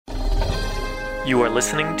You are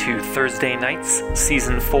listening to Thursday Nights,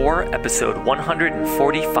 Season 4, Episode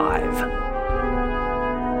 145.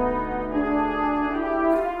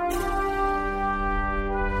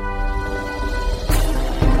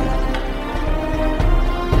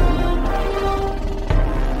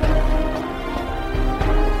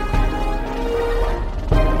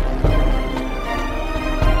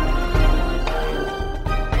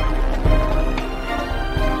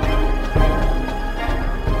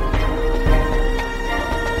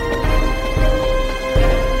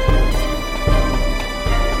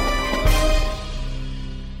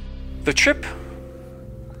 The trip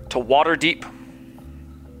to Waterdeep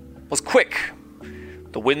was quick.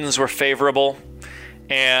 The winds were favorable,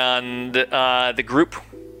 and the group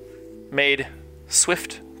made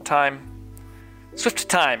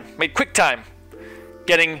quick time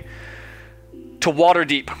getting to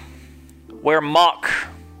Waterdeep, where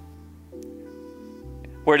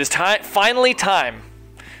it is finally time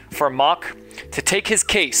for Mock to take his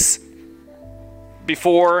case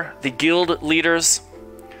before the guild leaders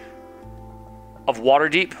of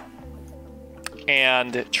Waterdeep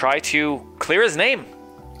and try to clear his name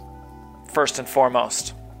first and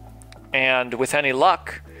foremost, and with any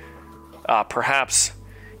luck perhaps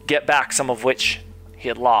get back some of which he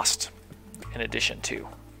had lost, in addition to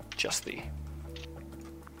just the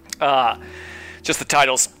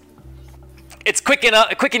titles. It's quick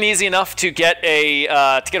and easy enough to get a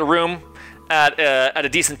room at a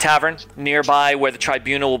decent tavern nearby where the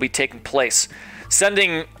tribunal will be taking place.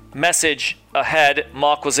 Sending message ahead,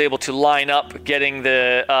 Mock was able to line up getting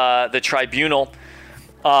the tribunal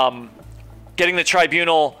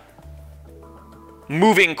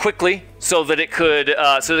moving quickly so that it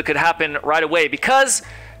could happen right away, because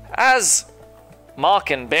as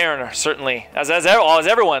Mock and Bairn are certainly, as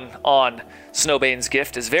everyone on Snowbane's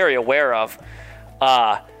Gift is very aware of,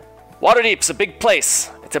 Waterdeep's a big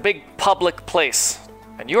place. It's a big public place,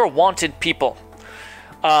 and you're wanted people.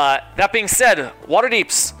 That being said,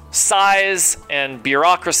 Waterdeep's size and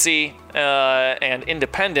bureaucracy and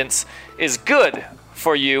independence is good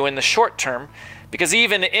for you in the short term, because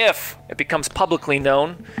even if it becomes publicly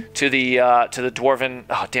known to the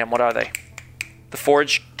dwarven, what are they? The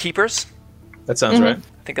Forge Keepers? That sounds right.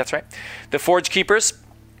 I think that's right. The Forge Keepers,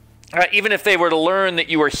 even if they were to learn that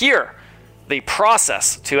you were here, the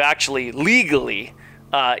process to actually legally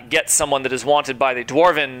get someone that is wanted by the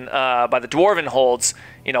dwarven holds,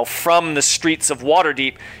 from the streets of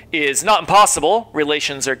Waterdeep is not impossible.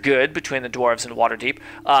 Relations are good between the dwarves and Waterdeep,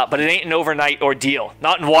 but it ain't an overnight ordeal.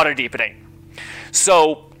 Not in Waterdeep, it ain't.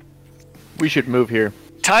 So we should move here.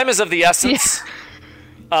 Time is of the essence.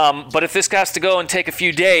 Yeah. But if this has to go and take a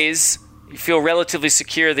few days, you feel relatively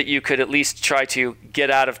secure that you could at least try to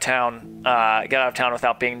get out of town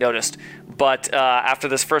without being noticed. But after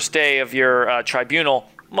this first day of your tribunal,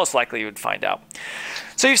 most likely you would find out.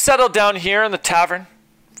 So you've settled down here in the tavern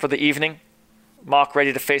for the evening. Mock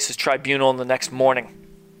ready to face his tribunal in the next morning.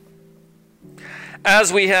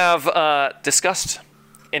 As we have discussed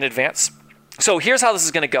in advance. So here's how this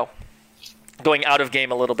is going to go. Going out of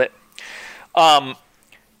game a little bit. 4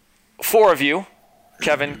 of you,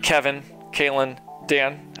 Kevin, Kaylin,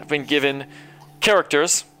 Dan, have been given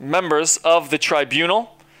characters, members of the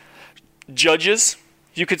tribunal. Judges,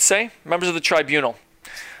 you could say, members of the tribunal.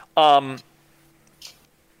 Mock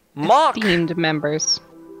esteemed members.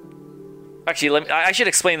 Actually, I should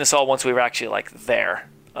explain this all once we were actually there.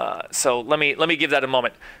 So let me give that a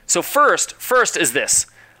moment. So first is this: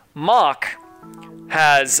 Mock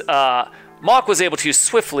was able to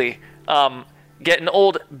swiftly get an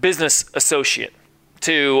old business associate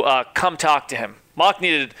to come talk to him. Mock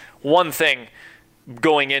needed one thing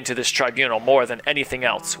going into this tribunal more than anything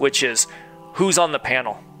else, which is who's on the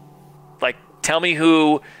panel. Tell me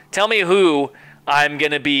who I'm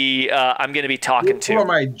gonna be talking to. Who are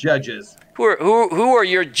my judges? Who are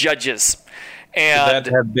your judges? And Could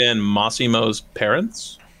that have been Massimo's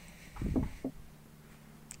parents?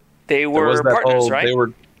 They were partners,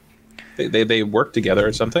 right? They worked together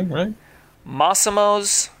or something, right?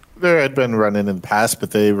 Massimo's. There had been running in the past,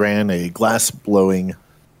 but they ran a glass-blowing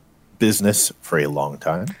business for a long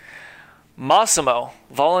time. Massimo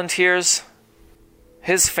volunteers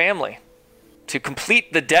his family to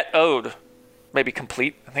complete the debt owed. Maybe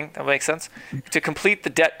complete, I think that makes sense. To complete the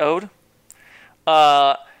debt owed.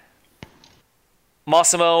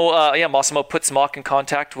 Massimo puts Mock in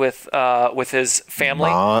contact with his family.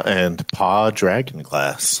 Ma and Pa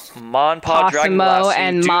Dragonglass. Ma and Pa Dragonglass. Massimo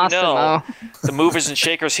and Massimo. The movers and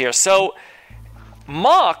shakers here. So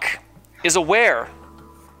Mock is aware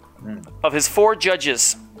of his 4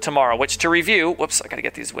 judges tomorrow, which to review, whoops, I gotta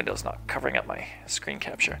get these windows not covering up my screen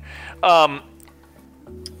capture.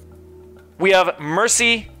 we have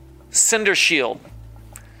Mercy Cindershield.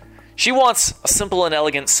 She wants a simple and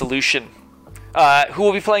elegant solution. Who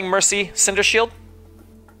will be playing Mercy Cindershield?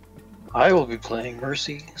 I will be playing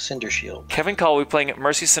Mercy Cindershield. Kevin Call will be playing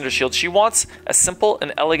Mercy Cindershield. She wants a simple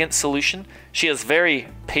and elegant solution. She is very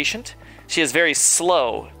patient. She is very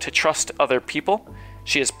slow to trust other people.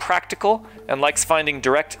 She is practical and likes finding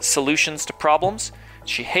direct solutions to problems.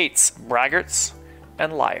 She hates braggarts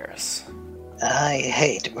and liars. I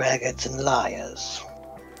hate braggarts and liars.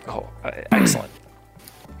 Oh, excellent.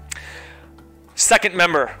 Second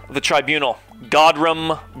member of the tribunal,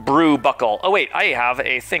 Godrum Brewbuckle. Oh wait, I have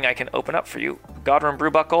a thing I can open up for you. Godrum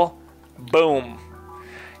Brewbuckle. Boom.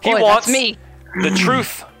 He Boy, wants that's me. the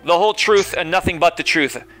truth, the whole truth, and nothing but the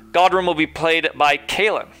truth. Godrum will be played by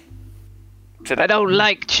Kalen. I don't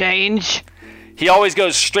like change. He always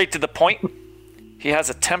goes straight to the point. He has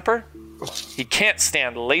a temper. He can't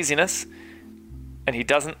stand laziness. And he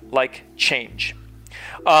doesn't like change.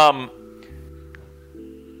 What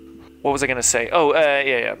was I going to say? Oh,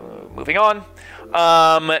 yeah. Moving on.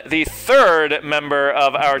 The third member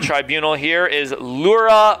of our tribunal here is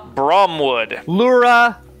Lura Bromwood.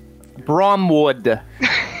 Lura Bromwood.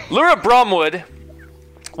 Lura Bromwood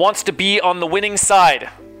wants to be on the winning side.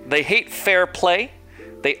 They hate fair play.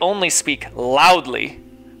 They only speak loudly.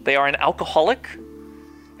 They are an alcoholic.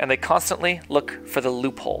 And they constantly look for the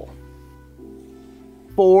loophole.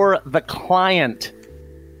 For the client.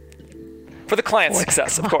 For the client's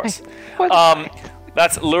success, of course.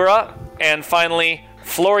 That's Lura. And finally,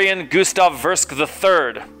 Florian Gustav Versk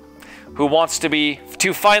III, who wants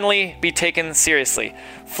to finally be taken seriously.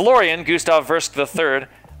 Florian Gustav Versk III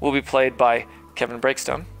will be played by Kevin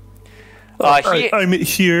Breakstone. I'm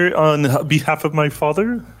here on behalf of my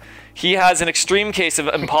father. He has an extreme case of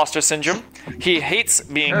imposter syndrome. He hates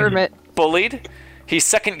being bullied. He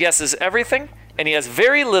second guesses everything, and he has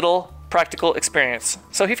very little practical experience.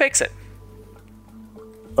 So he fakes it.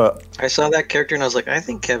 I saw that character and I was like, I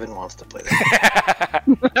think Kevin wants to play that.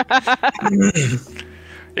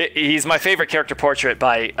 He's my favorite character portrait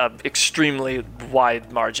by an extremely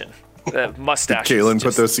wide margin. The mustache. Kalen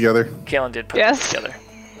put those together? Kalen did put those together.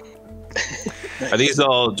 Are these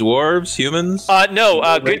all dwarves, humans? No.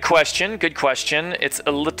 Good question. Good question. It's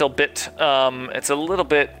a little bit.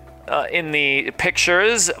 In the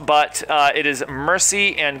pictures, but it is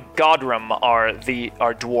Mercy and Godrum are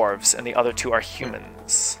dwarves, and the other two are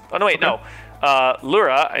humans. Oh no, wait, no.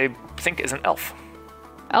 Lura, I think, is an elf.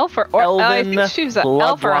 Elf or I think she's an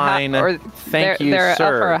elf or a half. Or Thank you, they're sir.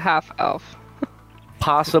 elf or a half elf.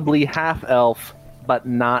 Possibly half elf, but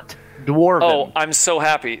not dwarven. Oh, I'm so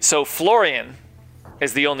happy. So Florian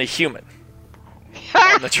is the only human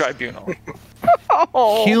on the tribunal.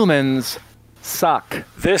 Humans suck.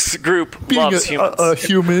 This group Being loves humans. a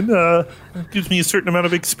human gives me a certain amount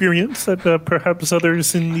of experience that perhaps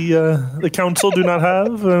others in the council do not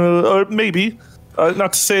have. Or maybe.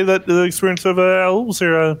 Not to say that the experience of elves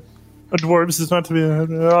or dwarves is not to be...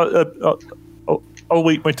 I'll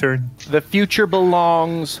wait my turn. The future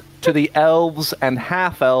belongs to the elves and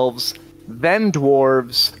half-elves, then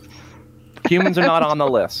dwarves. Humans are not on the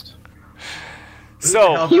list.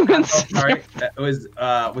 So humans. Sorry, was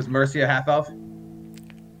Mercy a half elf?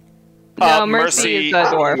 No, Mercy is a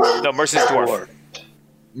dwarf. No, Mercy's dwarf.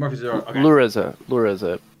 Murphy's a dwarf. Okay. Lura's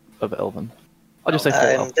of elven. I'll just say full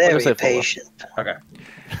I'm elf. I'll just say very full elf. patient. Okay.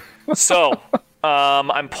 So,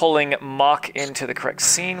 I'm pulling Mock into the correct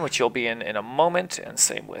scene, which you'll be in a moment, and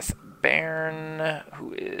same with Bairn,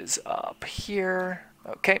 who is up here.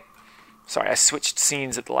 Okay. Sorry, I switched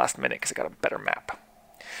scenes at the last minute because I got a better map.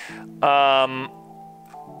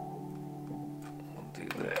 We'll do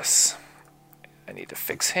this. I need to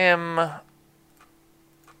fix him.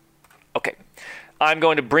 Okay. I'm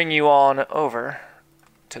going to bring you on over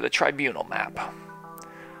to the tribunal map.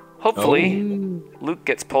 Hopefully, Luke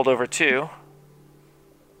gets pulled over too.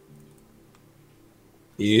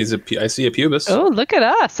 I see a pubis. Oh, look at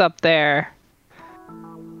us up there.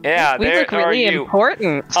 Yeah, We there look are really you.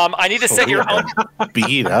 important. I need to set your own.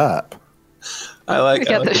 Beat up. We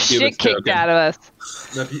got the pubis shit kicked joke. out of us.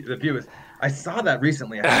 The pubis. I saw that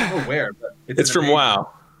recently. I don't know where, but It's in from the-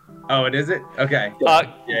 WoW. Oh, it is it? Okay.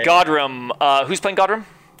 Yeah. Godrum. Who's playing Godrum?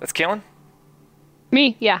 That's Kalen?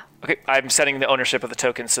 Me, yeah. Okay, I'm setting the ownership of the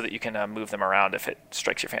tokens so that you can move them around if it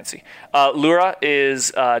strikes your fancy. Lura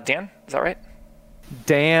is Dan, is that right?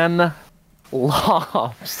 Dan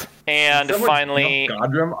Lobs. And Someone finally,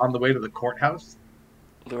 jumped Godrum on the way to the courthouse.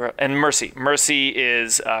 Lura and Mercy. Mercy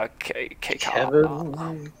is K.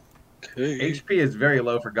 Kevin. HP is very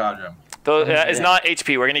low for Godrum. Though is not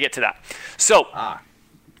HP. We're gonna get to that. So Ah.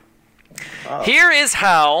 here is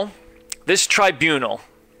how this tribunal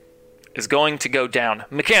is going to go down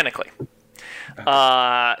mechanically. So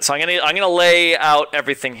I'm gonna lay out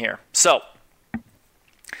everything here. So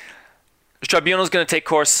the tribunal is going to take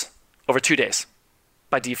course over 2 days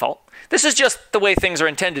by default. This is just the way things are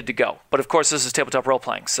intended to go. But of course, this is tabletop role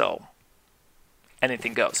playing, so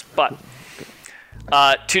anything goes. But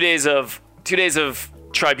 2 days of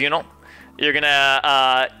tribunal. You're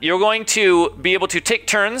going to be able to take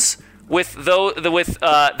turns with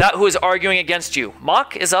that who is arguing against you.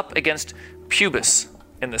 Mock is up against Pubis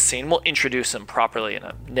in this scene. We'll introduce him properly in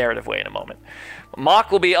a narrative way in a moment.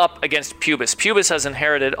 Mock will be up against Pubis. Pubis has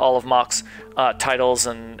inherited all of Mock's titles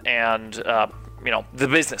and the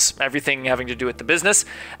business, everything having to do with the business,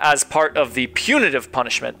 as part of the punitive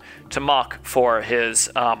punishment to Mock for his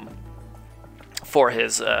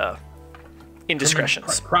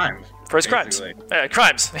indiscretions. Crimes. For his crimes.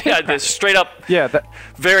 Crimes. Yeah, straight up. Yeah,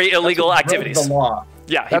 very illegal activities. Broke the law.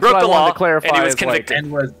 Yeah, he broke the law, and he was convicted.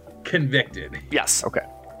 And was convicted. Yes. Okay.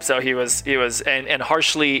 So he was and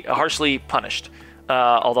harshly punished,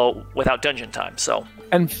 although without dungeon time. So.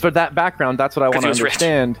 And for that background, that's what I want to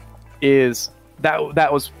understand is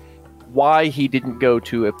that was why he didn't go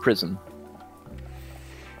to a prison.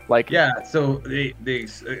 Yeah. So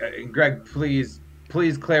Greg, please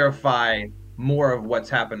clarify more of what's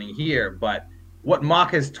happening here. But what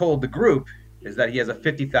Mock has told the group is that he has a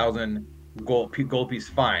 50,000 gold piece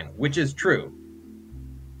fine, which is true.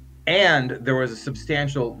 And there was a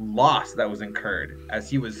substantial loss that was incurred as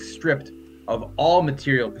he was stripped of all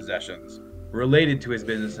material possessions related to his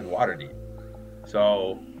business in Waterdeep.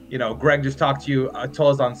 So, Greg just talked to you,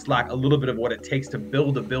 told us on Slack a little bit of what it takes to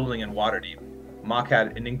build a building in Waterdeep. Mock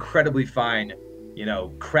had an incredibly fine,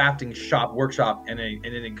 crafting workshop and an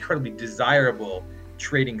incredibly desirable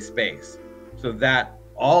trading space. So that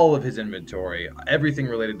all of his inventory, everything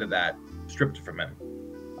related to that, stripped from him.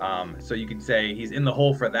 So you could say he's in the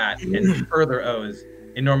hole for that and further owes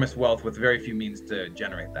enormous wealth with very few means to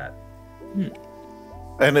generate that.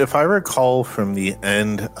 And if I recall from the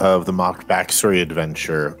end of the Mock backstory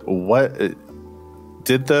adventure, what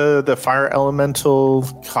did the fire elemental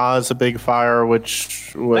cause a big fire,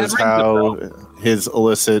 which was how his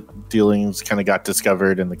illicit dealings kind of got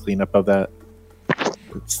discovered and the cleanup of that?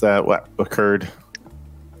 Is that what occurred?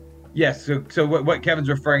 Yes. So what Kevin's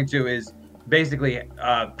referring to is basically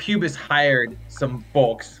Pubis hired some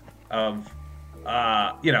folks of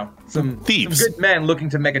some thieves, some good men looking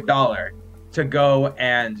to make $1 to go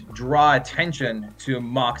and draw attention to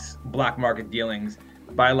Mock's black market dealings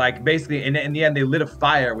by basically in the end they lit a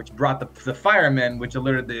fire which brought the firemen, which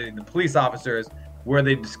alerted the police officers, where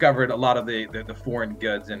they discovered a lot of the foreign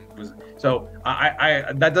goods. And was so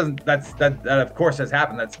that of course has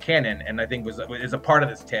happened. That's canon, and I think is a part of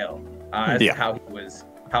this tale as to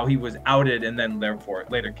how he was outed and then therefore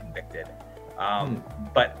later convicted.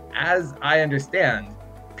 But as I understand,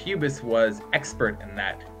 Pubis was expert in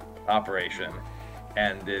that operation,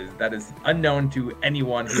 and that is unknown to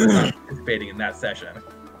anyone who is not participating in that session.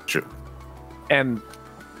 True. And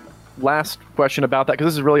last question about that, because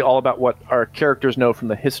this is really all about what our characters know from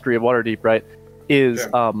the history of Waterdeep, right? Is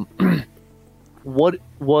what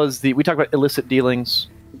was we talked about illicit dealings,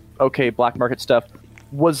 black market stuff.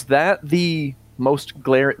 Was that the most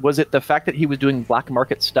glaring? Was it the fact that he was doing black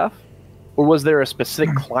market stuff, or was there a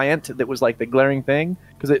specific client that was the glaring thing?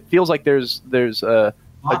 Because it feels like there's the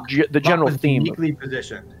general theme. Uniquely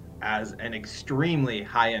positioned as an extremely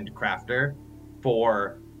high-end crafter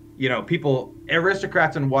for people,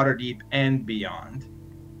 aristocrats in Waterdeep and beyond,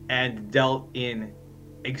 and dealt in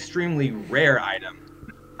extremely rare items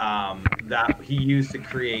that he used to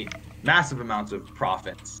create massive amounts of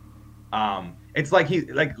profits. It's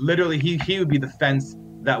he would be the fence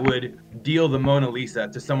that would deal the Mona Lisa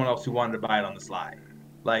to someone else who wanted to buy it on the sly.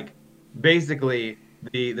 Basically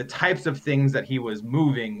the types of things that he was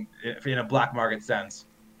moving in a black market sense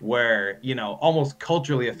were, almost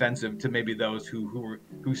culturally offensive to maybe those who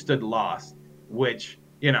stood lost, which,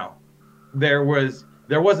 there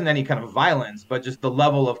wasn't any kind of violence, but just the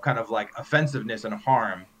level of kind of offensiveness and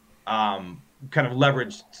harm kind of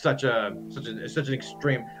leveraged such an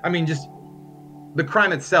extreme. I mean, just the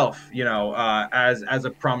crime itself, as a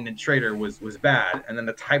prominent trader was bad, and then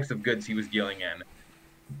the types of goods he was dealing in.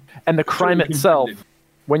 And the crime itself,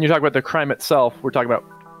 when you talk about the crime itself, we're talking about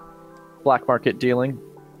black market dealing.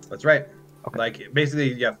 That's right. Okay.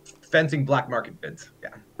 Basically, fencing black market bids. Yeah.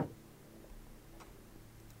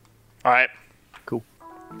 All right. Cool.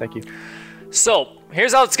 Thank you. So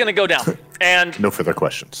here's how it's going to go down. And no further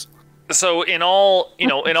questions. So in all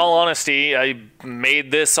honesty, I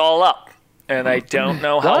made this all up, and I don't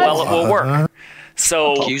know how well it will work.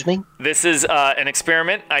 So Excuse me? this is an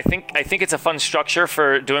experiment. I think it's a fun structure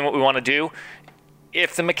for doing what we want to do.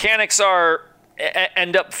 If the mechanics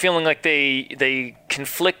end up feeling like they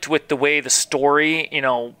conflict with the way the story,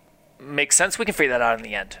 makes sense, we can figure that out in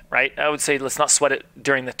the end, right? I would say let's not sweat it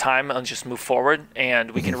during the time and just move forward, and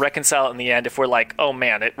we can reconcile it in the end if we're like, oh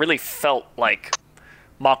man, it really felt like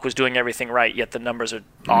Mock was doing everything right, yet the numbers are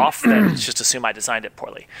off, then let's just assume I designed it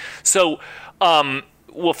poorly. So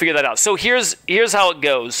we'll figure that out. So here's how it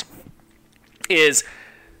goes, is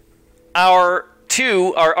our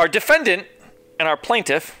defendant and our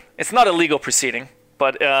plaintiff, it's not a legal proceeding,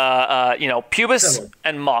 but Pubis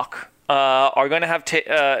and Mock are going to have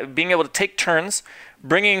being able to take turns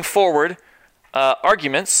bringing forward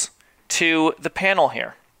arguments to the panel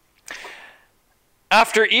here.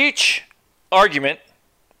 After each argument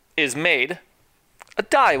is made, a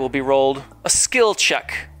die will be rolled, a skill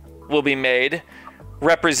check will be made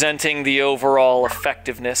representing the overall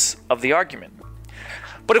effectiveness of the argument.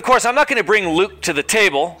 But of course, I'm not going to bring Luke to the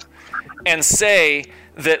table and say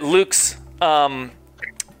that Luke's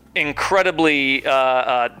incredibly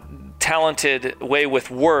talented way with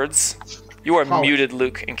words. You are muted,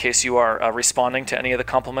 Luke, in case you are responding to any of the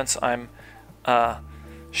compliments I'm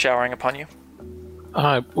showering upon you.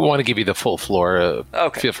 I want to give you the full floor.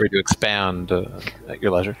 Okay. Feel free to expand at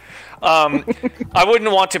your leisure. I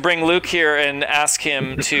wouldn't want to bring Luke here and ask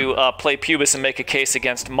him to play Pubis and make a case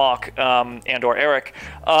against Mock and or Eric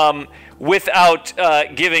without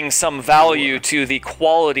giving some value to the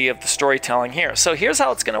quality of the storytelling here. So here's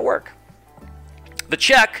how it's going to work. The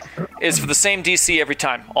check is for the same DC every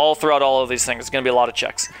time, all throughout all of these things. It's going to be a lot of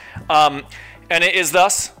checks. And it is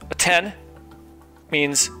thus a 10,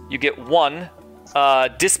 means you get one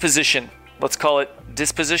disposition. Let's call it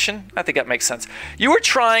disposition. I think that makes sense. You were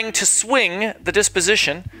trying to swing the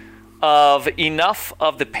disposition of enough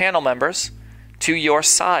of the panel members to your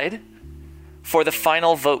side for the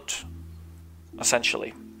final vote,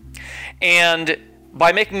 essentially. And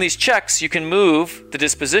by making these checks, you can move the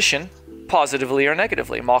disposition positively or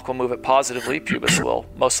negatively. Mock will move it positively. Pubis will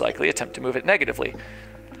most likely attempt to move it negatively.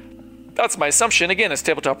 That's my assumption. Again, it's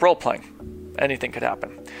tabletop role-playing. Anything could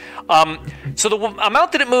happen. So the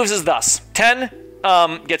amount that it moves is thus. 10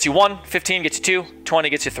 gets you 1, 15 gets you 2, 20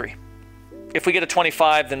 gets you 3. If we get a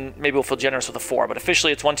 25, then maybe we'll feel generous with a 4, but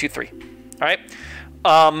officially it's 1, 2, 3. All right?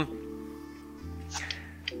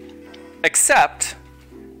 Except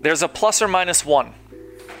there's a plus or minus 1.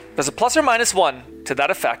 There's a plus or minus 1 to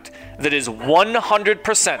that effect that is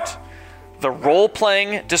 100% the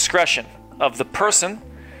role-playing discretion of the person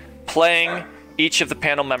playing each of the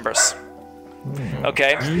panel members.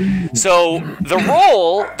 Okay? So the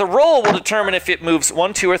roll will determine if it moves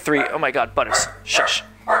 1, 2, or 3. Oh my god, Butters. Shush.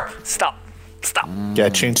 Stop. Yeah,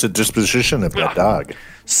 change the disposition of that dog.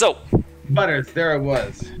 So Butters, there it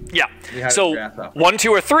was. Yeah. So 1,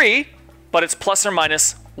 2, or 3, but it's plus or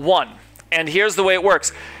minus 1. And here's the way it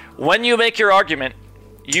works. When you make your argument,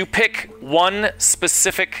 you pick one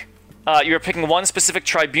specific you're picking one specific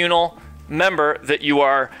tribunal member that you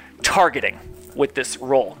are targeting with this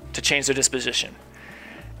roll to change their disposition.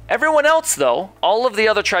 Everyone else, though, all of the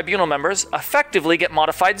other tribunal members effectively get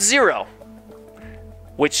modified 0,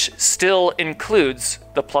 which still includes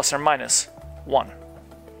the plus or minus 1.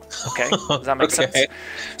 Okay? Does that make sense?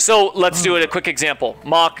 So let's do it. A quick example.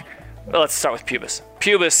 Mock, let's start with Pubis.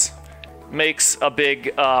 Pubis makes a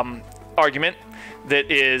big argument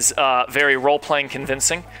that is very role-playing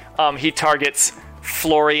convincing. He targets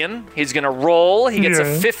Florian. He's going to roll. He gets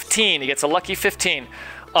a 15. He gets a lucky 15.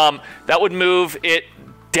 That would move it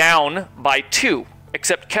down by 2.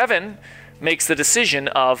 Except Kevin makes the decision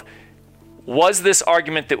of, was this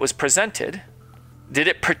argument that was presented, did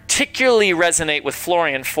it particularly resonate with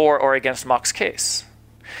Florian for or against Mock's case?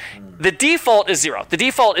 The default is 0. The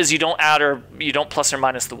default is you don't add or you don't plus or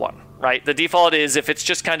minus the 1, right? The default is if it's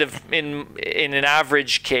just kind of in an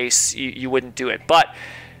average case, you wouldn't do it. But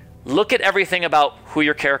look at everything about who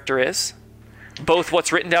your character is, both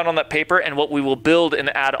what's written down on that paper and what we will build and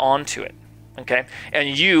add on to it, okay?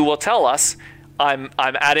 And you will tell us, I'm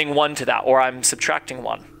adding 1 to that, or I'm subtracting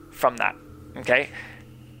 1 from that, okay?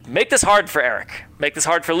 Make this hard for Eric. Make this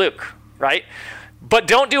hard for Luke, right? But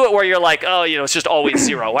don't do it where you're like, oh, it's just always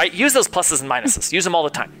 0, right? Use those pluses and minuses. Use them all the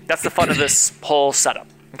time. That's the fun of this whole setup,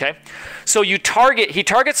 okay? So he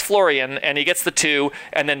targets Florian, and he gets the 2,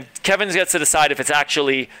 and then Kevin gets to decide if it's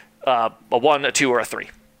actually a 1, a 2, or a 3,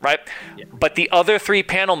 right? Yeah. But the other 3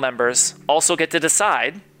 panel members also get to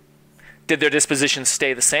decide, Did their disposition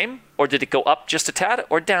stay the same, or did it go up just a tad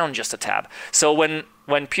or down just a tad? So when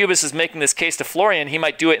Pubis is making this case to Florian, he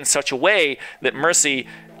might do it in such a way that Mercy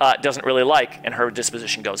doesn't really like, and her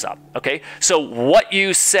disposition goes up. Okay, so what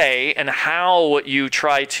you say and how you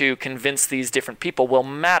try to convince these different people will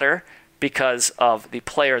matter because of the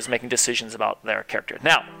players making decisions about their character.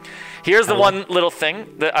 Now, here's the one little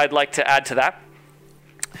thing that I'd like to add to that.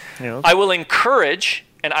 Yeah. I will encourage,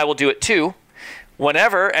 and I will do it too,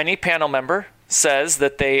 whenever any panel member says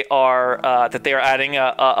that they are adding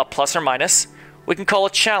a plus or minus, we can call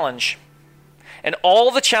a challenge. And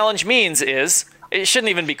all the challenge means is, it shouldn't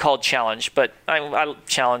even be called challenge, but I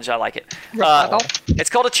challenge, I like it. It's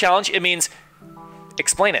called a challenge. It means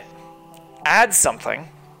explain it. Add something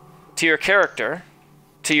to your character,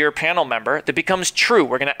 to your panel member, that becomes true.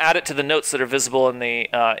 We're going to add it to the notes that are visible in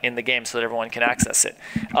the game so that everyone can access it.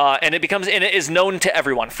 And it is known to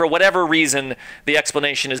everyone. For whatever reason, the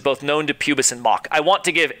explanation is both known to Pubis and Mock. I want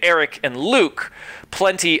to give Eric and Luke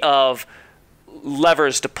plenty of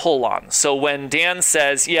levers to pull on. So when Dan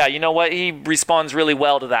says, yeah, you know what, he responds really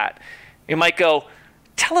well to that, you might go,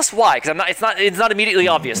 tell us why, because it's not immediately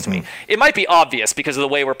obvious to me. It might be obvious because of the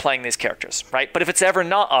way we're playing these characters, right? But if it's ever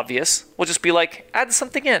not obvious, we'll just be like, add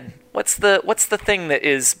something in. What's the thing that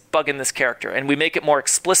is bugging this character? And we make it more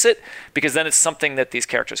explicit, because then it's something that these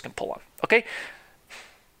characters can pull on. Okay?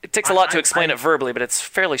 It takes a lot to explain it verbally, but it's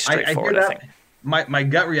fairly straightforward, I think. My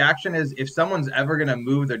gut reaction is, if someone's ever going to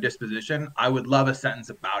move their disposition, I would love a sentence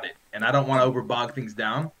about it. And I don't want to overbog things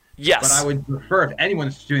down. Yes. But I would prefer if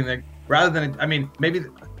anyone's doing that, rather than, I mean, maybe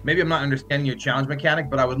I'm not understanding your challenge mechanic,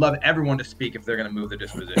 but I would love everyone to speak if they're going to move their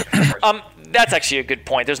disposition. That's actually a good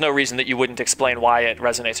point. There's no reason that you wouldn't explain why it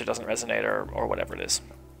resonates or doesn't resonate, or whatever it is.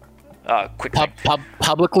 Quick thing.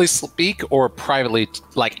 Publicly speak or privately,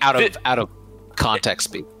 like out of context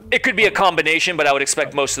speak? It could be a combination, but I would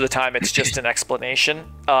expect most of the time it's just an explanation.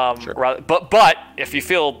 Sure. But if you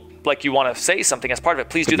feel like you want to say something as part of it,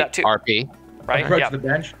 please do that too. RP. Right? Approach Yeah. the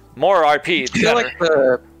bench. More RP. I feel like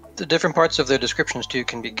the different parts of their descriptions too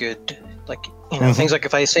can be good. Like, things like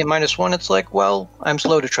if I say -1, it's like, well, I'm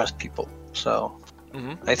slow to trust people. So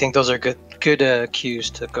I think those are good cues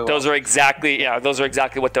to go. Those are exactly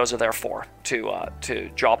what those are there for,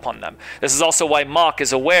 to draw upon them. This is also why Mock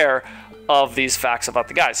is aware of these facts about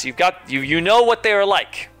the guys. You've got you know what they are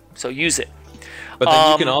like, so use it. But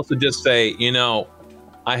then you can also just say,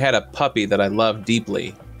 I had a puppy that I loved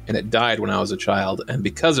deeply, and it died when I was a child, and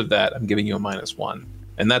because of that, I'm giving you a -1,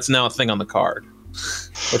 and that's now a thing on the card,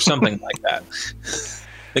 or something like that.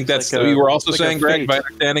 I think that's what you were also saying, Greg, by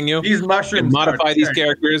understanding you. These mushrooms modify these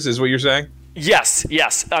characters, is what you're saying? Yes.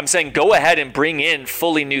 I'm saying go ahead and bring in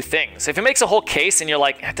fully new things. If it makes a whole case and you're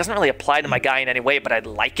like, it doesn't really apply to my guy in any way, but I'd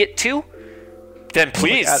like it to, then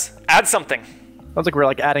please add something. Sounds like we're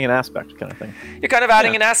like adding an aspect kind of thing. You're kind of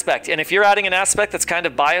adding an aspect. And if you're adding an aspect that's kind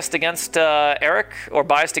of biased against Eric or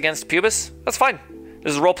biased against Pubis, that's fine.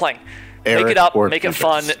 This is role-playing. Make it up, make it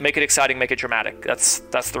fun, make it exciting, make it dramatic. That's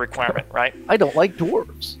the requirement, right? I don't like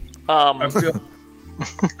dwarves. I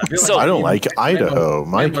don't like Idaho,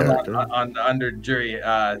 my character. On the under jury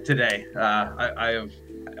today, I have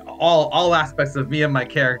all aspects of me and my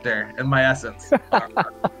character and my essence are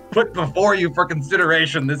put before you for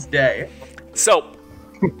consideration this day. So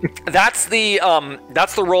that's the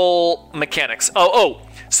role mechanics.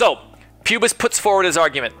 So Pubis puts forward his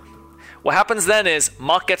argument. What happens then is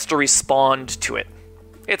Mock gets to respond to it.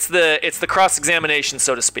 It's the cross-examination,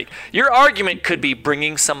 so to speak. Your argument could be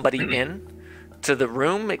bringing somebody in to the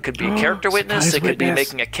room. It could be a character witness. It could be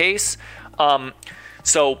making a case.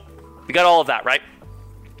 So we got all of that, right?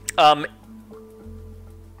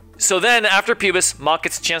 So then after Pubis, Mock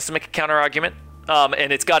gets a chance to make a counter-argument.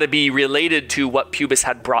 And it's got to be related to what Pubis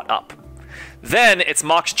had brought up. Then it's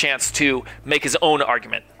Mock's chance to make his own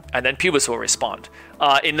argument, and then Pubis will respond.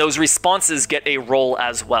 In those responses, get a roll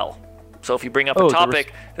as well. So if you bring up a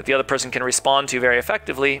topic that the other person can respond to very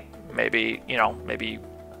effectively, maybe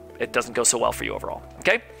it doesn't go so well for you overall.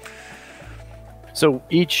 Okay? So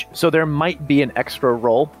there might be an extra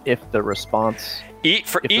roll if the response.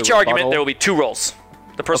 For each argument, there will be 2 rolls.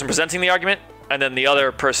 The person presenting the argument, and then the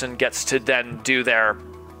other person gets to then do their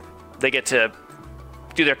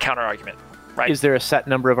counter argument, right? Is there a set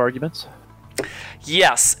number of arguments?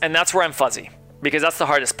 Yes, and that's where I'm fuzzy, because that's the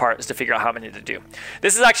hardest part, is to figure out how many to do.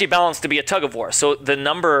 This is actually balanced to be a tug of war. So the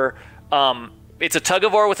number, it's a tug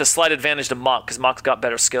of war with a slight advantage to Mock, because Mock's got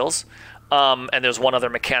better skills. And there's one other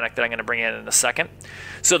mechanic that I'm going to bring in a second.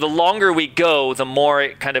 So the longer we go, the more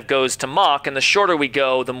it kind of goes to Mock, and the shorter we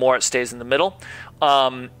go, the more it stays in the middle.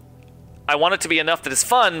 I want it to be enough that it's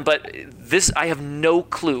fun, but I have no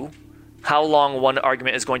clue how long one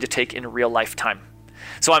argument is going to take in real lifetime.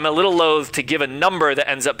 So I'm a little loath to give a number that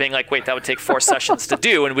ends up being like, wait, that would take 4 sessions to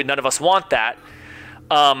do, and none of us want that.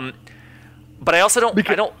 But I also don't.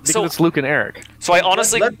 Because it's Luke and Eric. So I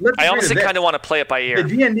honestly let's kind of want to play it by ear.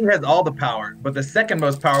 The D&D has all the power, but the second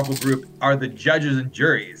most powerful group are the judges and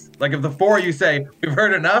juries. Like if the 4 of you say we've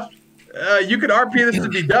heard enough, you could RP this to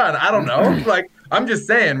be done. I don't know. Like I'm just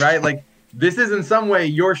saying, right? Like this is in some way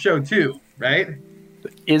your show too, right?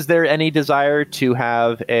 Is there any desire to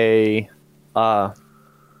have a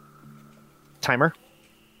timer,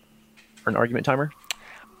 or an argument timer?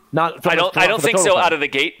 Not. I don't think so out of the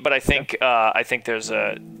gate, but I think there's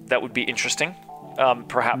that would be interesting.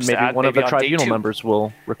 Perhaps maybe one of the tribunal members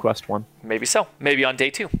will request one. Maybe so. Maybe on day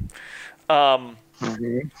 2. The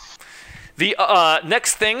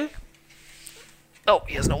next thing. Oh,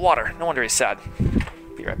 he has no water. No wonder he's sad.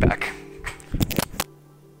 Be right back.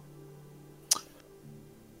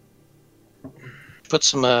 Put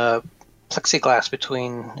some plexiglass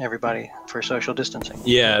between everybody for social distancing.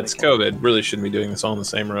 Yeah, it's COVID. Really shouldn't be doing this all in the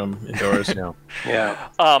same room indoors. No.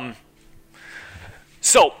 Yeah.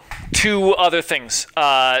 So, 2 other things.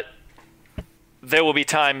 There will be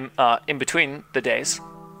time in between the days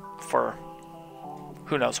for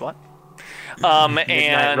who knows what.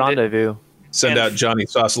 And rendezvous. Send out Johnny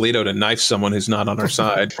Sausalito to knife someone who's not on our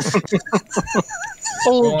side.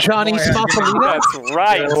 Oh, Johnny Sausalito. That's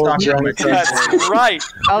right. That's right.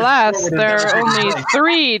 Alas, there are only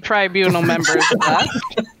 3 tribunal members left.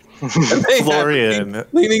 Florian.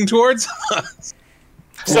 Leaning towards us.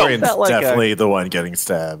 Florian's Felt like definitely the one getting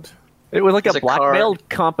stabbed. It was like It's a a blackmailed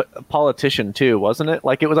politician too, wasn't it?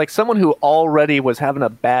 Like it was like someone who already was having a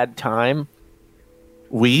bad time.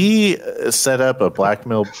 We set up a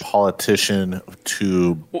blackmail politician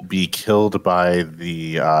to be killed by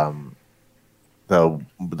the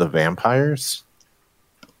vampires.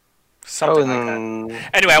 Something like that.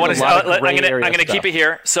 Anyway, I want to. I'm gonna keep it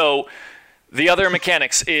here. So, the other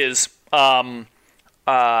mechanics is mock.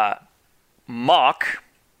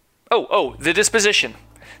 Oh, the disposition.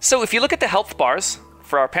 So if you look at the health bars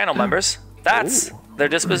for our panel members, that's their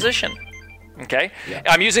disposition. Okay, yeah.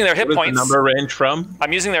 I'm using their hit points. The number range from?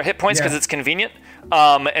 I'm using their hit points because it's convenient,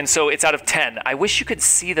 and so it's out of 10. I wish you could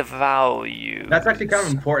see the value. That's actually kind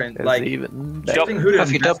of important. Like, even choosing who to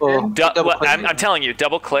invest in. I'm telling you,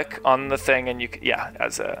 double click on the thing, and you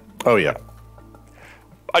as a. Oh yeah.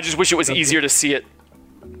 I just wish it was easier to see it.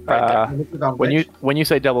 Right there. When you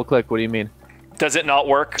say double click, what do you mean? Does it not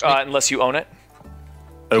work unless you own it?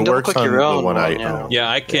 It works on the one I own. Yeah,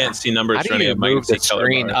 I can't see numbers. How do you move the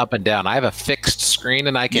screen up and down? I have a fixed screen,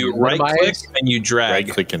 and I can right click and you drag.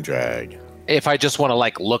 Right click and drag. If I just want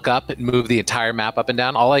to look up and move the entire map up and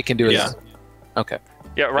down, all I can do is okay.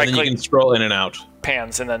 Yeah, right and then click. You can scroll in and out.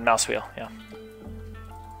 Pans and then mouse wheel. Yeah.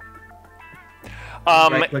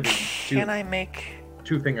 Can I make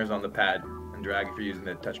 2 fingers on the pad and drag if you're using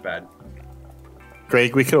the touchpad?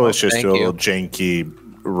 Greg, we could always just do a little janky.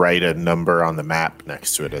 Write a number on the map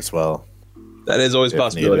next to it as well. That is always a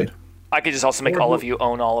possibility. Needed. I could just also make all of you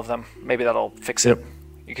own all of them. Maybe that'll fix it.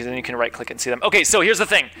 Because then you can right click and see them. Okay, so here's the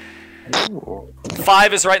thing.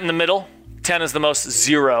 5 is right in the middle. 10 is the most.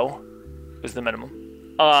 0 is the minimum.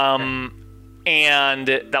 And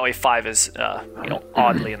that way 5 is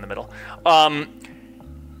oddly in the middle.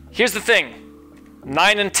 Here's the thing.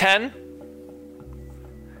 9 and 10.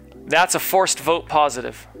 That's a forced vote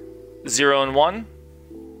positive. 0 and 1.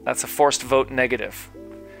 That's a forced vote negative.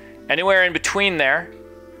 Anywhere in between there,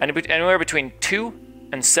 anywhere between 2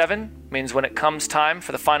 and 7 means when it comes time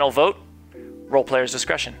for the final vote, role player's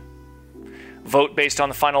discretion. Vote based on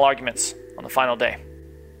the final arguments on the final day.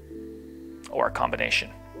 Or a combination.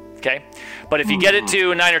 Okay? But if you get it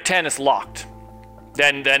to 9 or 10, it's locked.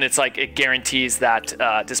 Then it's like it guarantees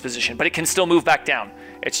that disposition. But it can still move back down.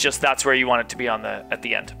 It's just that's where you want it to be at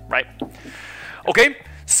the end, right? Okay?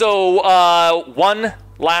 So one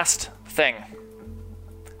last thing.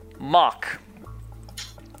 Mock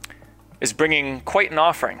is bringing quite an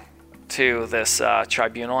offering to this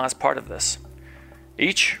tribunal as part of this.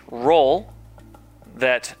 Each role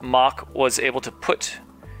that Mock was able to put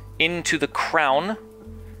into the crown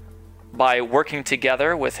by working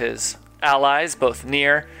together with his allies, both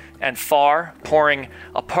near and far, pouring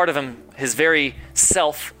a part of his very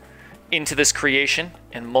self into this creation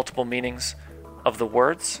in multiple meanings of the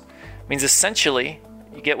words, means essentially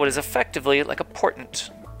you get what is effectively like a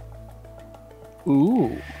portent.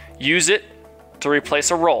 Ooh. Use it to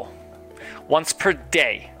replace a roll once per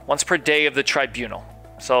day of the tribunal.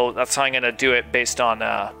 So that's how I'm going to do it based on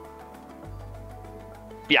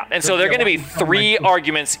and so there are going to be 3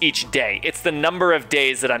 arguments each day. It's the number of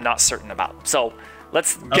days that I'm not certain about. So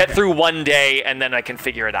Let's get through one day, and then I can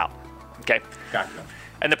figure it out. Okay. Gotcha.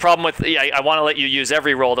 And the problem with I want to let you use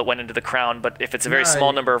every roll that went into the crown, but if it's a very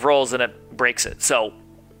small number of rolls, then it breaks it. So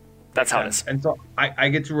that's how it is. And so I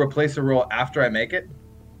get to replace a roll after I make it.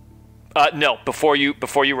 No, before you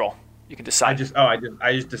roll, you can decide.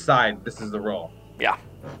 I just decide this is the roll. Yeah.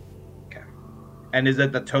 Okay. And is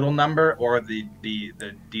it the total number or the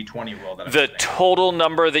D20 roll that I'm The using? total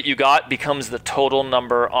number that you got becomes the total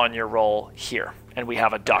number on your roll here, and we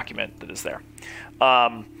have a document that is there.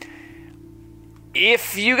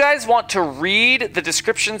 If you guys want to read the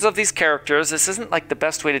descriptions of these characters, this isn't like the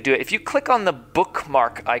best way to do it. If you click on the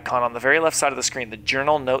bookmark icon on the very left side of the screen, the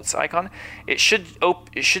journal notes icon, it should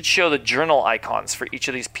show the journal icons for each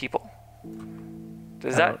of these people.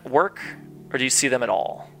 Does that work, or do you see them at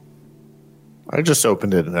all? I just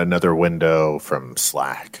opened it in another window from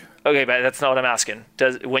Slack. Okay, but that's not what I'm asking.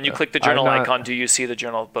 When you click the journal icon, do you see the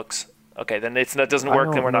journal books? Okay, then that doesn't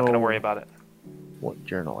work. Then we're not going to worry about it. What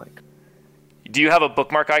journal icon? Do you have a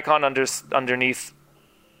bookmark icon underneath,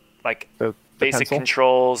 like the basic pencil?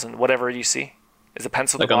 Controls and whatever you see? Is the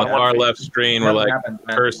pencil Like the on the bottom far one? left screen, we're like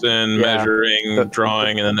person, measuring,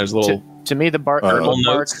 drawing, and then there's little To me, the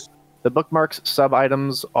notes. the bookmarks sub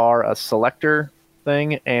items are a selector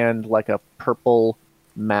thing and like a purple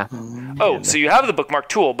map. Oh, so you have the bookmark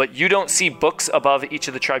tool, but you don't see books above each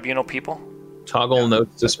of the tribunal people? Toggle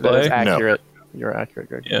notes That is display. accurate. You're accurate,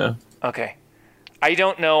 Greg. Yeah. Okay. I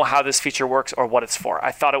don't know how this feature works or what it's for.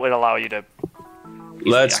 I thought it would allow you to...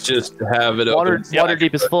 Let's just have it open.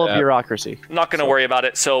 Waterdeep is full of bureaucracy. I'm not going to worry about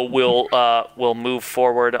it, so we'll move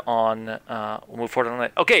forward on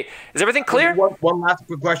that. Okay, is everything clear? One last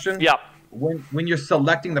quick question. Yeah. When you're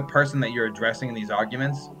selecting the person that you're addressing in these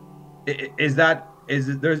arguments, is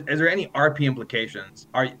there any RP implications?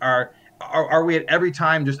 Are we at every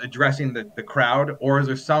time just addressing the crowd, or is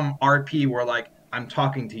there some RP where like I'm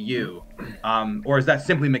talking to you, or is that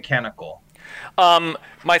simply mechanical?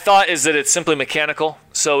 My thought is that it's simply mechanical,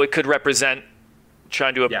 so it could represent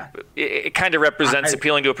trying to. It kind of represents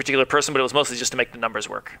appealing to a particular person, but it was mostly just to make the numbers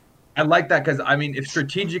work. I like that because I mean, if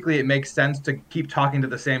strategically it makes sense to keep talking to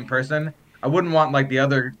the same person, I wouldn't want like the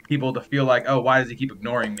other people to feel like, oh, why does he keep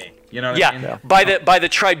ignoring me? You know what I mean? Yeah. By the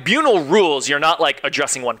tribunal rules, you're not like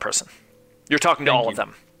addressing one person. You're talking to all of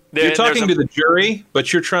them. You're talking to the jury,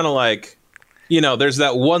 but you're trying to like, there's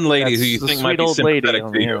that one lady who you the think might sweet be old lady sympathetic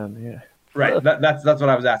on to the you. end, yeah. Right. That's what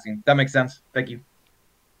I was asking. That makes sense. Thank you.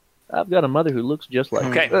 I've got a mother who looks just like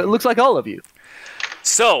Okay. looks like all of you.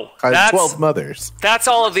 So I have that's 12 mothers. That's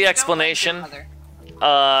all of the explanation.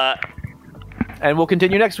 And we'll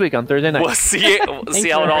continue next week on Thursday night. We'll see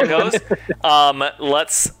how it all goes.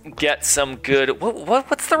 Let's get some good.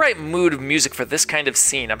 What's the right mood of music for this kind of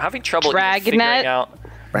scene? I'm having trouble even figuring out.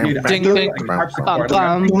 Dude, Ding, ding.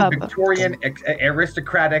 Victorian,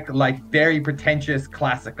 aristocratic, like very pretentious,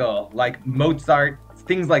 classical, like Mozart,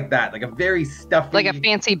 things like that, like a very stuffy, like a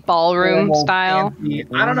fancy ballroom formal, style. fancy-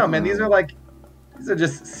 I don't know, man. These are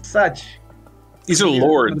just such. These are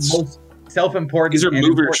lords. The most self-important. These are and movers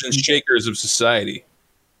important and people. shakers of society.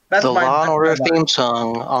 That's The my- Law and that's Order my- theme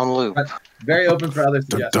song on loop. but very open for other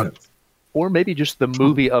Dun, dun. suggestions. Or maybe just the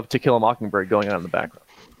movie of To Kill a Mockingbird going on in the background.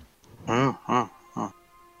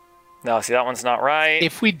 No, see, that one's not right.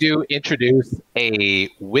 If we do introduce a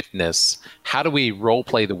witness, how do we role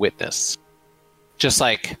play the witness? Just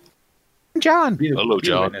like, John. Be the- Hello, be the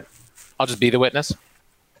John. witness. I'll just be the witness.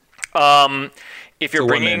 If you're It's a one-man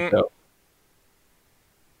bringing show.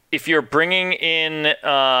 if you're bringing in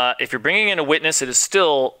a witness, it is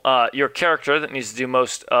still your character that needs to do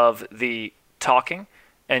most of the talking,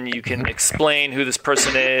 and you can explain who this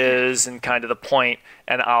person is and kind of the point,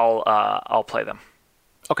 and I'll play them.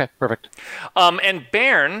 Okay, perfect. And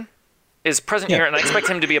Bairn is present here, and I expect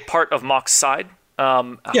him to be a part of Mock's side.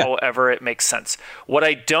 However, it makes sense. What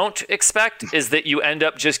I don't expect is that you end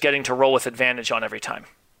up just getting to roll with advantage on every time,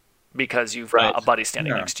 because you've got a buddy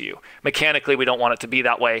standing next to you. Mechanically, we don't want it to be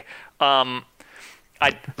that way.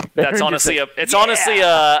 That's honestly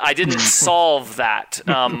I didn't solve that.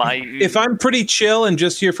 If I'm pretty chill and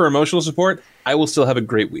just here for emotional support, I will still have a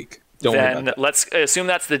great week. Don't worry about then that. let's assume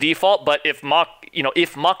that's the default. But if Mock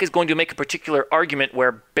is going to make a particular argument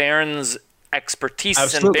where Baron's expertise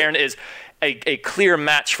Absolutely. and Baron is a clear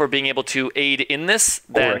match for being able to aid in this,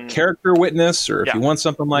 Or then a character witness, or if Yeah. you want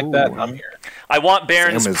something like that, I'm here. I want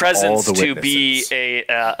Baron's Sam is presence all the to be witnesses.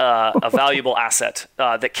 a valuable asset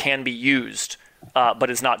that can be used, but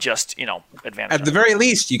is not just advantage. At the very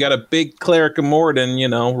least, you got a big cleric of Morden,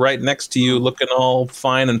 right next to you, looking all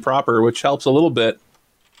fine and proper, which helps a little bit.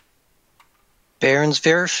 Baron's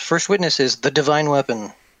first witness is the divine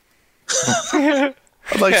weapon.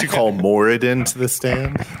 I'd like to call Moradin to the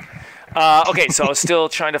stand. Okay, so I was still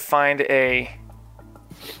trying to find a.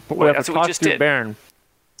 Wait, that's what we just did. Baron.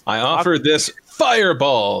 I offer this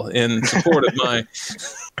fireball in support of my.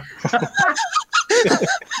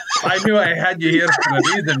 I knew I had you here for a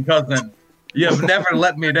reason, cousin. You've never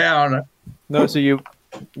let me down. No, so you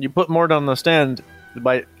put Morden on the stand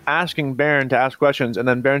by asking Baron to ask questions, and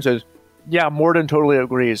then Baron says, "Yeah, Morden totally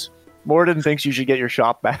agrees. Morden thinks you should get your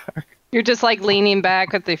shop back." You're just like leaning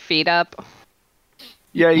back with your feet up.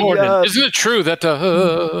 Yeah, Morden, isn't it true that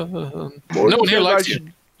no one here likes you?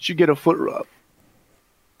 Should get a foot rub.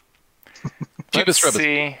 Let's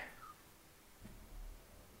see.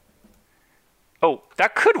 Oh,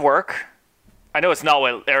 that could work. I know it's not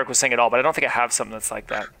what Eric was saying at all, but I don't think I have something that's like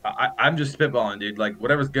that. I'm just spitballing, dude. Like,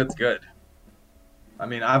 whatever's good's good. I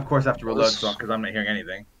mean, I, of course, have to reload because I'm not hearing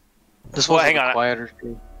anything. This Well, was hang on. quieter.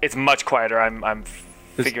 It's much quieter. I'm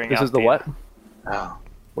figuring This out. is the what? Oh.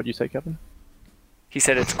 What'd you say, Kevin? He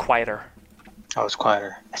said it's quieter. Oh, it's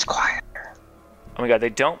quieter. It's quieter. Oh my god, they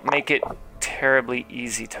don't make it terribly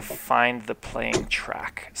easy to find the playing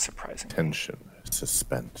track, surprisingly. Tension,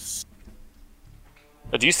 suspense.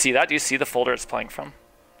 Do you see that? Do you see the folder it's playing from?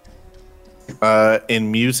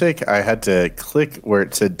 In music, I had to click where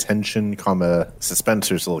it said tension, comma, suspense.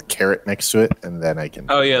 There's a little caret next to it, and then I can...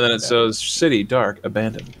 Oh, yeah, then it says city, dark,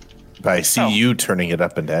 abandoned. But I see you turning it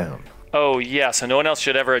up and down. Oh, yeah, so no one else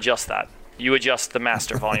should ever adjust that. You adjust the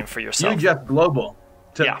master volume for yourself. You adjust global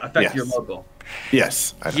to Yeah. affect Yes. your local.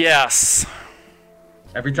 Yes. Yes.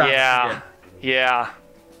 Every time. Yeah. Yeah.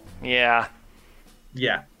 Yeah.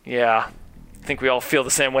 Yeah. Yeah. I think we all feel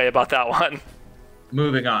the same way about that one.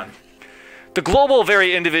 Moving on. The global,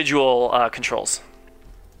 very individual controls.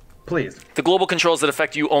 Please. The global controls that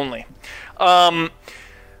affect you only.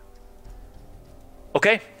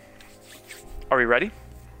 Okay. Are we ready?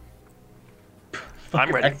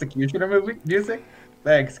 I'm ready. Executioner movie music?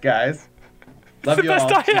 Thanks, guys. Love The you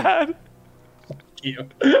best all. I had. You.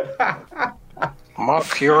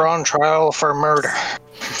 Mock, you're on trial for murder.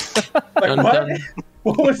 Like, what?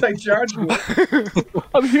 What was I charged with?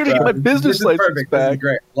 I'm here to get my This business is license perfect. This is back.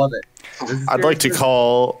 great. Love it. This is I'd like to serious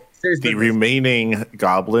call serious the business. remaining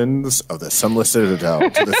goblins of the Sunless Citadel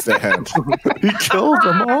to the stand. He killed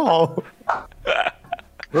them all.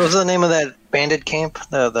 What was the name of that bandit camp?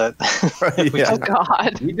 Oh Yeah.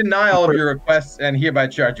 God. We deny all of your requests and hereby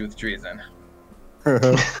charge you with treason.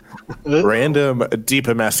 Random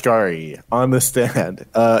Deepa Mascari on the stand.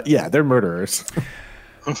 Yeah, they're murderers.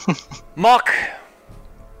 Mock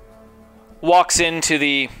walks into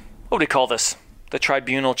the, what do we call this? The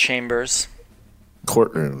tribunal chambers.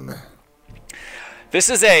 Courtroom. This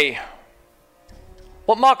is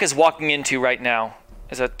what Mock is walking into right now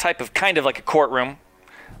is a type of kind of like a courtroom.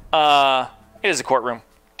 It is a courtroom.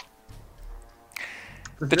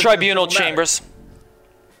 The tribunal chambers.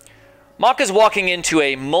 Mock is walking into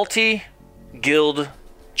a multi-guild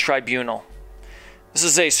tribunal. This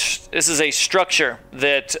is a structure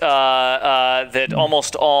that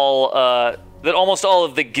almost all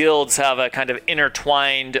of the guilds have a kind of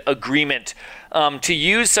intertwined agreement to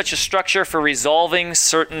use such a structure for resolving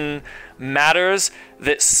certain matters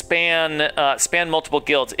that span multiple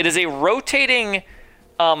guilds. It is a rotating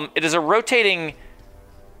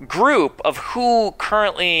group of who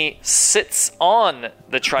currently sits on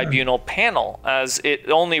the tribunal panel, as it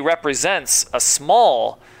only represents a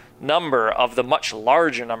small number of the much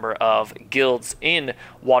larger number of guilds in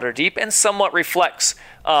Waterdeep, and somewhat reflects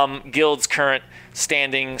guilds' current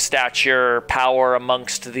standing, stature, power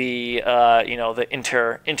amongst the the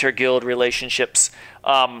inter-guild relationships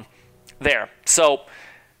there. So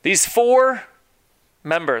these four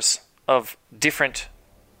members of different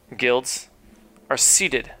guilds are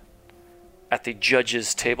seated at the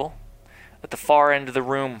judge's table at the far end of the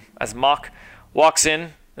room. As Mock walks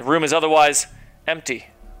in, the room is otherwise empty.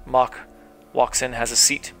 Mock walks in, has a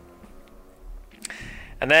seat.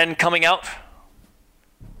 And then coming out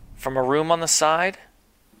from a room on the side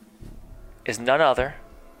is none other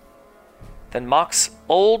than Mock's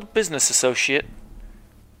old business associate,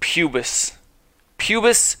 Pubis.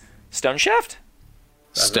 Pubis Stoneshaft?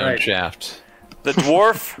 Stoneshaft. The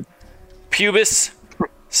dwarf Pubis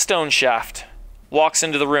Stoneshaft walks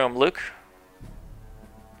into the room. Luke?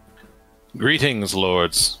 Greetings,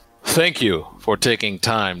 lords. Thank you for taking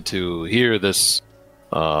time to hear this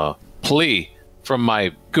plea from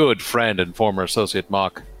my good friend and former associate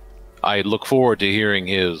Mock. I look forward to hearing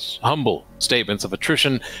his humble statements of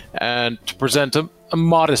attrition and to present a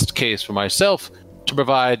modest case for myself to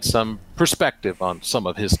provide some perspective on some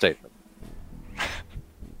of his statements.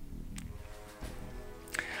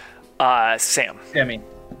 Sam. Sammy.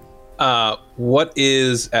 what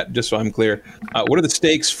is just so I'm clear? What are the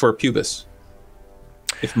stakes for Pubis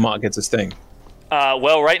if Mock gets his thing?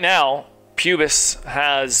 Well, right now, Pubis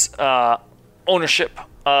has ownership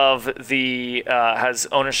of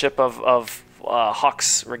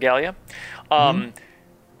Hawk's regalia.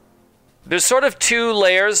 There's sort of two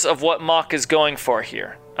layers of what Mock is going for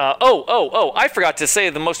here. I forgot to say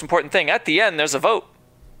the most important thing. At the end, there's a vote.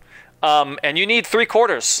 And you need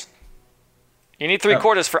 3/4. You need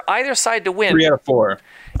 3/4 for either side to win. 3 out of 4.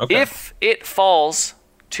 Okay. If it falls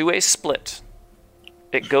to a split,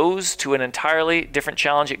 it goes to an entirely different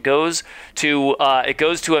challenge. It goes to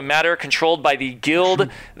a matter controlled by the guild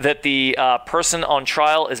that the person on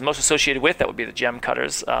trial is most associated with. That would be the Gem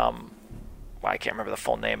Cutters. I can't remember the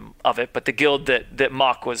full name of it, but the guild that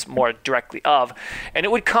Mock was more directly of. And it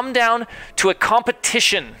would come down to a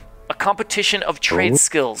competition of trade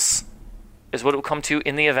skills is what it would come to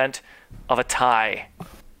in the event of a tie.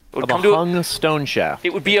 It would come to hung stone shaft.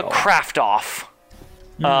 It would be a craft off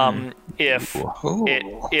if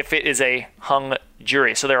it is a hung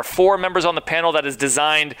jury. So there are 4 members on the panel that is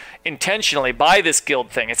designed intentionally by this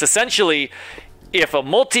guild thing. It's essentially, if a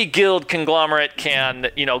multi-guild conglomerate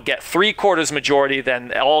can, get 3/4 majority,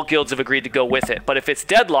 then all guilds have agreed to go with it. But if it's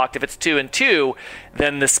deadlocked, if it's 2 and 2,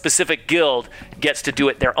 then the specific guild gets to do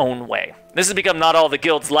it their own way. This has become not all the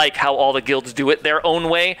guilds like how all the guilds do it their own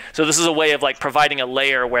way. So this is a way of providing a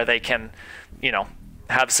layer where they can,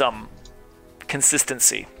 have some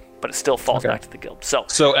consistency, but it still falls back to the guild. So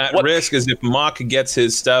at risk is if Mock gets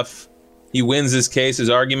his stuff, he wins his case, his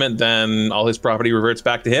argument, then all his property reverts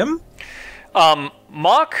back to him?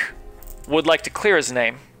 Mock would like to clear his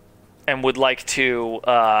name and would like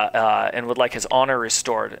his honor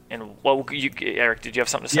restored. And Eric, did you have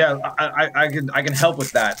something to say? Yeah, I can help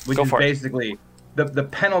with that. Which Go is for it. basically the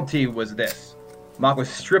penalty was this: Mock was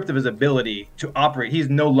stripped of his ability to operate. He's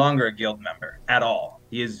no longer a guild member at all.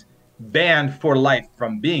 He is banned for life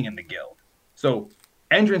from being in the guild. So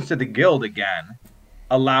entrance to the guild again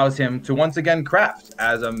allows him to once again craft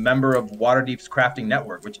as a member of Waterdeep's crafting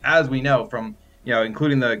network, which, as we know from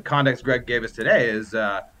including the context Greg gave us today, is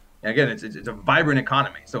again it's a vibrant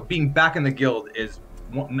economy. So being back in the guild is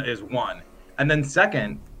one, and then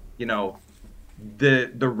second, the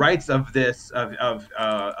rights of this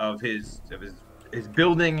of his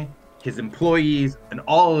building, his employees, and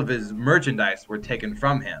all of his merchandise were taken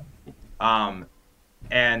from him.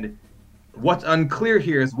 And what's unclear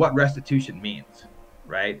here is what restitution means.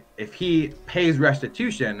 Right? If he pays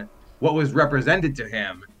restitution, what was represented to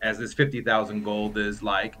him as this 50,000 gold is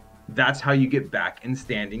that's how you get back in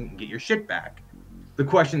standing and get your shit back. The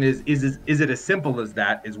question is it as simple as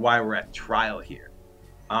that? Is why we're at trial here.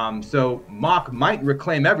 So Mock might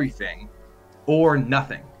reclaim everything or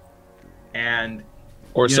nothing. And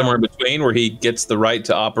or somewhere in between where he gets the right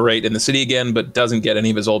to operate in the city again, but doesn't get any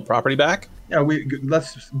of his old property back.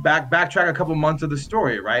 Let's backtrack a couple months of the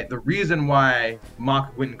story, right? The reason why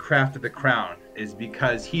Mock went and crafted the crown is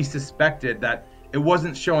because he suspected that it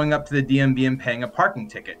wasn't showing up to the DMV and paying a parking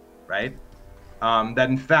ticket, right? That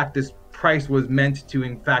in fact this price was meant to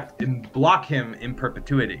in fact block him in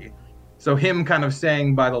perpetuity. So him kind of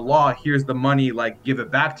saying by the law, here's the money, give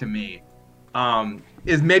it back to me,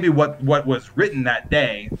 is maybe what was written that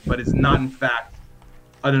day, but is not in fact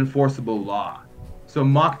an enforceable law. So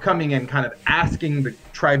Mock coming in kind of asking the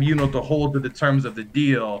tribunal to hold to the terms of the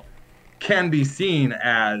deal can be seen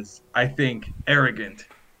as, I think, arrogant,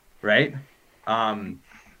 right?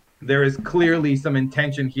 There is clearly some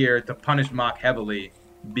intention here to punish Mock heavily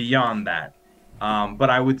beyond that. But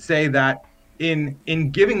I would say that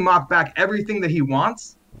in giving Mock back everything that he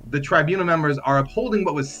wants, the tribunal members are upholding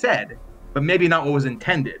what was said, but maybe not what was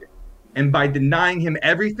intended. And by denying him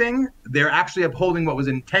everything, they're actually upholding what was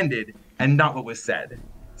intended and not what was said.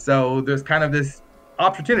 So there's kind of this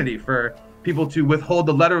opportunity for people to withhold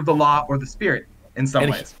the letter of the law or the spirit in some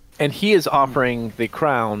ways. And he is offering the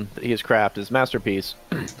crown that he has crafted, his masterpiece,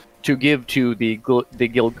 to give to the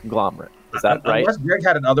guild conglomerate. Is that right? Unless Greg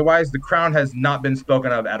had it otherwise, the crown has not been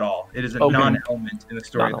spoken of at all. It is a non-element in the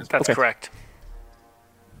story. That's correct.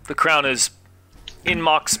 The crown is in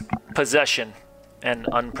Mock's possession and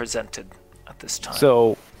unpresented at this time.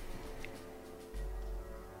 So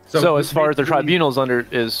as far as the tribunal's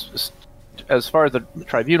as far as the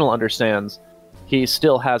tribunal understands, he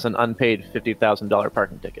still has an unpaid $50,000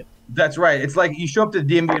 parking ticket. That's right. It's like you show up to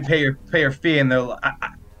the DMV to pay your fee, and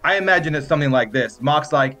I imagine it's something like this.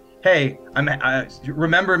 Mock's like, "Hey,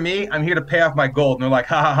 remember me? I'm here to pay off my gold." And they're like,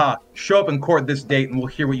 "Ha ha ha! Show up in court this date, and we'll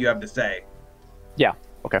hear what you have to say." Yeah.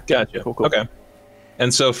 Okay. Gotcha. Cool. Okay.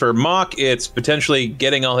 And so for Mock, it's potentially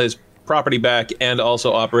getting all his property back and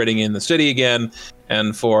also operating in the city again.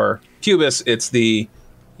 And for Pubis, it's the,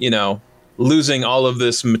 losing all of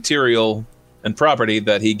this material and property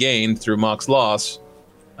that he gained through Mock's loss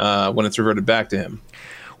when it's reverted back to him.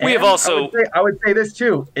 We have also... I would say this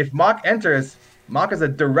too. If Mock enters, Mock is a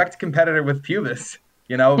direct competitor with Pubis,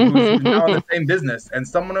 who's now in the same business and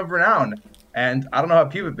someone of renown. And I don't know how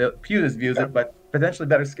Pubis views it, but potentially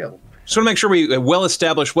better skill. Just want to make sure we well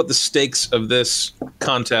establish what the stakes of this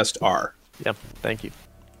contest are. Yep, thank you.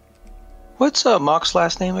 What's Mock's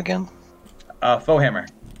last name again? Foehammer.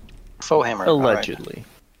 Foehammer. Allegedly.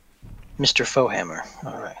 Right. Mr. Foehammer.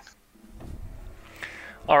 All right.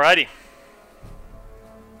 Alrighty.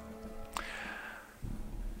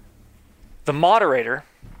 The moderator,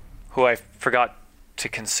 who I forgot to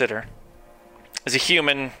consider, is a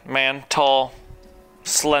human man, tall,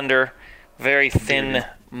 slender, very thin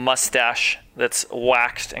mustache that's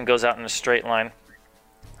waxed and goes out in a straight line.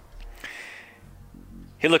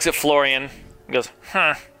 He looks at Florian and goes,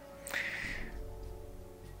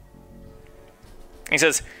 He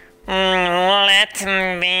says, let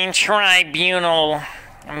the tribunal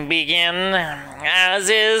begin, as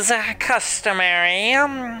is customary.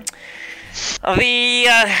 The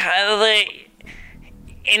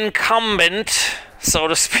incumbent, so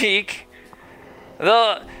to speak,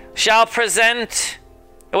 shall present...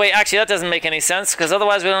 Wait, actually, that doesn't make any sense, because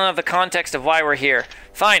otherwise we don't have the context of why we're here.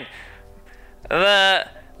 Fine.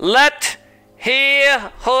 Let he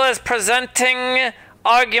who is presenting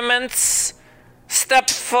arguments step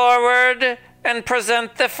forward and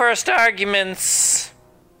present the first arguments,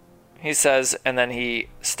 he says, and then he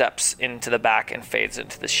steps into the back and fades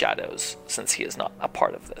into the shadows, since he is not a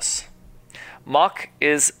part of this. Mock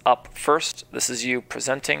is up first. This is you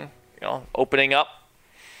presenting, opening up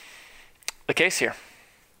the case here.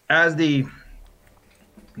 As the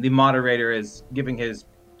moderator is giving his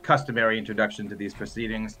customary introduction to these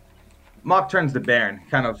proceedings, Mock turns to Baron,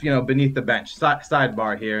 kind of, beneath the bench,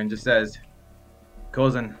 sidebar here, and just says,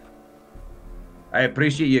 Cousin, I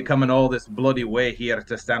appreciate you coming all this bloody way here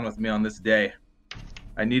to stand with me on this day.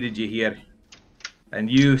 I needed you here.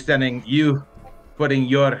 And you putting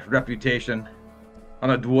your reputation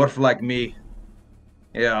on a dwarf like me,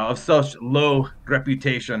 of such low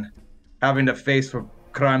reputation, having to face for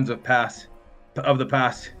crimes of the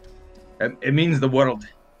past, it means the world.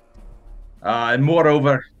 And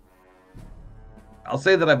moreover, I'll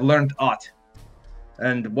say that I've learned aught.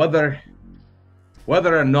 And whether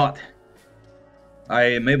or not I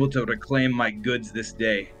am able to reclaim my goods this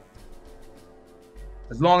day,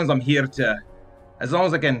 as long as I'm here as long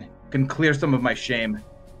as I can clear some of my shame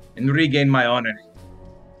and regain my honor,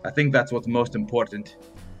 I think that's what's most important.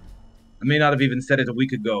 I may not have even said it a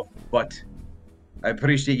week ago, but I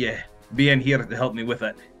appreciate you being here to help me with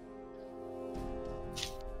it.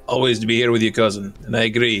 Always to be here with you, cousin, and I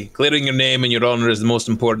agree. Clearing your name and your honor is the most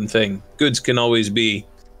important thing. Goods can always be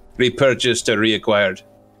repurchased or reacquired.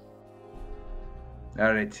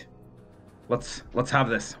 All right, let's have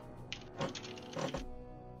this.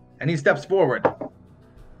 And he steps forward.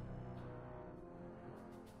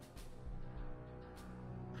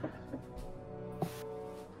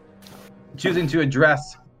 Choosing to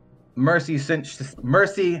address Mercy Cindershield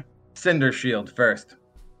first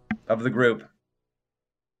of the group.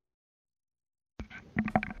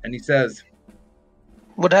 And he says,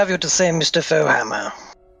 What have you to say, Mr. Foehammer?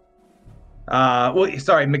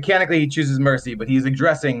 Mechanically he chooses Mercy, but he's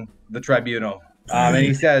addressing the tribunal. And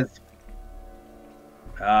he says,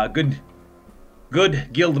 good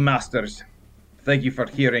guild masters, thank you for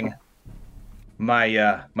hearing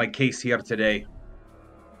my case here today.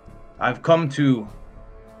 I've come to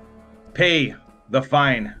pay the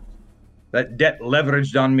fine that debt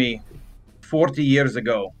leveraged on me 40 years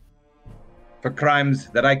ago for crimes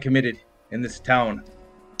that I committed in this town.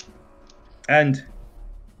 And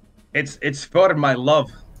it's for my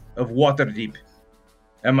love of Waterdeep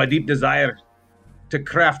and my deep desire to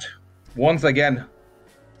craft once again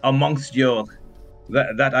amongst you all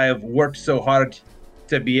that I have worked so hard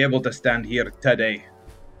to be able to stand here today.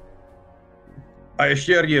 I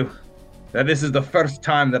assure you that this is the first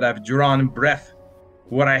time that I've drawn breath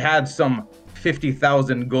where I had some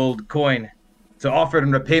 50,000 gold coin to offer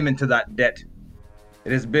in repayment to that debt.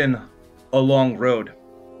 It has been a long road.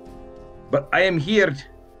 But I am here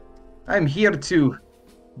to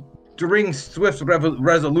bring swift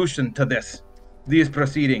resolution to these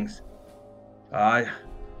proceedings. I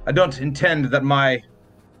don't intend that my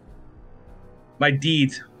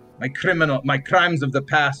deeds, my crimes of the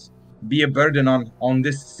past be a burden on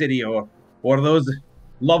this city or those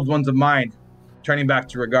loved ones of mine, turning back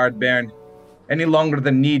to regard Baron, any longer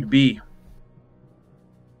than need be.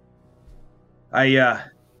 I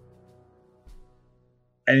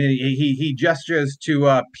and he gestures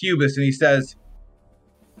to Pubis and he says,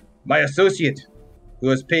 "My associate, who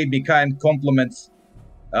has paid me kind compliments,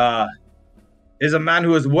 is a man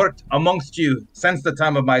who has worked amongst you since the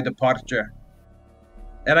time of my departure.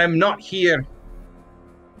 And I'm not here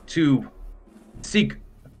to seek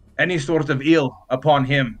any sort of ill upon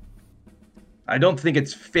him. I don't think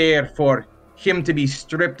it's fair for him to be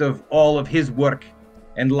stripped of all of his work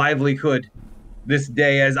and livelihood this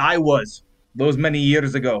day as I was those many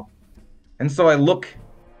years ago. And so I look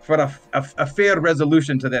for a fair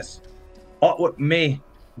resolution to this. What may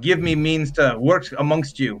give me means to work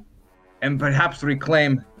amongst you and perhaps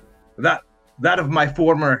reclaim that of my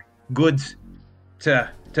former goods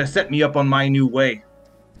to set me up on my new way."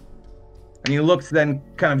 And he looks then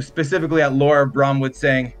kind of specifically at Laura Bromwood,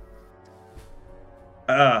 saying,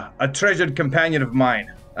 "A treasured companion of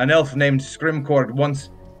mine, an elf named Scrimcord, once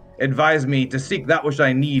advised me to seek that which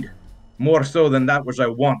I need more so than that which I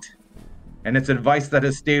want. And it's advice that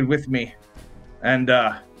has stayed with me. And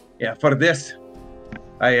for this,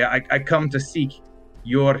 I come to seek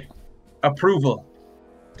your approval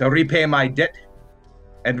to repay my debt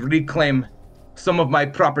and reclaim some of my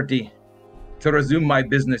property to resume my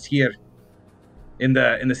business here in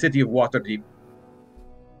the city of Waterdeep."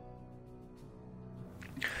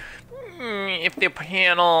 If the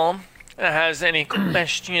panel has any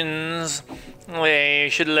questions, they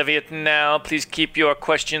should levy it now. Please keep your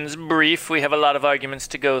questions brief. We have a lot of arguments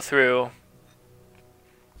to go through.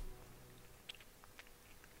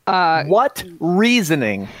 What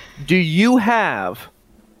reasoning do you have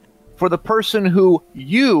for the person who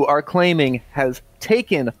you are claiming has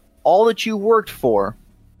taken all that you worked for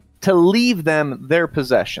to leave them their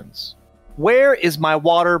possessions? Where is my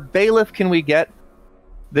water? Bailiff, can we get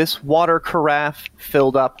this water carafe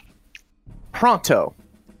filled up pronto?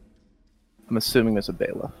 I'm assuming there's a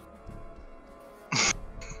bailiff.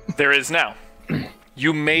 There is now.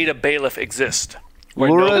 You made a bailiff exist where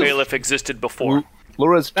no bailiff existed before.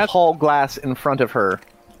 Laura's tall glass in front of her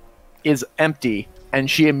is empty, and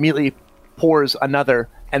she immediately pours another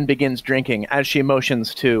and begins drinking as she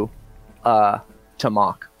motions to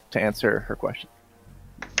Mock to answer her question.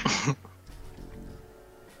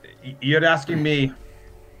 You're asking me,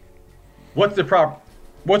 what's the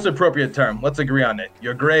appropriate term? Let's agree on it.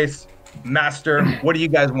 Your Grace, Master, what do you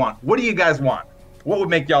guys want? What do you guys want? What would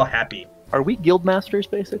make y'all happy? Are we guild masters,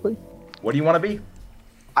 basically? What do you want to be?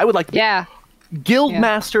 I would like to be. Yeah.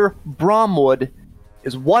 Guildmaster Bromwood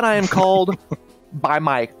is what I am called by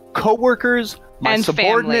my co-workers, my And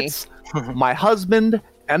subordinates, my husband,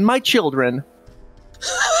 and my children.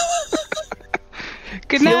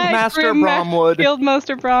 Good night, Guildmaster Bromwood.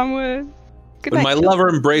 Guildmaster Bromwood. Good When night. my lover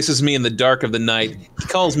embraces me in the dark of the night, he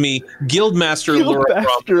calls me Guildmaster Laura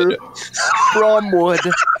Guildmaster Bromwood.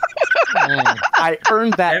 Bromwood. I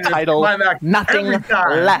earned that And it's title, climax nothing every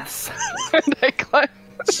time. less.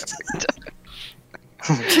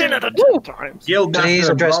 10 out of 10 times. Please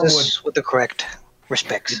Guildmaster address Bromwood, this with the correct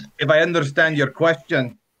respects. if I understand your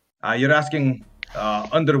question, you're asking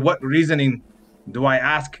under what reasoning do I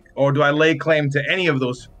ask or do I lay claim to any of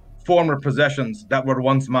those former possessions that were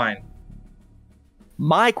once mine?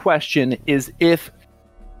 My question is if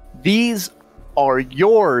these are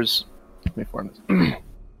yours. Let me form this.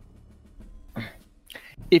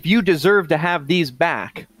 If you deserve to have these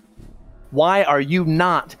back, why are you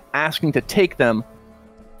not asking to take them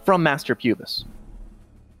from Master Pubis?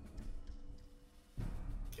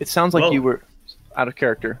 It sounds like you were out of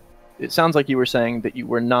character. It sounds like you were saying that you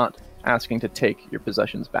were not asking to take your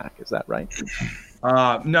possessions back. Is that right?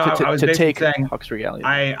 No, I was to basically take saying Hux Regalia.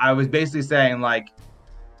 I was basically saying like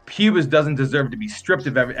Pubis doesn't deserve to be stripped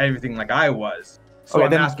of everything like I was. So Okay,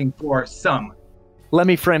 I'm then- asking for some. Let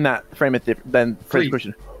me frame it then. Phrase the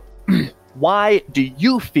question. Why do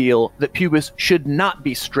you feel that Pubis should not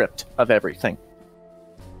be stripped of everything?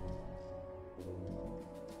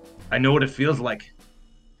 I know what it feels like.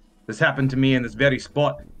 This happened to me in this very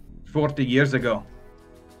spot 40 years ago.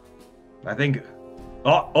 I think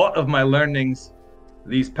all of my learnings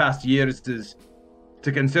these past years is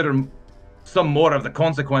to consider some more of the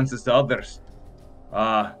consequences to others.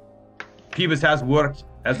 Pubis has worked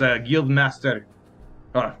as a guild master,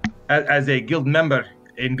 as a guild member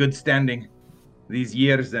in good standing these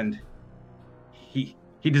years, and he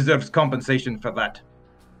deserves compensation for that.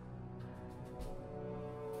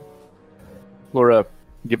 Laura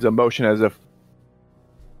gives a motion as if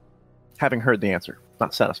having heard the answer,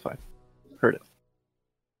 not satisfied. Heard it.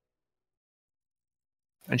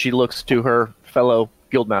 And she looks to her fellow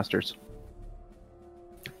guildmasters.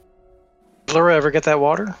 Did Laura ever get that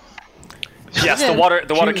water? Yes, the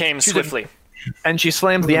water came swiftly. And she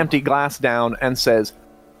slams the empty glass down and says,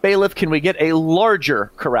 Bailiff, can we get a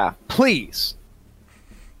larger carafe, please?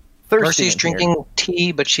 Thirsty Mercy's in drinking here.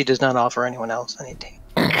 tea, but she does not offer anyone else any tea.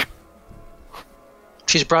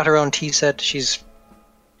 She's brought her own tea set. She's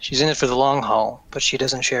in it for the long haul, but she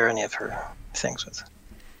doesn't share any of her things with.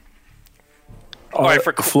 All right,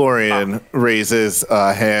 Florian raises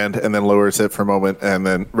a hand and then lowers it for a moment and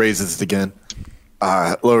then raises it again.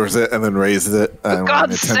 Lowers it and then raises it. For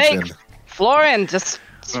God's sake, Florian, just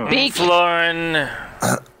speak. Florian.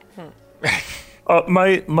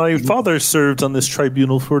 My father served on this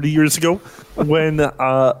tribunal 40 years ago when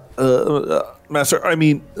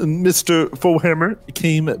Mr. Fohammer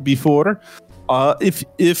came before.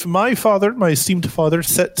 If my esteemed father,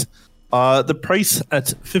 set the price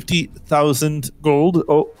at 50,000 gold,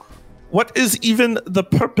 what is even the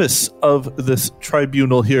purpose of this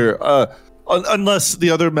tribunal here? Unless the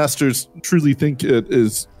other masters truly think it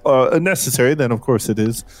is necessary, then of course it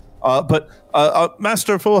is. But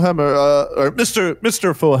Master Fullhammer, or Mr.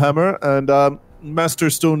 Fullhammer, and Master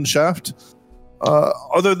Stoneshaft,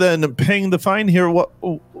 other than paying the fine here,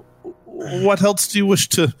 what else do you wish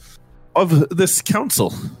to of this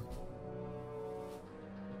council?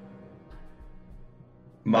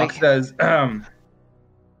 Mock says,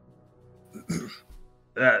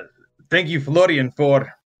 thank you, Florian,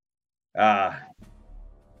 for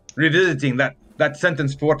revisiting that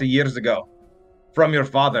sentence 40 years ago. From your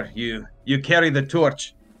father, you carry the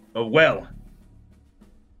torch well.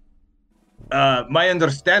 My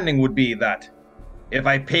understanding would be that if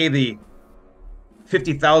I pay the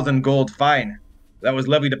 50,000 gold fine that was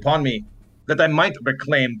levied upon me, that I might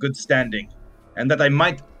reclaim good standing, and that I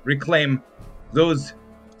might reclaim those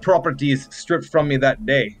properties stripped from me that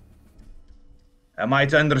day. Am I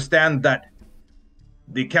to understand that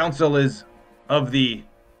the council is of the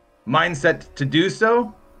mindset to do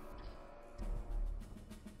so?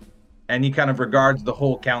 And he kind of regards the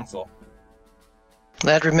whole council.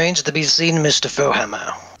 That remains to be seen, Mr.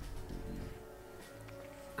 Fohammer.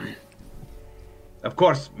 Of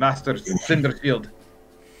course, Master Cindershield.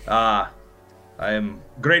 I am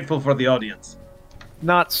grateful for the audience.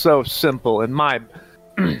 Not so simple in my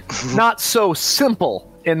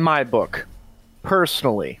book,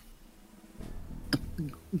 personally.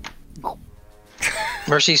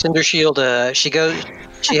 Mercy Cindershield,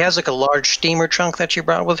 she has like a large steamer trunk that she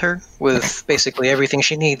brought with her, with basically everything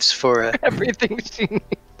she needs for everything she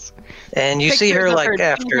needs. And you see her like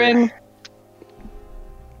after, children.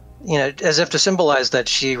 as if to symbolize that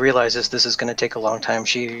she realizes this is going to take a long time.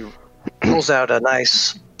 She pulls out a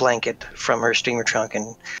nice blanket from her steamer trunk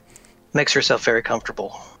and makes herself very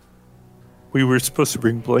comfortable. We were supposed to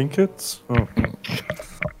bring blankets? Oh.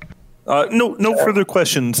 No further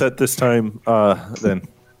questions at this time, then.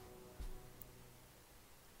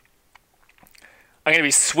 I'm going to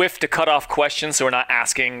be swift to cut off questions so we're not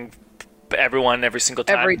asking everyone every single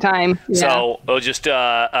time. Every time. Yeah. So we'll just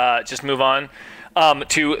move on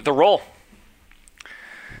to the roll.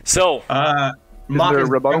 So Mock has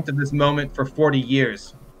come to this moment for 40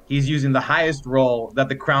 years. He's using the highest roll that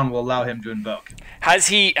the crown will allow him to invoke. Has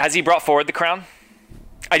he brought forward the crown?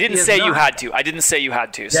 I didn't say you had to. I didn't say you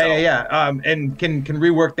had to. So. Yeah. And can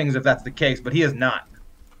rework things if that's the case, but he has not.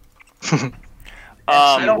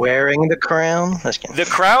 Is he wearing the crown? The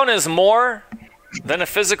crown is more than a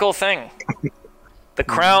physical thing. The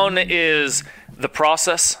crown is the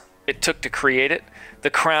process it took to create it. The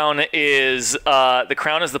crown is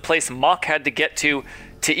the place Mock had to get to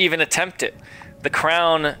even attempt it. The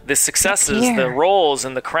crown, the successes, the roles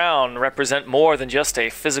in the crown represent more than just a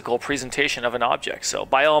physical presentation of an object. So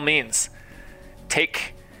by all means,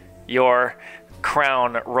 take your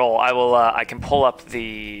crown roll. I can pull up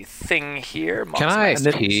the thing here. Can I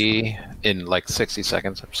pee in like 60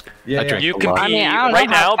 seconds? You can pee right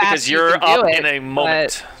now because you're up in a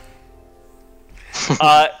moment.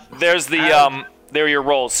 There's the there are your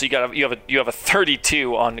rolls. So you have a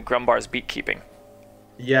 32 on Grumbar's beat keeping.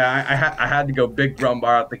 Yeah, I had to go big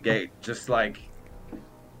Grumbar out the gate, just like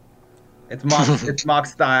it's Mock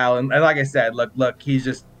style, and like I said, look, he's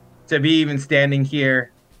just to be even standing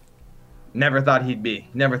here. Never thought he'd be.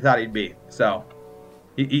 So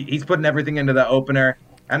he's putting everything into the opener,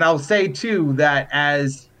 and I'll say too that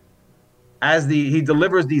as he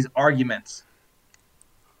delivers these arguments,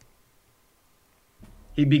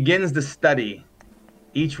 he begins to study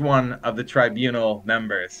each one of the tribunal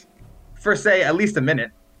members. For say at least a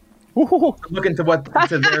minute, look into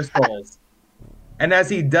their souls, and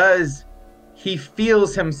as he does, he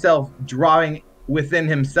feels himself drawing within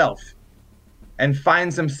himself, and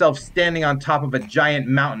finds himself standing on top of a giant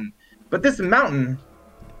mountain. But this mountain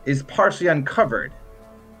is partially uncovered,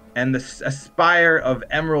 and a spire of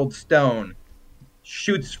emerald stone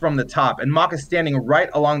shoots from the top, and Mock is standing right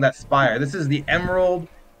along that spire. This is the emerald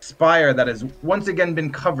spire that has once again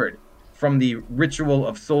been covered from the ritual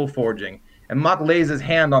of soul forging. And Mock lays his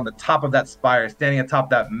hand on the top of that spire, standing atop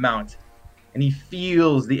that mount, and he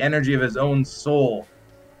feels the energy of his own soul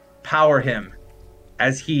power him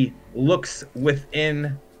as he looks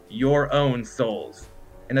within your own souls.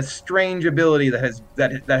 And a strange ability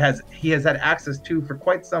that he has had access to for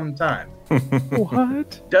quite some time.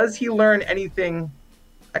 What? Does he learn anything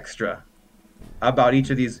extra about each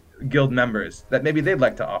of these guild members that maybe they'd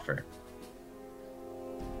like to offer?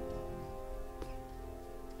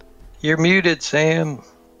 You're muted, Sam.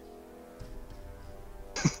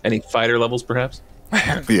 Any fighter levels, perhaps?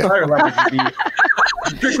 Yeah. Fire levels would be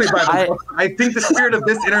strictly by the book. I think the spirit of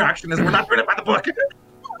this interaction is we're not doing it by the book.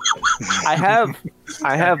 I have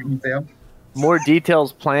Sam. more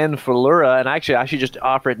details planned for Lura, and actually I should just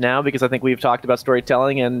offer it now because I think we've talked about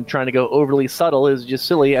storytelling, and trying to go overly subtle is just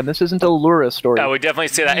silly, and this isn't a Lura story. I would definitely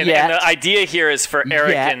say that. And the idea here is for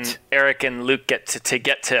Eric and Luke get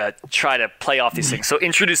to try to play off these things. So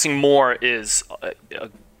introducing more is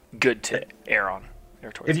good to err on.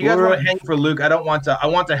 If you guys want to hang for Luke, I want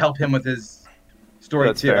to help him with his story.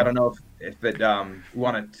 That's too. fair. I don't know if we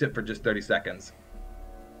want to sit for just 30 seconds.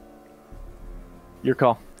 Your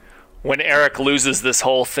call. When Eric loses this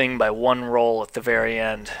whole thing by one roll at the very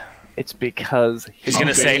end, It's because he's going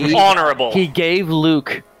to say honorable. He gave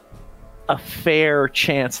Luke a fair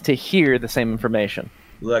chance to hear the same information.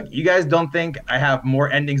 Look, you guys don't think I have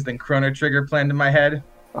more endings than Chrono Trigger planned in my head?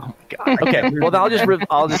 Oh my god. Okay. Well, then I'll just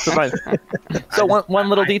provide. So one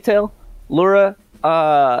little detail: Lura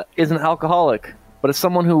is an alcoholic, but as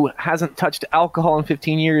someone who hasn't touched alcohol in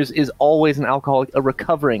 15 years, is always an alcoholic, a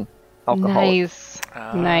recovering alcoholic.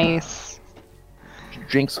 Nice.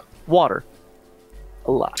 Drinks water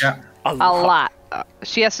a lot. Yeah. A lot.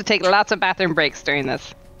 She has to take lots of bathroom breaks during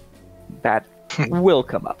this. That will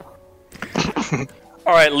come up.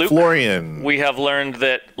 All right, Luke. Florian. We have learned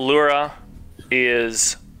that Lura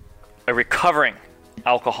is a recovering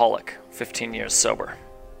alcoholic, 15 years sober.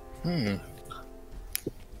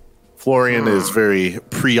 Florian is very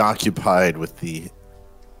preoccupied with the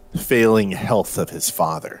failing health of his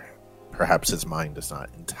father. Perhaps his mind is not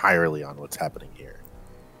entirely on what's happening here.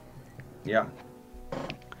 Yeah.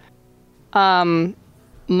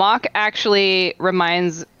 Mock actually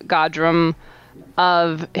reminds Godrum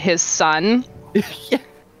of his son,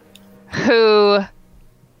 who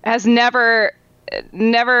has never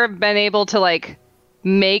been able to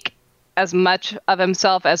make as much of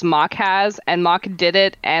himself as Mock has, and Mock did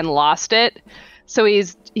it and lost it. So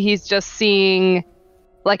he's just seeing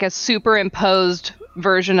like a superimposed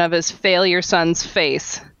version of his failure son's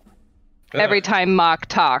face every time Mock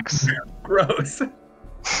talks. Gross.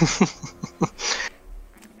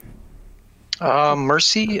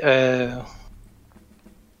 Mercy,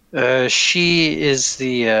 she is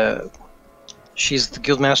she's the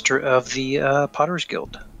guildmaster of the Potter's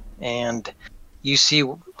Guild, and you see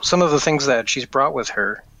some of the things that she's brought with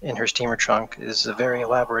her in her steamer trunk is a very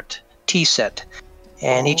elaborate tea set,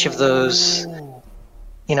 and each of those,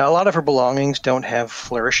 a lot of her belongings don't have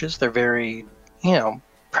flourishes. They're very,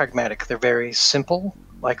 pragmatic. They're very simple.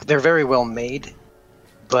 Like, they're very well made,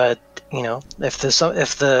 but if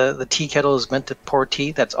the tea kettle is meant to pour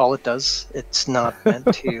tea, that's all it does. It's not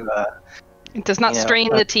meant to. It does not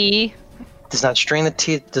strain the tea. Does not strain the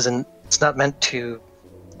tea. It's not meant to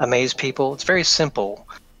amaze people. It's very simple,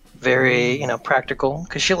 very practical,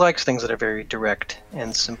 because she likes things that are very direct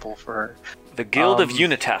and simple for her. The Guild of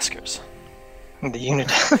Unitaskers. The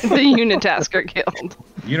Unitasker Guild.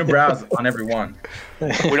 Unibrows on every one.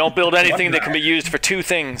 We don't build anything that can be used for two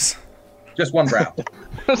things. Just one brow.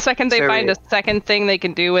 The second they find a second thing they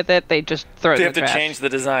can do with it, they just throw it in the trash. They have to change the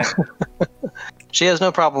design. She has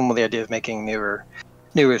no problem with the idea of making newer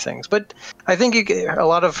things, but I think a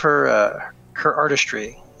lot of her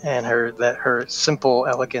artistry and her simple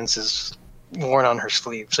elegance is worn on her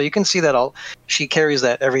sleeve. So you can see that she carries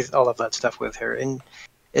all of that stuff with her, and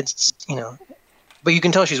it's but you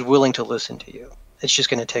can tell she's willing to listen to you. It's just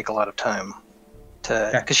going to take a lot of time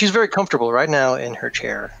because she's very comfortable right now in her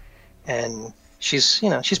chair, and she's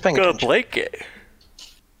paying attention. Got a blanket.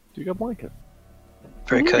 You got a blanket.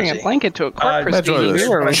 Very cozy. Bring a blanket to a court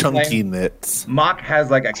Imagine chunky knits. Mock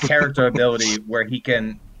has like a character ability where he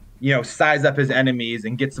can, size up his enemies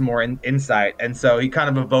and get some more insight, and so he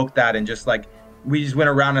kind of evoked that, and just like we just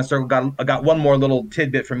went around in a circle, got one more little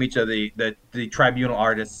tidbit from each of the tribunal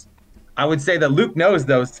artists. I would say that Luke knows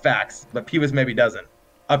those facts, but Peeves maybe doesn't.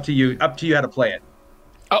 Up to you how to play it.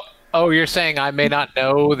 Oh, Oh, you're saying I may not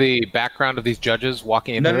know the background of these judges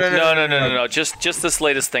walking into this? No. Just this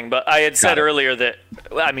latest thing. But I had said earlier that,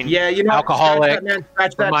 I mean, Yeah, you know, Alcoholic,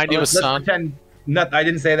 scratch that. remind you of Let's son. pretend. I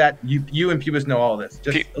didn't say that. You and Pubis know all this.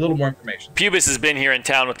 Just a little more information. Pubis has been here in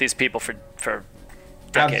town with these people for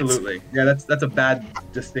decades. Absolutely. Yeah, that's a bad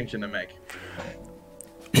distinction to make.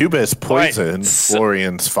 Pubis poisoned Right.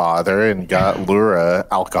 Florian's father and got Lura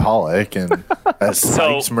alcoholic and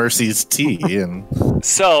spikes Mercy's tea. And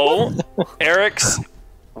So, Eric's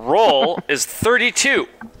roll is 32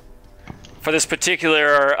 for this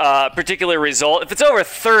particular result. If it's over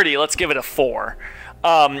 30, let's give it a 4.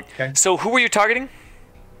 So, who were you targeting?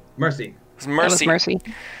 Mercy. It was Mercy. That was Mercy.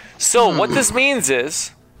 So, what this means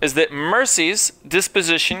is that Mercy's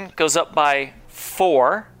disposition goes up by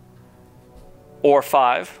 4 or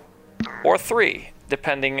 5 or 3,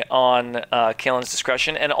 depending on Kaelin's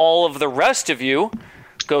discretion, and all of the rest of you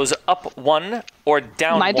goes up 1 or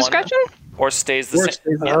down 1. My discretion? Or stays the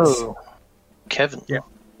same. Yes. Kevin. Yeah.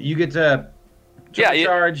 You get to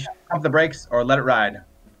charge, pump the brakes, or let it ride.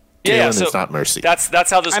 Yeah, Kaelin so is not Mercy. that's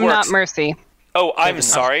how this I'm works. not Mercy. Oh, I'm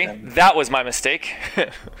sorry. That was my mistake.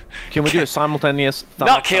 Can we do a simultaneous thumb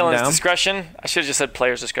Not up, thumb Kaelin's down? discretion. I should have just said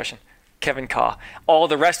player's discretion. Kevin Kaw. All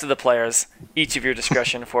the rest of the players, each of your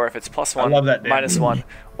discretion for if it's +1, love that, Dan. -1,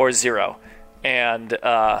 or 0. And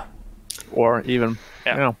Or even,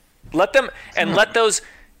 Yeah. you know, let those,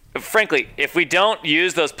 frankly, if we don't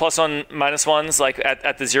use those +1, -1s like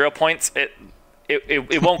at the 0 points,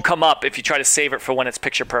 it won't come up if you try to save it for when it's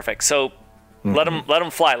picture perfect. So let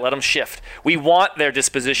them fly, let them shift. We want their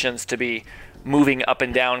dispositions to be moving up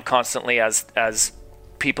and down constantly as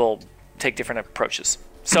people take different approaches.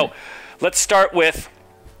 So let's start with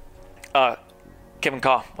Kevin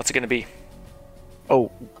Kaw. What's it going to be?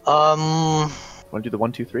 oh, Um, want to do the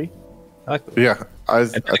 1, 2, 3? Yeah, I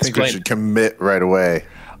think we explain. should commit right away.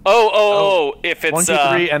 Oh, if it's 1, 2,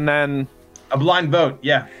 3, and then A blind vote.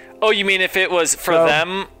 Yeah. oh, you mean if it was for So-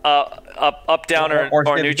 them up, down, or Or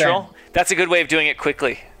stay the neutral? same. That's a good way of doing it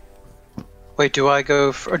quickly. wait, do I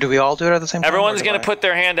go, or do we all do it at the same time? Everyone's or do going I- to put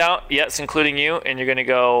their hand out, yes, including you, and you're going to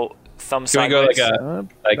go thumb Can we go sideways.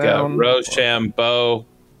 like a down. Rochambeau,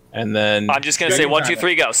 and then I'm just going to say 1, 2,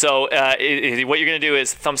 3, go. So what you're going to do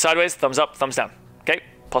is thumb sideways, thumbs up, thumbs down. Okay?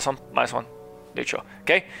 +1, -1, neutral.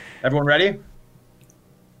 Okay? Everyone ready?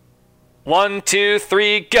 1, 2,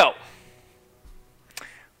 3, go.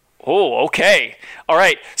 Oh, okay. All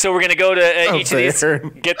right. So we're going to go to each of these. Baron.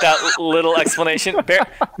 Get that little explanation.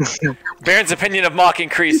 Baron's opinion of Mock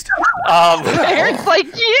increased. Aaron's like,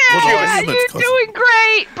 yeah, Well, you're doing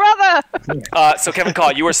great, brother. So Kevin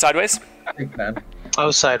Kaw, you were sideways? I think, man. I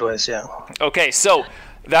was sideways, yeah. Okay, so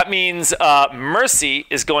that means Mercy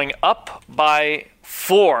is going up by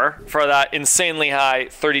 4 for that insanely high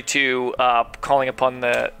 32 calling upon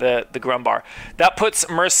the Grumbar. That puts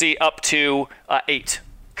Mercy up to 8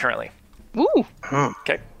 currently. Ooh.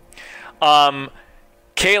 Okay.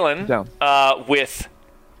 Kaelin Down. with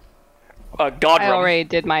I Godrum. already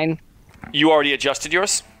did mine. You already adjusted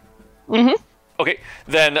yours? Mm-hmm. Okay,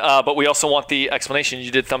 then, but we also want the explanation.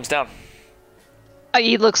 You did thumbs down.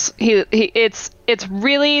 He looks. It's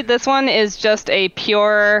really, this one is just a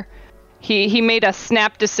pure. He made a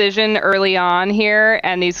snap decision early on here,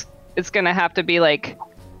 and it's gonna have to be like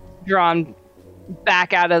drawn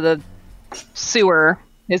back out of the sewer.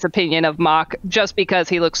 His opinion of Mock, just because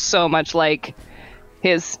he looks so much like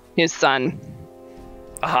his son.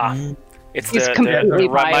 Aha. It's He's the completely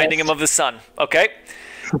reminding biased. him of the sun. Okay.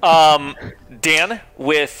 Dan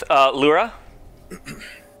with Lura.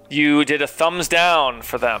 You did a thumbs down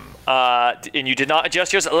for them, and you did not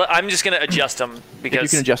adjust yours. I'm just going to adjust them If you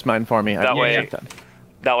because can adjust mine for me. that way- Done.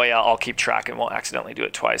 that way I'll keep track and won't accidentally do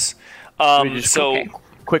it twice. We just- So okay.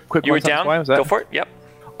 Quick you were one, down. why was that? Go for it. Yep.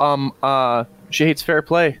 She hates fair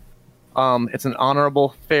play. It's an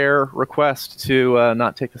honorable, fair request to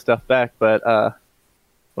not take the stuff back, but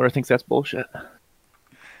Laura thinks that's bullshit.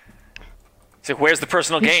 So where's the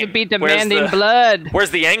personal He gain? should be Where's demanding the- blood.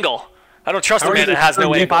 Where's the angle? I don't trust a man that has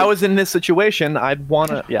no If angle. I was in this situation, I'd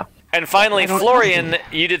want to. Yeah. And finally, Florian,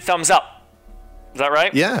 you did thumbs up. Is that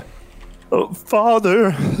right? Yeah. Oh,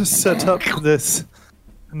 Father set up this,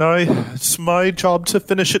 and it's my job to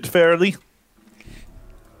finish it fairly.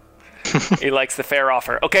 He likes the fair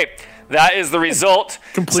offer. Okay, that is the result.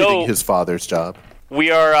 Completing So his father's job.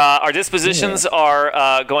 we are our dispositions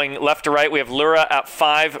are going left to right. We have Lura at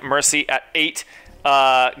 5, Mercy at 8,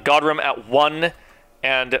 Godrum at 1,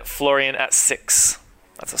 and Florian at 6.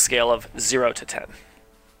 That's a scale of 0 to 10.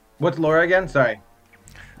 What's Laura again? Sorry.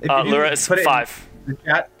 If you Lura could is put it in 5. the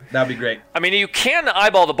chat, that'd be great. I mean, you can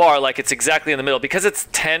eyeball the bar like it's exactly in the middle because it's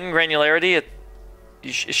 10 granularity.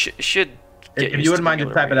 You should. Get If used you to wouldn't mind being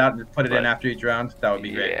just able to type it read. out and just put it in But- after each round, that would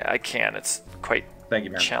be great. Yeah, I can. It's quite Thank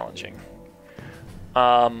you, man. challenging.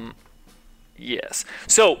 Yes.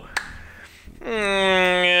 So,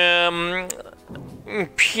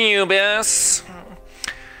 Pubis,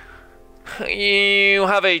 you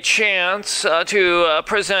have a chance to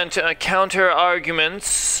present counter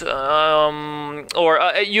arguments,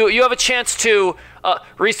 or you have a chance to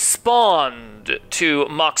respond to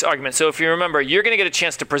Mock's argument. So if you remember, you're going to get a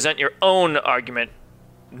chance to present your own argument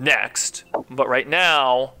next. But right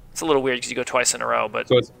now, it's a little weird because you go twice in a row. But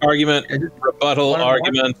So it's argument, rebuttal, One-on-one?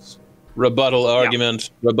 argument, rebuttal,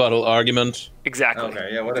 argument, rebuttal, argument. exactly, Okay,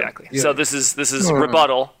 yeah, whatever. exactly. Yeah. So this is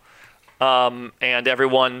rebuttal, and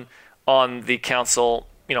everyone on the council,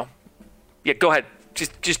 go ahead,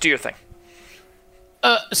 just do your thing.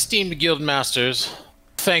 Esteemed guild masters,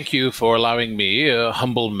 thank you for allowing me, a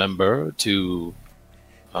humble member, to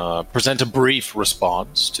present a brief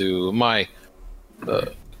response to my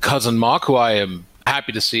cousin Mock, who I am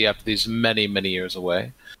happy to see after these many, many years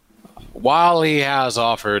away. While he has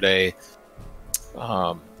offered an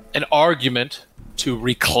argument to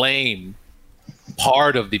reclaim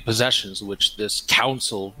part of the possessions which this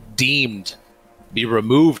council deemed be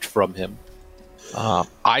removed from him,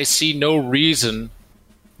 I see no reason,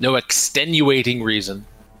 no extenuating reason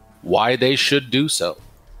why they should do so.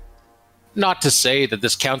 Not to say that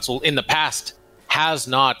this council in the past has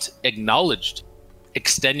not acknowledged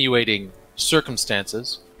extenuating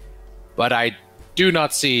circumstances, but I do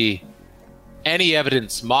not see any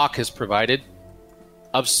evidence Mock has provided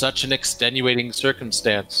of such an extenuating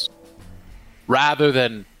circumstance. Rather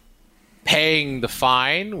than paying the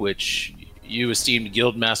fine which you esteemed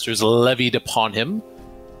guildmasters levied upon him,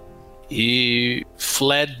 he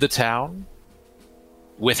fled the town,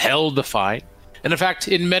 withheld the fine, and in fact,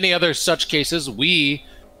 in many other such cases, we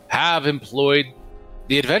have employed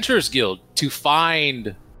the Adventurers Guild to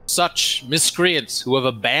find such miscreants who have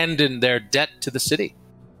abandoned their debt to the city,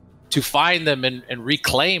 to find them and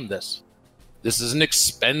reclaim this. This is an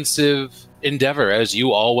expensive endeavor, as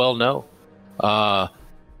you all well know.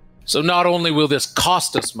 So not only will this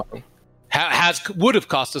cost us money, would have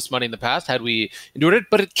cost us money in the past had we endured it,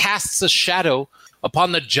 but it casts a shadow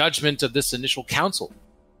upon the judgment of this initial council.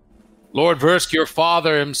 Lord Versk, your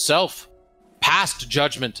father himself, passed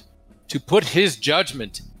judgment to put his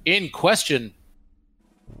judgment in question,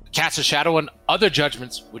 casts a shadow on other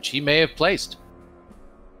judgments which he may have placed.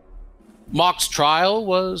 Mock's trial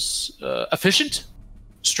was efficient,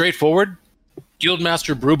 straightforward.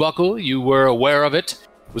 Guildmaster Brewbuckle, you were aware of it.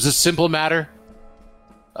 It was a simple matter.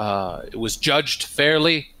 It was judged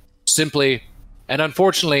fairly, simply, and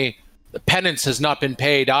unfortunately, the penance has not been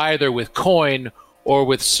paid either with coin or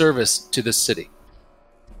with service to the city.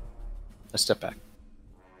 Let's step back.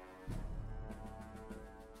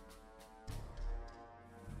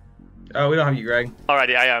 Oh, we don't have you, Greg.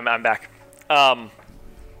 Alrighty, I'm back.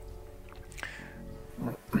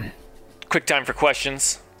 Quick time for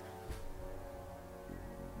questions.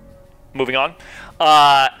 Moving on.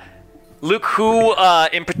 Luke, who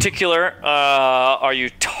in particular are you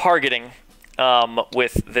targeting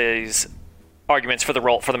with these arguments for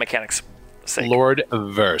the mechanics' sake? Lord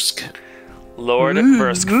Versk. Lord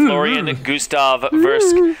Versk. Florian Gustav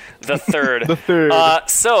Versk the third. The third.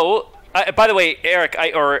 By the way, Eric,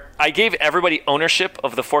 I gave everybody ownership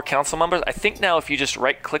of the 4 council members. I think now if you just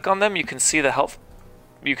right-click on them, you can see the health.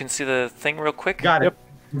 You can see the thing real quick. Got it. Yep.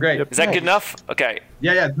 Great. Is that good enough? Okay.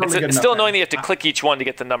 Yeah, totally It's good enough, still man. annoying that you have to click each one to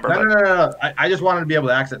get the number. No, but- no. I just wanted to be able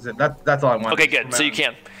to access it. That's all I wanted. Okay, good. So you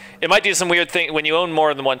can. It might do some weird thing when you own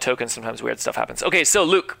more than one token. Sometimes weird stuff happens. Okay, so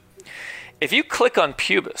Luke, if you click on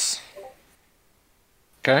Pubis,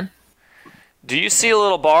 Okay. do you see a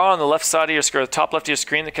little bar on the left side of your screen, the top left of your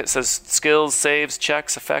screen that says skills, saves,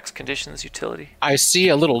 checks, effects, conditions, utility? I see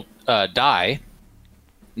a little die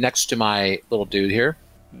next to my little dude here.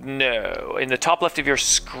 No, in the top left of your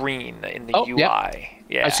screen in the Oh, UI. yep.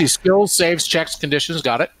 Yeah. I see skills, saves, checks, conditions.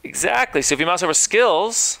 Got it. Exactly. So if you mouse over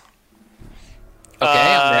skills, Okay,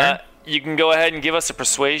 I'm there. you can go ahead and give us a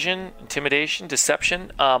persuasion, intimidation,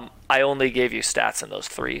 deception. I only gave you stats in those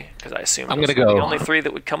 3 because I assumed I'm those gonna were the go. only 3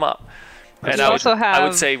 that would come up. And You I would, also I would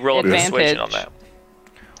have say roll a persuasion on advantage.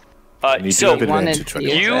 that. And you do So have advantage when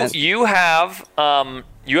Wanted you to roll.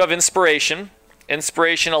 you have inspiration.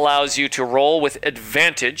 Inspiration allows you to roll with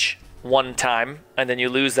advantage 1 time, and then you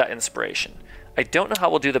lose that inspiration. I don't know how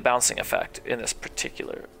we'll do the bouncing effect in this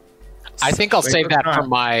particular. I think I'll Wait, save what's that for that?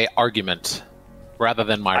 my argument rather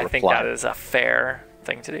than my I reply. think that is a fair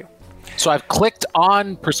thing to do. So I've clicked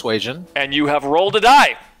on persuasion. And you have rolled a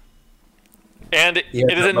die, and Yeah,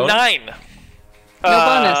 it is a bonus? 9.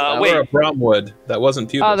 bonus, though. Wait, Laura Bromwood. That wasn't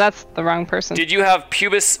Pubis. Oh, that's the wrong person. did you have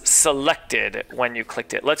Pubis selected when you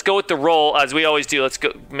clicked it? Let's go with the roll, as we always do. Let's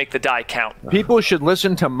go make the die count. People should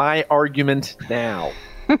listen to my argument now.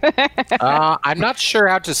 I'm not sure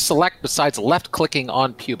how to select besides left-clicking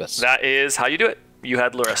on Pubis. That is how you do it. You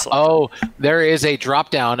had Lura selected. Oh, there is a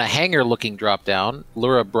drop-down, a hanger-looking drop-down.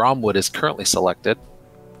 Laura Bromwood is currently selected.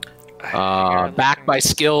 Backed by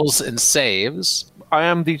skills and saves. I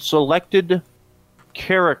am the selected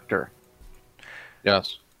character.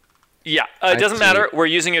 Yes. Yeah, it doesn't see. matter. We're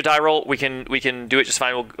using your die roll. We can do it just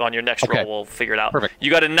fine. On your next Okay. roll, we'll figure it out. Perfect. You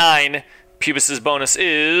got a 9. Pubis's bonus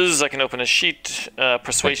is, I can open a sheet.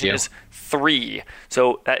 Persuasion you. is 3.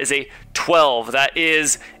 So that is a 12. That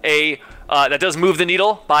is a that does move the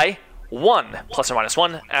needle by 1, plus or minus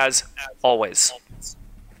 1, as always.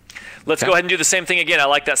 Let's go ahead and do the same thing again. I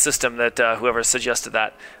like that system that whoever suggested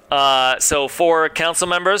that. So for council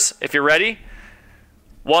members, if you're ready,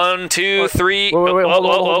 1, 2, 3. Wait,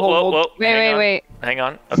 hold. Wait. Hang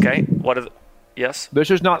on. Okay. What are the... Yes? This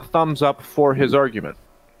is not thumbs up for his argument.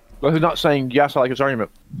 This is not saying, yes, I like his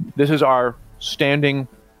argument. This is our standing.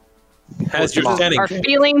 Has your standing. Our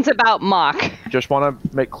feelings about Mock. Just want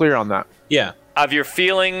to make clear on that. Yeah. Have your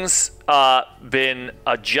feelings been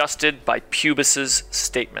adjusted by Pubis's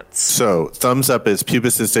statements? So, thumbs up is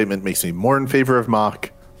Pubis' statement makes me more in favor of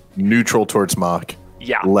Mock, neutral towards Mock,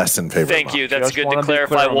 Yeah. less in favor Thank of you. Mock. That's Just good wanna to be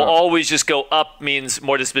clarify. clear on We'll that. always just go up means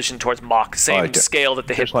more disposition towards Mock. Same like it. scale that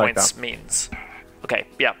the hit Just like points that. means. Okay.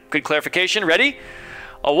 Yeah. Good clarification. Ready?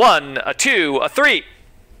 A 1, a 2, a 3.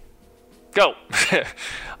 Go.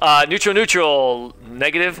 Neutral.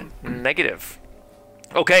 Negative.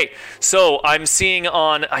 Okay, so I'm seeing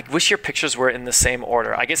on... I wish your pictures were in the same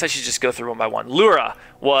order. I guess I should just go through one by one. Lura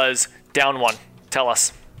was down 1. Tell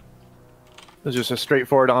us. It's just a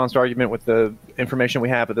straightforward, honest argument with the information we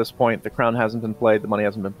have at this point. The crown hasn't been played. The money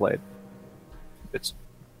hasn't been played.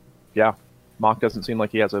 Mock doesn't seem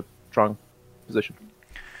like he has a strong position.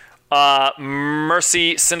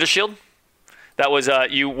 Mercy Cindershield. That was...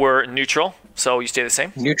 you were neutral, so you stay the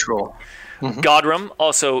same. Neutral. Godrum,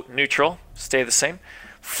 also neutral. Stay the same.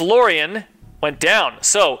 Florian went down.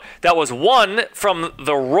 So that was 1 from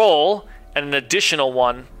the roll and an additional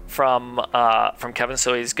 1 from Kevin.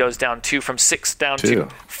 So he goes down 2 from 6 down to 2.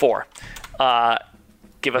 4.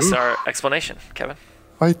 Give us our explanation, Kevin.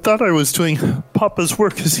 I thought I was doing Papa's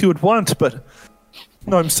work as he would want, but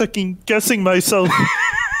no, I'm second guessing myself.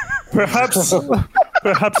 Perhaps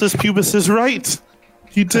this Pubis is right.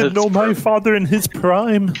 He did know my father in his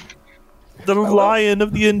prime. The lion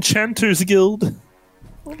of the Enchanters Guild.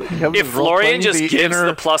 If Florian just gives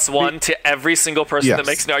the +1 to every single person Yes. that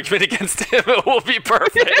makes an argument against him, it will be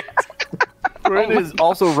perfect. Florian is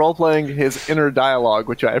also role-playing his inner dialogue,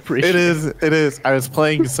 which I appreciate. It is. I was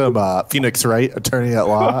playing some Phoenix Wright, attorney at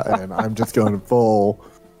law, and I'm just going full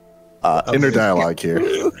inner dialogue here.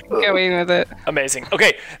 Going with it. Amazing.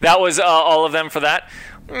 Okay, that was all of them for that.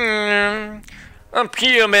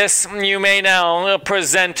 Pubis, you may now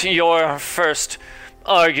present your first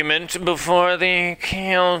argument before the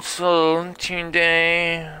council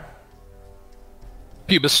today.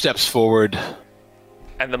 Pubis steps forward.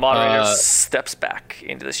 And the moderator steps back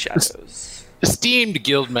into the shadows. Esteemed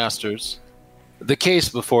guildmasters, the case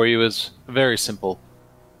before you is very simple.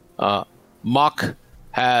 Mock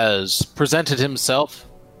has presented himself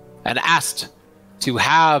and asked to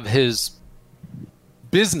have his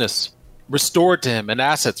business restored to him and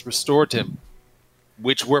assets restored to him,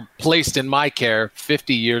 which were placed in my care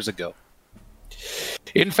 50 years ago.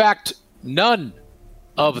 In fact, none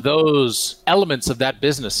of those elements of that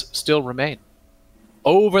business still remain.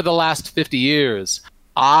 Over the last 50 years,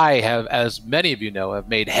 I have, as many of you know, have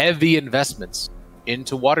made heavy investments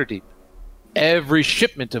into Waterdeep. Every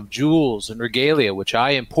shipment of jewels and regalia which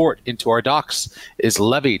I import into our docks is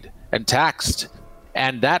levied and taxed,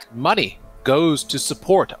 and that money goes to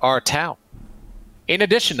support our town. In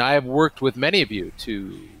addition, I have worked with many of you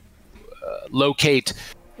to locate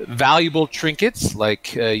valuable trinkets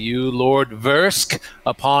like you, Lord Versk,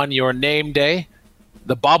 upon your name day,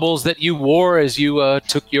 the baubles that you wore as you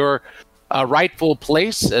took your rightful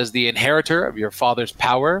place as the inheritor of your father's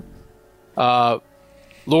power, Lord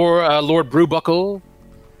Brewbuckle,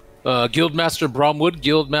 Guildmaster Bromwood,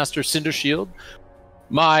 Guildmaster Cindershield.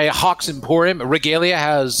 My Hawks Emporium Regalia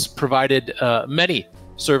has provided many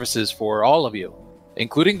services for all of you,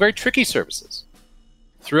 including very tricky services.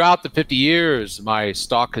 Throughout the 50 years, my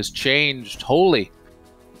stock has changed wholly.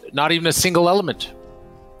 Not even a single element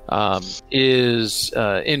is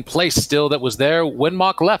in place still that was there when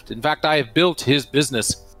Mock left. In fact, I have built his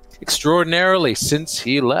business extraordinarily since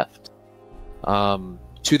he left,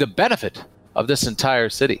 to the benefit of this entire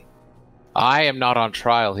city. I am not on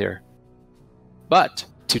trial here. But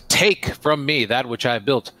to take from me that which I have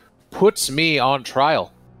built puts me on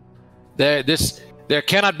trial. There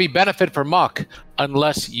cannot be benefit for Mok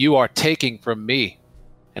unless you are taking from me.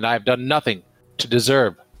 And I have done nothing to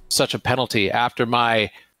deserve such a penalty after my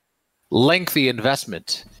lengthy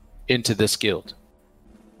investment into this guild.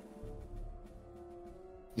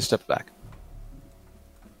 You step back.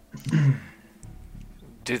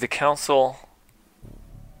 Do the council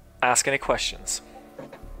ask any questions?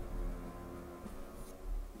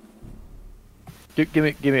 Give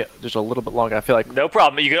me just a little bit longer. I feel like No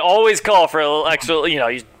problem. You can always call for a little extra.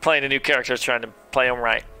 You're playing a new character, trying to play them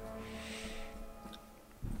right.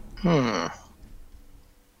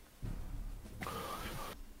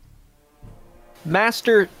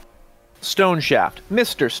 Master Stoneshaft,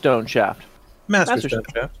 Mr. Stoneshaft, Master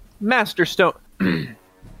Stone. Master Stone,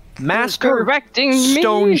 Master Correcting me.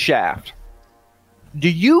 Stoneshaft. Do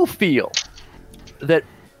you feel that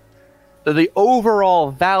the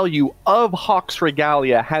overall value of Hawk's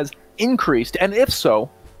Regalia has increased, and if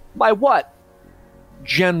so, by what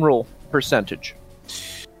general percentage?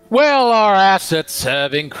 Well, our assets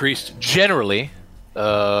have increased generally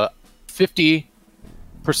 50%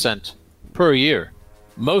 per year.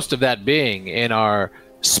 Most of that being in our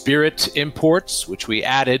spirit imports, which we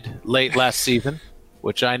added late last season,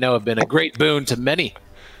 which I know have been a great boon to many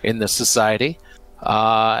in the society.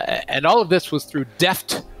 And all of this was through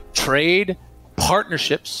deft trade,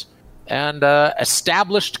 partnerships, and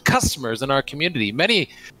established customers in our community, many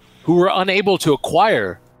who were unable to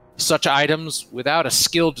acquire such items without a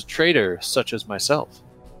skilled trader such as myself.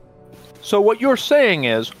 So what you're saying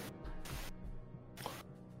is,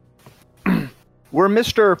 were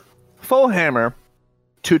Mr. Fohammer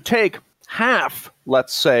to take half,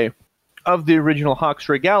 let's say, of the original Hawk's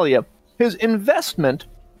Regalia, his investment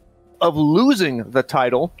of losing the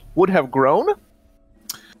title would have grown?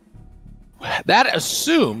 That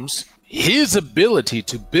assumes his ability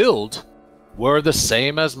to build were the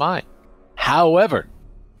same as mine. However,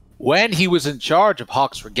 when he was in charge of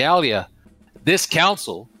Hawk's Regalia, this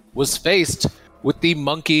council was faced with the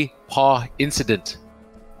Monkey Paw incident,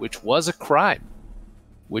 which was a crime,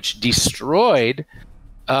 which destroyed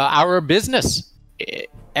our business.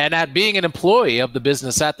 And at being an employee of the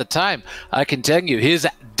business at the time, I can tell you his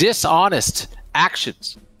dishonest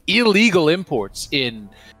actions, illegal imports in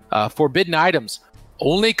forbidden items,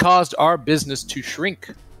 only caused our business to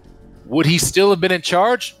shrink. Would he still have been in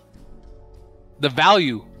charge? The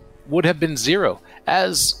value would have been zero.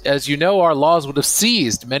 As you know, our laws would have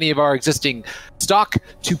seized many of our existing stock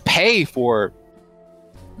to pay for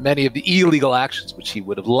many of the illegal actions which he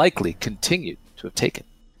would have likely continued to have taken,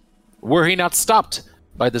 were he not stopped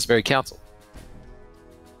by this very council.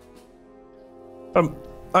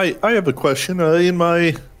 I have a question. In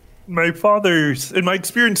my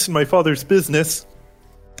experience in my father's business,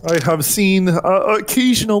 I have seen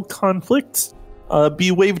occasional conflicts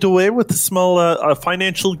be waved away with the small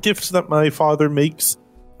financial gifts that my father makes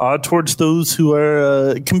towards those who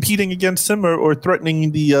are competing against him or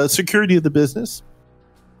threatening the security of the business.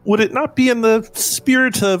 Would it not be in the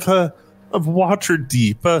spirit of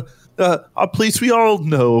Waterdeep, a place we all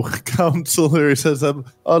know, counselors, as a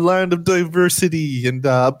land of diversity and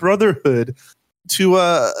brotherhood, to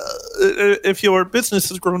if your business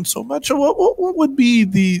has grown so much, what would be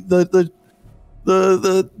the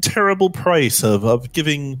terrible price of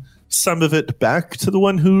giving some of it back to the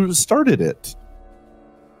one who started it?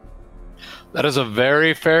 That is a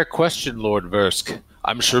very fair question, Lord Versk.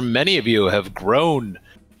 I'm sure many of you have grown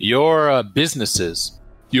your businesses.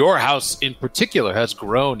 Your house in particular has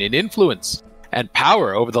grown in influence and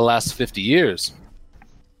power over the last 50 years.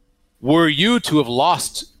 Were you to have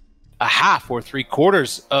lost a half or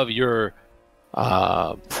 3/4 of your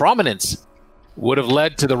prominence, would have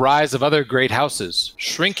led to the rise of other great houses,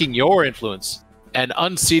 shrinking your influence and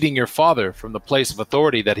unseating your father from the place of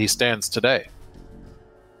authority that he stands today.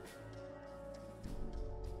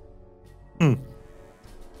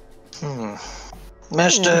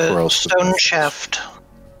 Master Stoneshaft,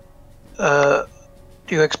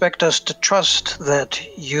 do you expect us to trust that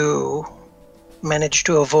you managed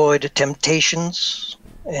to avoid temptations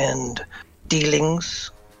and dealings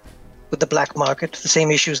with the black market, the same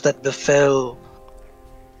issues that befell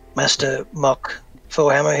Master Mok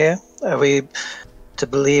Fohammer here? Are we to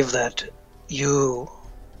believe that you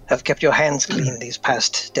have kept your hands clean these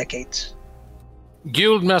past decades?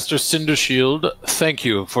 Guildmaster Cindershield, thank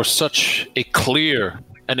you for such a clear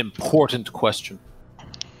and important question.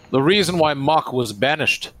 The reason why Mok was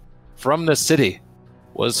banished from the city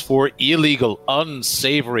was for illegal,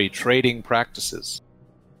 unsavory trading practices.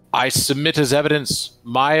 I submit as evidence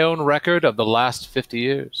my own record of the last 50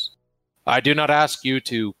 years. I do not ask you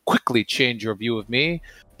to quickly change your view of me,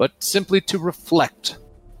 but simply to reflect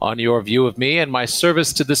on your view of me and my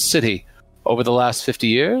service to the city over the last 50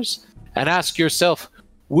 years, and ask yourself,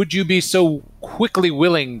 would you be so quickly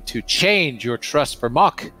willing to change your trust for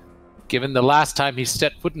Mock, given the last time he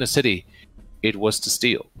stepped foot in a city, it was to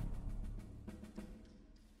steal?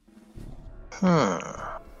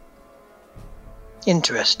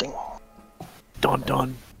 Interesting. Dun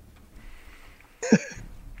dun.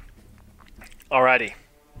 Alrighty.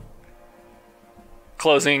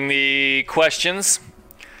 Closing the questions.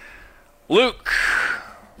 Luke,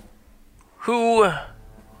 who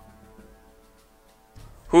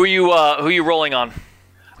are you rolling on?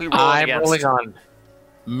 Who are you rolling I'm against? rolling on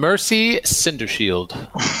Mercy Cindershield.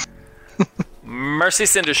 Mercy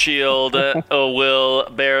Cindershield will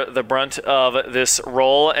bear the brunt of this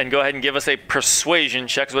roll, and go ahead and give us a persuasion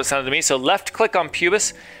check, is what it sounded to me. So left click on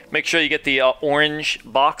Pubis. Make sure you get the orange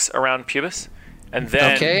box around Pubis. And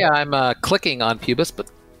then... Okay, I'm clicking on Pubis, but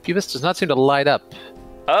Pubis does not seem to light up.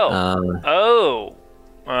 Pubis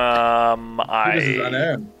is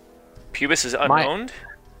unowned. Pubis is unowned.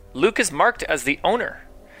 Luke is marked as the owner.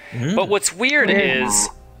 But what's weird is...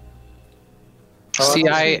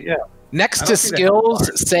 Next to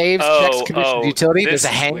skills, saves, checks, conditions, utility, there's a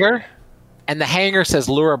hanger, and the hanger says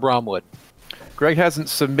Lura Bromwood. Greg hasn't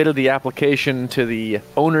submitted the application to the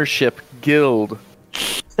ownership guild.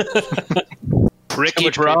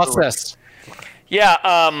 Tricky process. Yeah,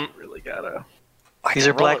 Really gotta. These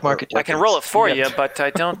are black market. I can roll it for you, but I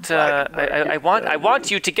don't. I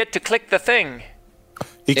want you to get to click the thing.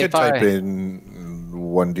 He could type in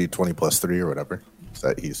 1d20 plus 3 or whatever. Is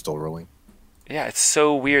that he's still rolling? Yeah, it's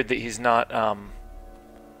so weird that he's not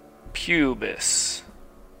Pubis.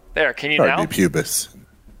 There, can you Or now? be Pubis.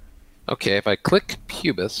 Okay, if I click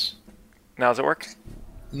Pubis, Now does it work?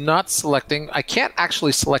 not selecting, I can't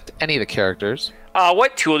actually select any of the characters.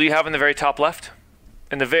 What tool do you have in the very top left?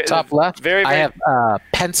 In the Top left, very, I have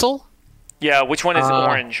pencil. Yeah, which one is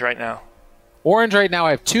orange right now? Orange right now,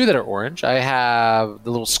 I have two that are orange. I have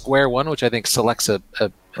the little square one, which I think selects a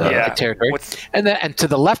territory, and to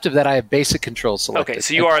the left of that, I have basic control selected. Okay,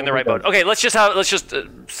 so you are in the right mode. Okay, let's just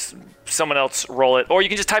someone else roll it, or you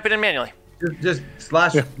can just type it in manually. Just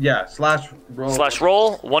slash roll. Slash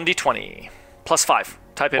roll 1d20 plus 5.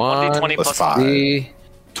 Type in 1d20 plus 5.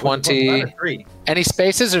 20. 3. Any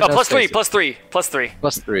spaces or no plus 3, spaces? plus 3, plus 3.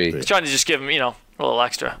 Plus 3. He's trying to just give him, a little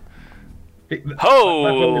extra.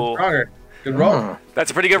 Ho! Good roll. That's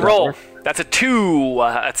a pretty good roll. That's a 2.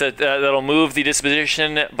 That'll move the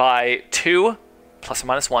disposition by 2, plus or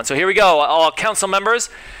minus 1. So here we go. All council members,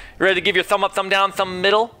 you ready to give your thumb up, thumb down, thumb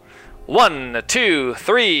middle? 1, 2,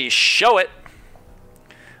 3. Show it.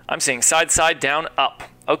 I'm seeing side, side, down, up.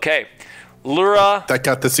 Okay. Lura. That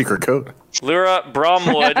got the secret code. Lura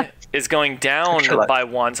Bromwood is going down by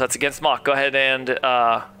 1, so that's against Mock. Go ahead and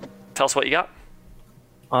tell us what you got.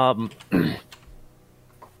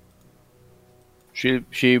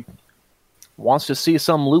 She wants to see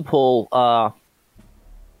some loophole,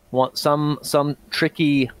 want some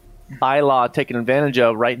tricky bylaw taken advantage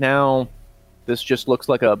of. Right now, this just looks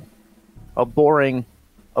like a boring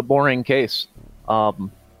case. Yeah,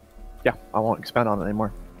 I won't expand on it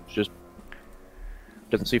anymore. It's just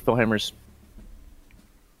doesn't see Philhammer's.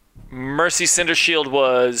 Mercy Cindershield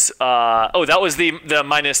was that was the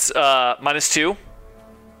minus 2,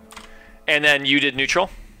 and then you did neutral.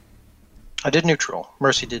 I did neutral.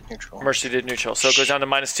 Mercy did neutral. Mercy did neutral, so it goes down to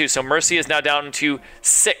minus 2. So Mercy is now down to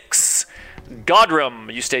 6.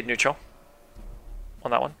 Godrum, you stayed neutral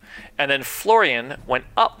on that one, and then Florian went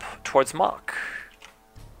up towards Mock.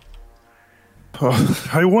 Oh,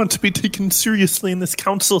 I want to be taken seriously in this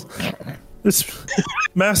council. This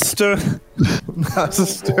Master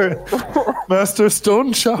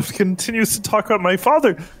Stoneshaft continues to talk about my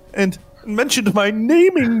father and mentioned my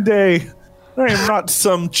naming day. I am not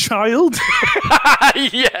some child.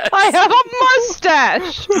 Yes. I have a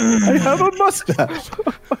mustache. I have a mustache.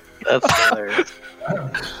 That's hilarious.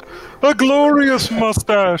 A glorious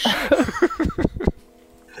mustache.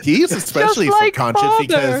 He's especially Just like subconscious father.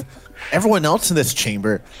 because everyone else in this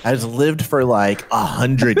chamber has lived for like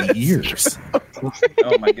 100 years.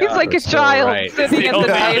 Oh my god. He's like a child right. sitting at the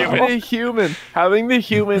table. Having the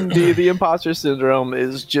human be the imposter syndrome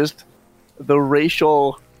is just the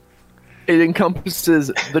racial. It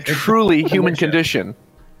encompasses the truly human condition.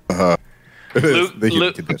 It is the human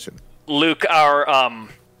Luke- condition. Luke,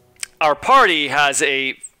 our party has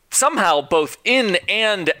a somehow both in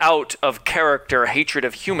and out of character hatred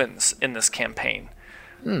of humans in this campaign.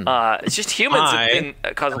 It's just humans have been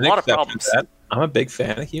causing a lot of problems. I'm a big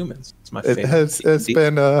fan of humans. It's my favorite. It's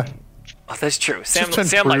been Oh, that's true. Sam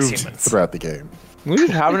just been likes proved humans. throughout the game. We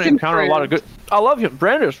just haven't encountered a lot of good. I love him.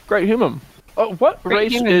 Brandis, great human. What Great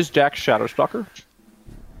race human. is Jack Shadowstalker?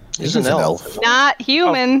 He's an elf. Not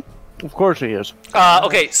human. Of course he is.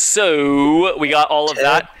 Okay, so we got all of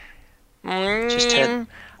that. Just Ted.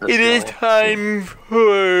 That's It the is elf. time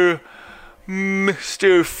for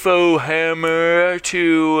Mr. Fohammer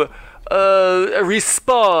to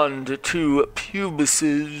respond to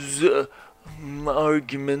Pubis's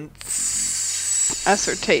arguments.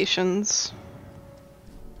 Assertions.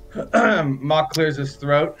 Mock clears his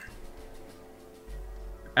throat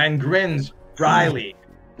and grins dryly,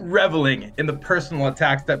 reveling in the personal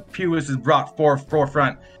attacks that Pubis has brought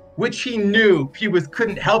forefront, which he knew Pubis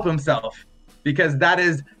couldn't help himself, because that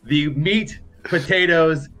is the meat,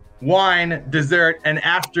 potatoes, wine, dessert, and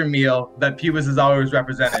after meal that Pubis has always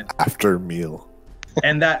represented. After meal.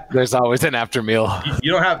 And that There's always an after meal.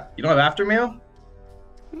 you don't have after meal?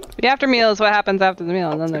 The after meal is what happens after the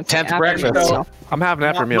meal, and then there's the 10th after breakfast. meal. I'm having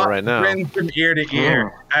after meal Mock right now. grins from ear to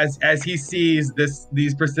ear as he sees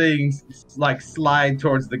these proceedings like slide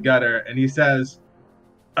towards the gutter, and he says,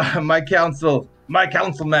 my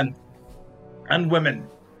councilmen and women,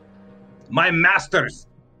 my masters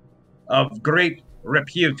of great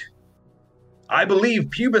repute, I believe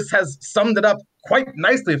Pubis has summed it up quite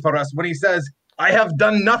nicely for us when he says, I have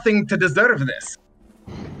done nothing to deserve this.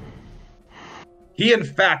 He, in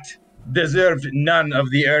fact, deserved none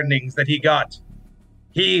of the earnings that he got.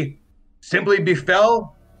 He simply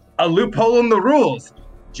befell a loophole in the rules,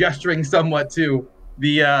 gesturing somewhat to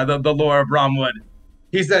the lore of Bromwood.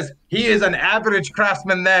 He says he is an average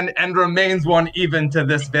craftsman then and remains one even to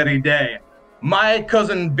this very day. My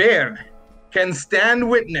cousin Baird can stand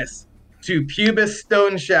witness to Pubis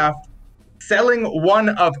Stoneshaft selling one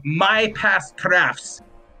of my past crafts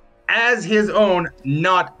as his own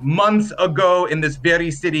not months ago in this very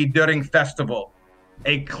city during festival.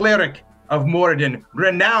 A cleric of Moradin,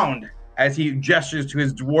 renowned, as he gestures to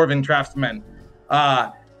his dwarven craftsmen,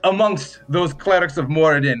 amongst those clerics of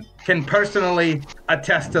Moradin, can personally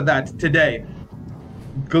attest to that today.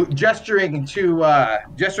 Gesturing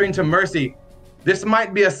to Mercy, this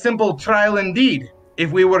might be a simple trial indeed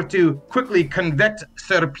if we were to quickly convict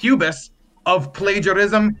Sir Pubis of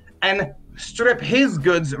plagiarism and strip his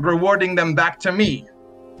goods, rewarding them back to me.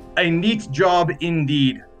 A neat job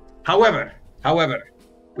indeed. However,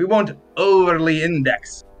 we won't overly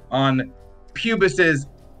index on Pubis's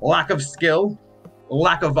lack of skill,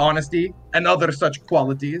 lack of honesty, and other such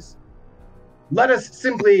qualities. Let us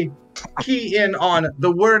simply key in on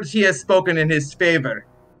the words he has spoken in his favor.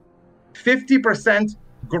 50%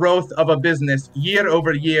 growth of a business year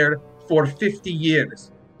over year for 50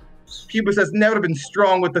 years. Pubis has never been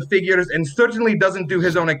strong with the figures and certainly doesn't do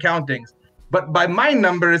his own accountings. But by my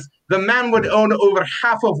numbers, the man would own over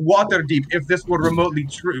half of Waterdeep if this were remotely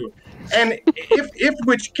true. And if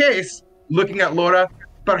which case, looking at Laura,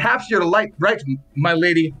 perhaps you're right, my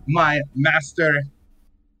lady, my master,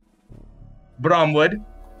 Bromwood.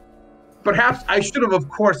 Perhaps I should have, of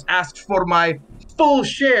course, asked for my full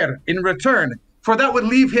share in return, for that would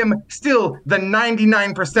leave him still the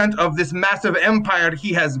 99% of this massive empire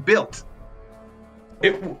he has built.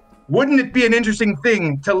 Wouldn't it be an interesting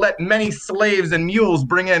thing to let many slaves and mules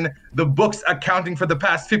bring in the books accounting for the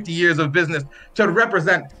past 50 years of business to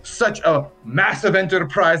represent such a massive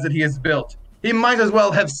enterprise that he has built? He might as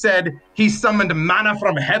well have said he summoned manna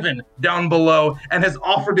from heaven down below and has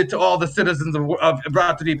offered it to all the citizens of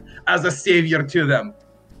Waterdeep as a savior to them.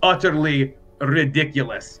 Utterly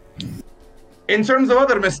ridiculous. In terms of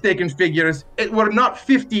other mistaken figures, it were not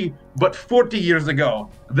 50, but 40 years ago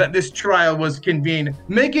that this trial was convened,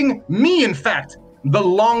 making me, in fact, the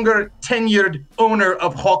longer tenured owner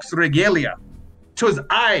of Hawk's Regalia. 'Twas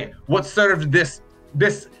I what served this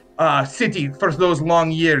city for those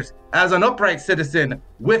long years as an upright citizen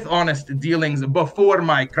with honest dealings before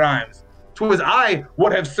my crimes. 'Twas I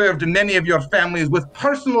would have served many of your families with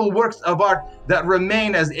personal works of art that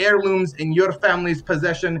remain as heirlooms in your family's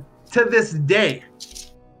possession to this day.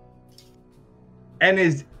 And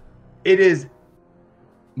it is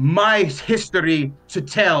my history to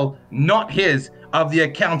tell, not his, of the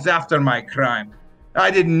accounts after my crime. I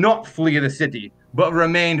did not flee the city, but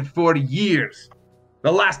remained for years.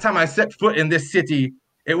 The last time I set foot in this city,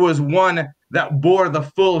 it was one that bore the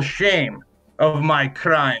full shame of my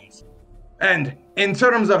crimes. And in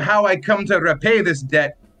terms of how I come to repay this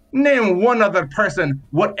debt, name one other person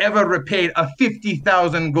would ever repaid a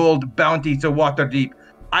 50,000 gold bounty to Waterdeep.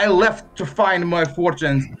 I left to find my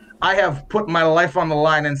fortunes. I have put my life on the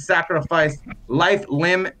line and sacrificed life,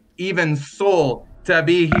 limb, even soul to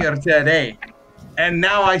be here today. And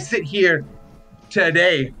now I sit here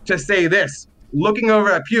today to say this. Looking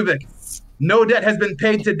over at Pubic, no debt has been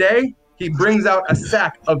paid today. He brings out a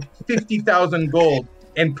sack of 50,000 gold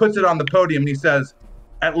and puts it on the podium. And he says,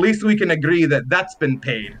 at least we can agree that that's been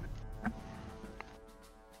paid.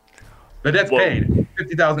 The debt's paid.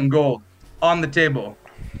 50,000 gold on the table.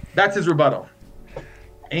 That's his rebuttal.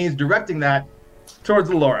 And he's directing that towards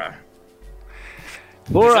Laura.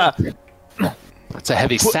 Laura That's a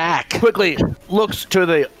heavy sack. quickly looks to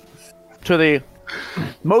the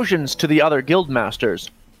motions to the other guild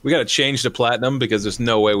masters. We got to change to platinum because there's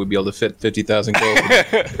no way we'd be able to fit 50,000 gold in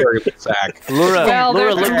a variable sack. Laura, Well,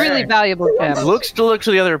 Laura there's some really valuable gems. looks to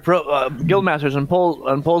the other guild masters and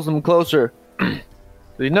pulls them closer.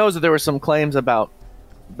 He knows that there were some claims about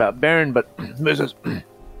Baron, but this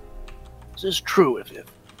is true. If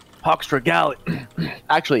Hawks Regalia,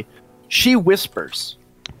 actually, she whispers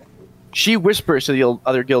to the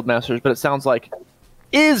other guild masters, but it sounds like,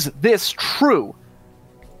 is this true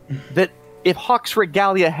that if Hawks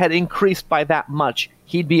Regalia had increased by that much,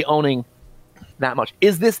 he'd be owning that much?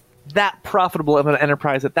 Is this that profitable of an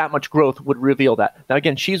enterprise that much growth would reveal that? Now,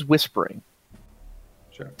 again, she's whispering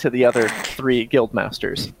to the other three guild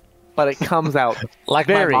masters, but it comes out Like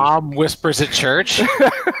very. my mom whispers at church.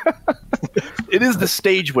 It is the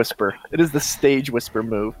stage whisper. It is the stage whisper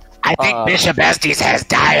move. I think Bishop Estes has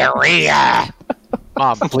diarrhea.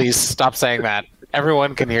 Mom, please stop saying that.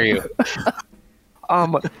 Everyone can hear you.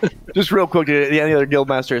 Just real quick, did any other guild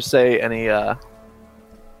masters say any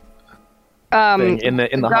thing in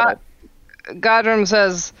the huddle? Godrum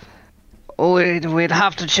says, we'd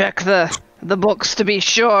have to check the books to be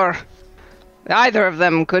sure. Either of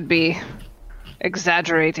them could be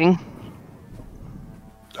exaggerating.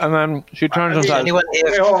 And then she turns and Is says, anyone here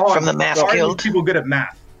Wait, hold on. from the math So are these guild? people good at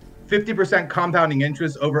math? 50% compounding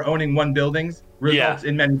interest over owning one buildings results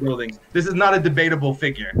in many buildings. This is not a debatable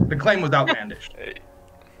figure. The claim was outlandish.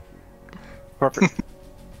 perfect.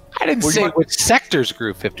 I didn't say which sectors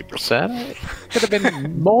grew 50%. It could have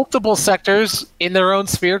been multiple sectors in their own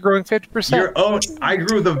sphere growing 50%. Your own. I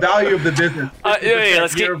grew the value of the business.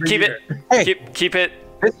 Let's keep year-over-year. it. Keep it.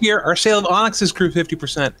 This year, our sale of onyxes grew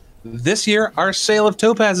 50%. This year, our sale of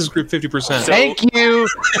topazes grew 50%. So- Thank you.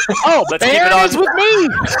 Oh, Let's keep it Baron on- is with me.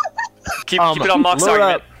 Keep it on Mock's Laura-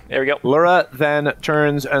 argument. There we go. Laura then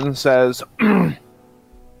turns and says,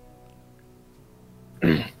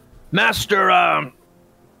 Master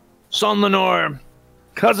Son Lenore,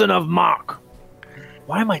 cousin of Mock.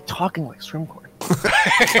 Why am I talking like Scrimcorn?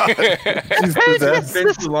 It's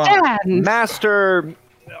been too long. And Master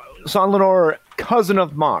Son Lenore, cousin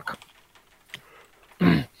of Mock.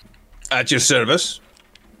 At your service.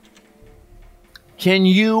 Can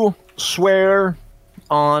you swear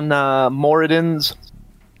on Moradin's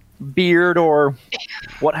beard or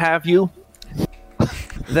what have you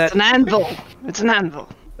that it's an anvil. It's an anvil.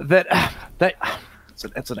 that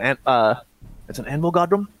it's an anvil,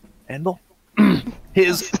 Godrum? Anvil?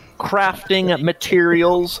 His crafting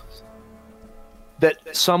materials, that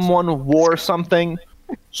someone wore something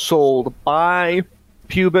sold by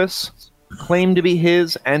Pubis, claimed to be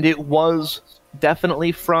his, and it was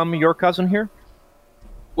definitely from your cousin here?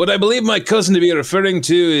 What I believe my cousin to be referring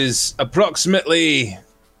to is approximately,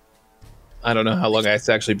 I don't know how long it's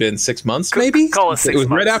actually been, 6 months maybe? Call it 6 It was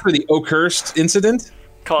months. right after the Oakhurst incident.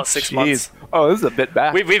 Call it 6 months. Oh, this is a bit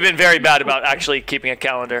back. We've been very bad about actually keeping a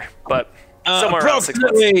calendar, but somewhere around 6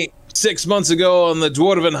 months. Approximately 6 months ago on the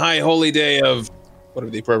Dwarven High Holy Day of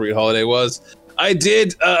whatever the appropriate holiday was, I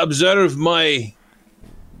did observe my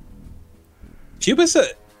Pubis.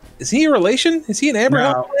 Is he a relation? Is he an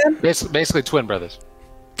Abraham? No. Basically twin brothers.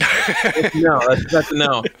 No, that's a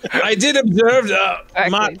no. I did observe Exactly.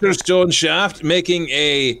 Master Stone Shaft making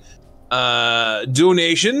a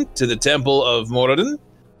donation to the Temple of Moradin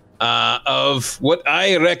of what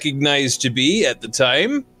I recognized to be, at the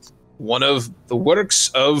time, one of the works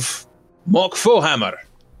of Mock Fohammer.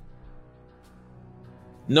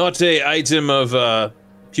 Not a item of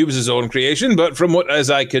Pubis' own creation, but from what as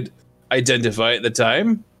I could identify at the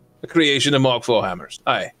time, a creation of Mock Fohammer's.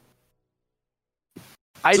 Aye.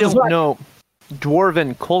 I So don't know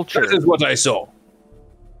Dwarven culture. That is what I saw.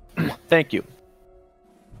 Thank you.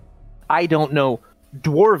 I don't know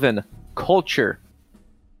Dwarven culture.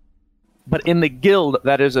 But in the guild,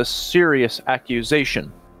 that is a serious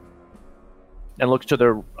accusation. And looks to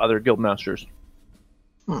their other guild masters.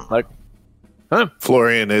 Like, huh?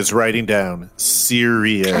 Florian is writing down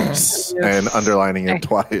serious and underlining it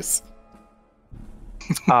twice.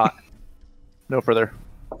 No further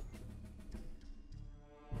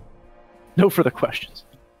questions.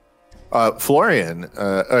 Florian,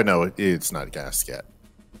 oh no, it's not gassed yet.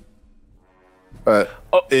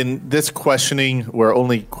 In this questioning, we're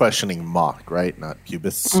only questioning Mock, right? Not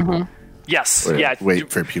Pubis. Yes. Or Yeah.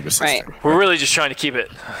 Wait for Pubis. Right. We're really just trying to keep it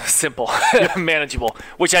simple, manageable,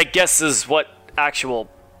 which I guess is what actual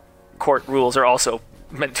court rules are also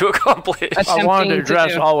meant to accomplish. I wanted to Attempting to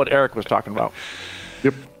address do. all what Eric was talking about.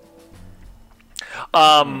 Yep.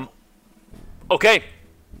 Okay,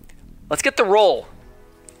 let's get the roll.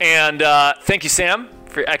 And thank you, Sam,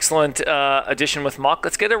 for your excellent addition with Mock.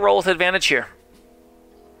 Let's get a roll with advantage here.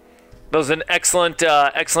 That was an excellent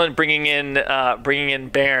bringing in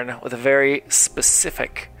Bairn with a very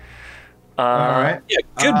specific. All right. Yeah,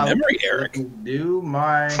 good memory, Eric. Do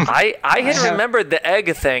my. I had remembered the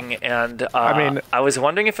egg thing, and I was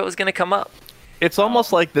wondering if it was going to come up. It's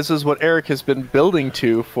almost like this is what Eric has been building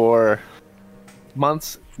to for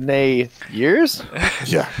months, nay, years.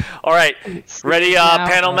 Yeah. All right, ready, Now.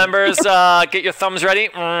 panel members? Get your thumbs ready.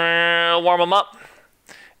 Warm them up.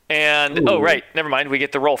 And oh, right, never mind. We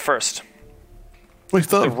get the roll first. Wait,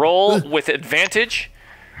 The roll with advantage.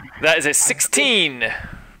 That is a 16.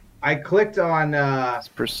 I clicked on.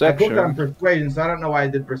 Perception. I clicked on persuasion, so I don't know why I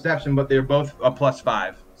did perception, but they're both a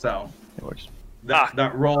 +5. So It works.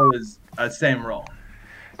 that roll is a same roll.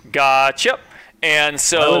 Gotcha. And Oh,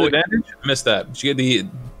 so advantage? I missed that. Did you get the?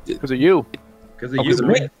 Because of you. Because of Oh, you. because of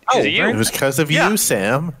me. Is Oh, it you? It was because of Yeah. you,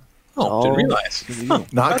 Sam. Oh, didn't realize. Huh.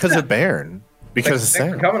 Not because of Baron. Because of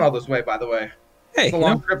Thanks for Sam. coming all this way, by the way. Hey, It's a long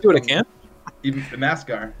you know, trip do what I from- can. Even the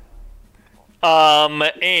NASCAR.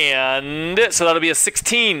 and so that'll be a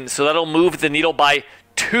 16. So that'll move the needle by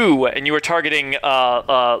 2. And you were targeting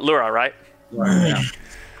Lura, right? Yeah.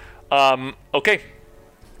 Okay.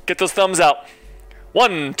 Get those thumbs out.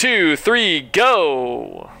 1, 2, 3,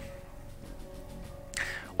 go.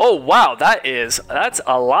 Oh wow, that's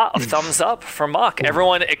a lot of thumbs up for Mock.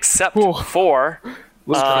 Everyone except for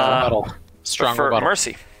Strong for rebuttal.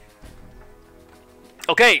 Mercy.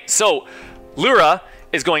 Okay, so Lura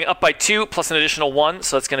is going up by 2 plus an additional 1,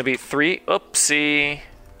 so that's going to be 3. Oopsie.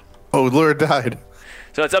 Oh, Lure died.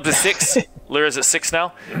 So it's up to 6. Lura's at 6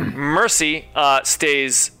 now. Mercy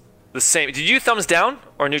stays the same. Did you thumbs down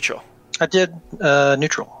or neutral? I did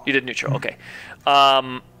neutral. You did neutral. Okay.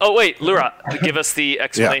 Oh wait, Lura, give us the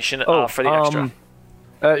explanation for the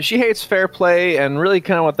extra. She hates fair play, and really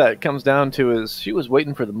kind of what that comes down to is she was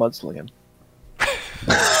waiting for the mudslinging.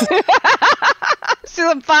 She's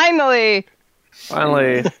like, finally.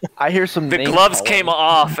 Finally, I hear some The name gloves calling. came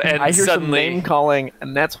off, and I hear some name suddenly. calling,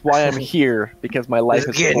 and that's why I'm here, because my life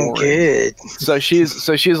is Getting boring. good. So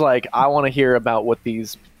she's like, I want to hear about what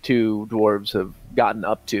these two dwarves have gotten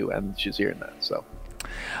up to, and she's hearing that. So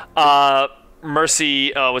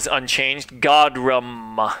Mercy was unchanged.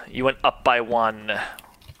 Godrum, you went up by 1.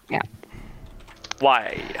 Yeah.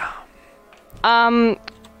 Why?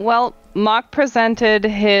 Well, Mock presented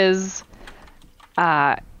his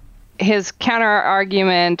counter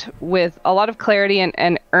argument with a lot of clarity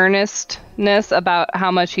and earnestness about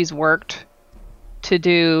how much he's worked to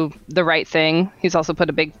do the right thing. He's also put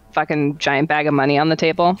a big fucking giant bag of money on the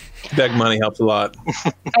table. Bag money helps a lot.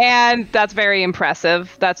 And that's very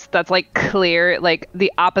impressive. That's like clear. Like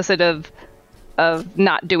the opposite of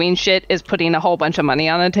not doing shit is putting a whole bunch of money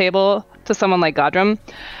on the table to someone like Godrum.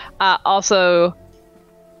 Also,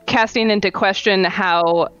 casting into question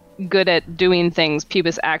how good at doing things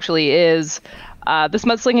Pubis actually is. This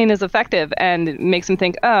mudslinging is effective, and it makes him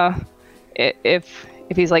think, if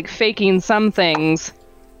he's like faking some things,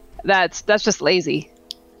 that's just lazy.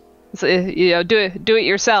 So, do it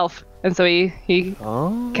yourself. And so he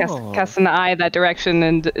casts an eye that direction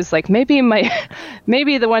and is like, maybe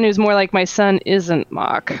the one who's more like my son isn't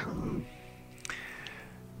Mock.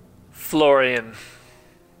 Florian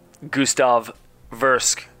Gustav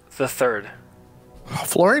Versk III.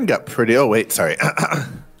 Florian got pretty. Oh, wait, sorry.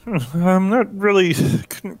 I'm not really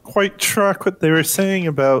couldn't quite track what they were saying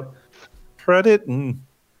about credit and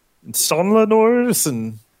Sonlanors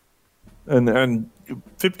and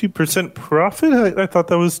 50% profit. I thought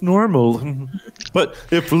that was normal. But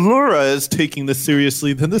if Laura is taking this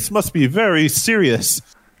seriously, then this must be very serious.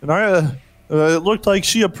 And it looked like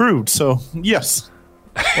she approved. So yes,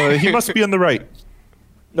 he must be in the right.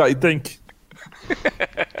 I think.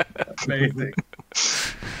 Amazing.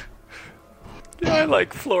 Yeah, I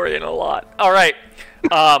like Florian a lot. All right.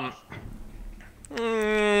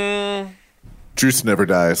 Juice never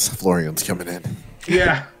dies. Florian's coming in.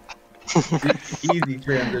 Yeah. Easy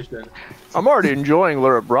transition. I'm already enjoying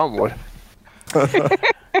Laura Bromwood.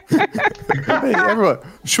 Hey, everyone,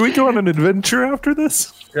 should we go on an adventure after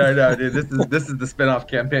this? Yeah, no, dude. This is the spin-off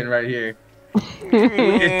campaign right here. It's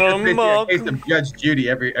basically a case of Judge Judy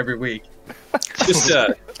every week. Just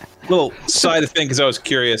a little side thing, because I was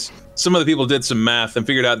curious. some of the people did some math and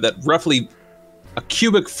figured out that roughly a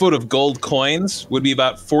cubic foot of gold coins would be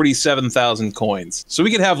about 47,000 coins. So we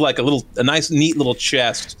could have like a nice, neat little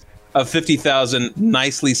chest of 50,000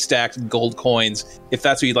 nicely stacked gold coins, if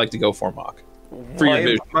that's what you'd like to go for, Mock. For your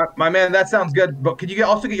vision. My man, that sounds good. But could you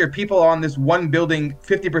also get your people on this one building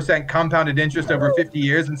 50% compounded interest over 50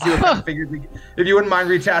 years and see what kind of figures we if you wouldn't mind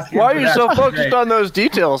retasking? Why are you so focused on those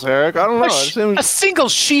details, Eric? I don't know. It seems... A single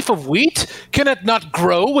sheaf of wheat? Can it not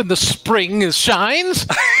grow when the spring shines?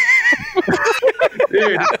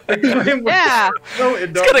 Dude, Yeah.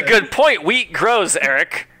 It's got a good point. Wheat grows,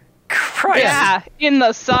 Eric. Christ. Yeah, in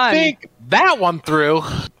the sun. Think that one through.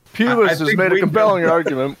 Pubis has think made a we- compelling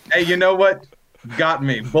argument. Hey, you know what? Got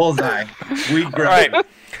me. Bullseye. We grow. All right.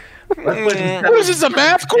 What is this, a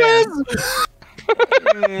math quiz?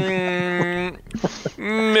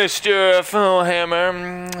 Mr.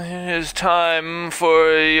 Fellhammer, it is time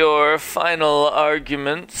for your final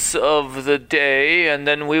arguments of the day, and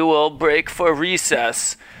then we will break for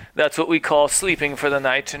recess. That's what we call sleeping for the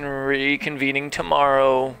night and reconvening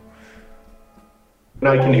tomorrow.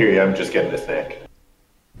 No, I can hear you. I'm just getting a snack.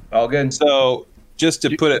 All good. So, just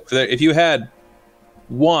to put it, if you had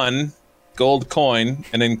one gold coin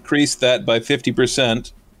and increased that by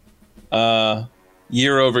 50%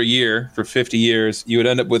 year over year for 50 years, you would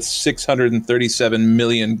end up with 637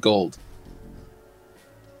 million gold.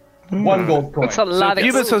 One gold coin. That's a lot of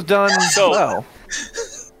Pubis has done well.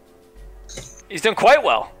 He's done quite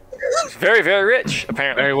well. He's very, very rich,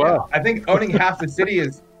 apparently. Very well. I think owning half the city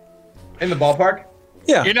is in the ballpark.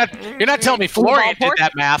 Yeah. You're not telling me Florian did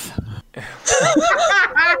that math.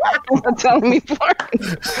 telling me for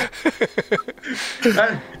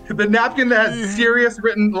The napkin that has serious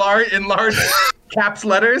written in large caps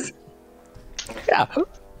letters. Yeah.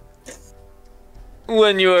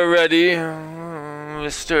 When you are ready,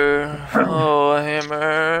 Mr.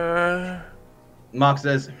 Fellhammer. Mock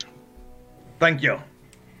says, "Thank you.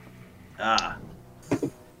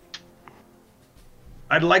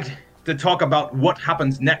 I'd like to talk about what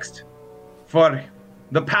happens next. For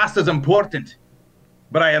the past is important,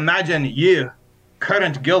 but I imagine you,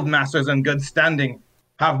 current guildmasters in good standing,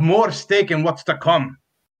 have more stake in what's to come.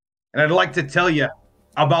 And I'd like to tell you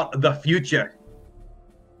about the future.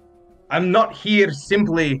 I'm not here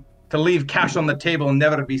simply to leave cash on the table and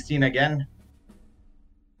never be seen again.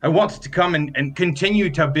 I want to come and continue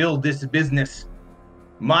to build this business.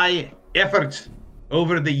 My efforts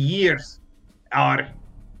over the years are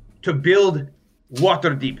to build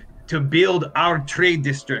Waterdeep, to build our trade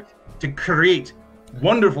district, to create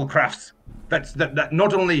wonderful crafts that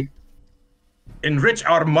not only enrich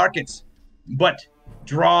our markets, but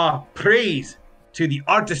draw praise to the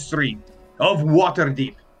artistry of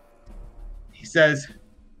Waterdeep." He says,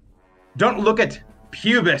 "Don't look at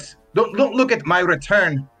Pubis, don't look at my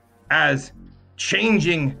return as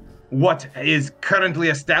changing what is currently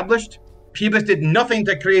established. Pubis did nothing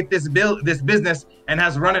to create this business and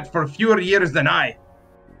has run it for fewer years than I.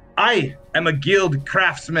 I am a guild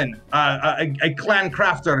craftsman, a clan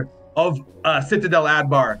crafter of Citadel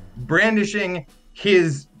Adbar, brandishing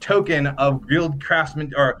his token of guild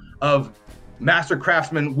craftsman or of master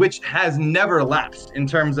craftsman, which has never lapsed in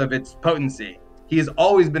terms of its potency. He has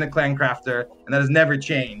always been a clan crafter, and that has never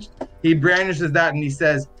changed. He brandishes that and he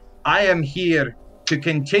says, I am here to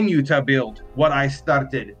continue to build what I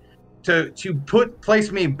started. To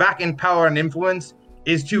place me back in power and influence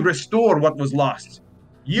is to restore what was lost.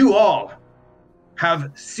 You all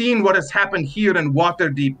have seen what has happened here in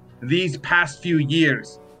Waterdeep these past few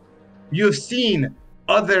years. You have seen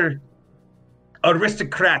other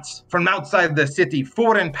aristocrats from outside the city,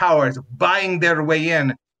 foreign powers, buying their way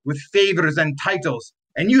in with favors and titles.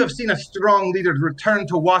 And you have seen a strong leader return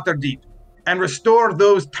to Waterdeep and restore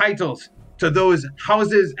those titles to those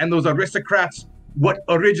houses and those aristocrats what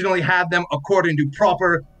originally had them according to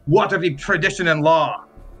proper Waterdeep tradition and law.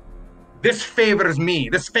 This favors me.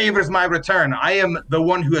 This favors my return. I am the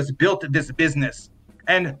one who has built this business.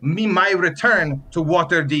 And my return to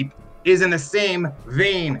Waterdeep is in the same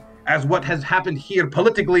vein as what has happened here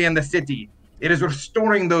politically in the city. It is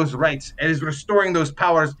restoring those rights. It is restoring those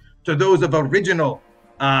powers to those of original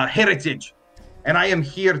heritage. And I am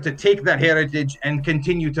here to take that heritage and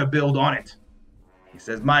continue to build on it. He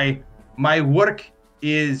says, my work,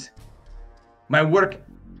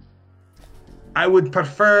 I would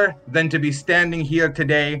prefer than to be standing here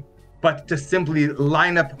today, but to simply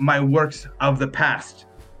line up my works of the past.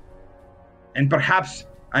 And perhaps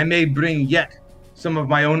I may bring yet some of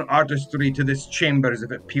my own artistry to this chambers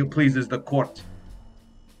if it pleases the court.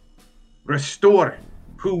 Restore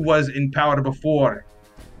who was in power before.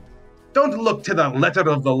 Don't look to the letter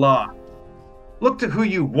of the law. look to who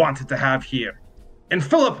you want to have here. And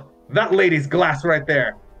Philip, that lady's glass right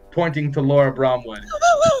there, pointing to Laura Bromwood.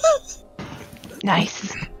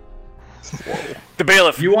 Nice. The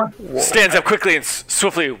bailiff You want? stands up quickly and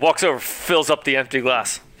swiftly walks over, fills up the empty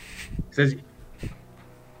glass. Says,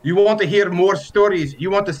 you want to hear more stories. You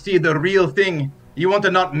want to see the real thing. You want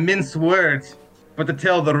to not mince words, but to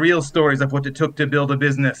tell the real stories of what it took to build a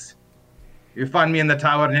business. You find me in the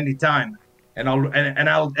tower at any time, and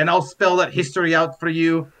I'll spell that history out for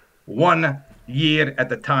you 1 year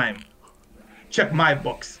at a time. Check my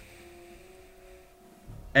books.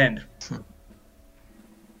 And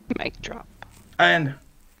Mic drop.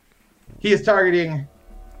 He is targeting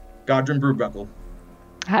Godrin Brewbuckle.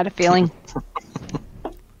 I had a feeling.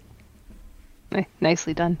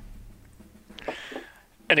 Nicely done.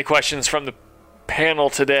 Any questions from the panel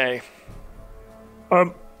today?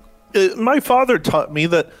 My father taught me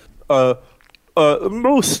that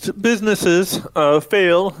most businesses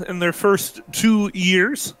fail in their first 2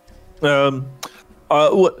 years.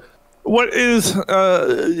 What is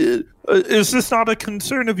this not a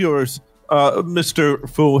concern of yours, Mr.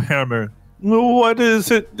 Fullhammer? What is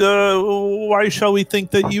it? Why shall we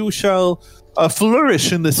think that you shall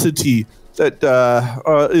flourish in the city that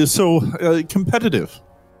is so competitive?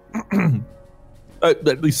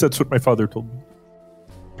 At least that's what my father told me.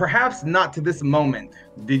 Perhaps not to this moment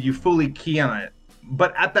did you fully key on it,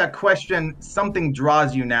 but at that question, something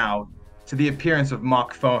draws you now to the appearance of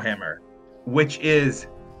Mock Fohammer, which is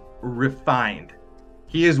refined.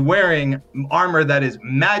 He is wearing armor that is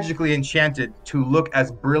magically enchanted to look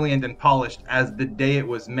as brilliant and polished as the day it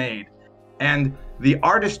was made. And the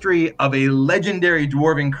artistry of a legendary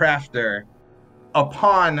dwarven crafter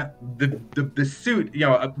upon the suit,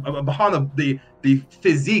 upon the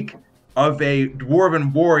physique of a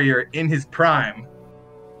dwarven warrior in his prime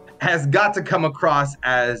has got to come across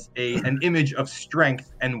as an image of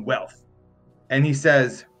strength and wealth. And he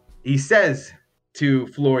says to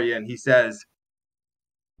Florian, he says,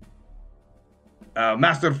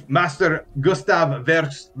 Master Gustav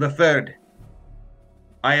Vers III,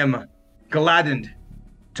 I am gladdened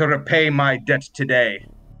to repay my debt today.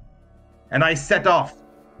 And I set off.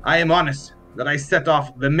 I am honest that I set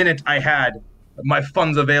off the minute I had my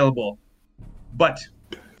funds available. But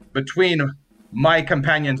between my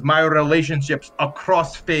companions, my relationships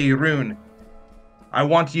across Faerun, I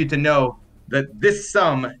want you to know that this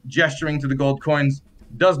sum, gesturing to the gold coins,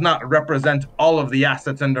 does not represent all of the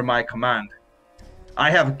assets under my command. I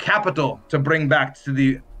have capital to bring back to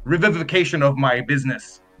the revivification of my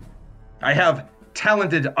business. I have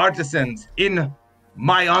talented artisans in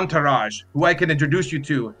my entourage who I can introduce you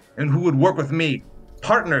to and who would work with me,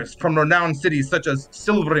 partners from renowned cities such as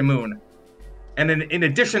Silvery Moon. And in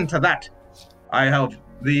addition to that, I have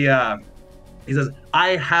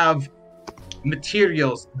I have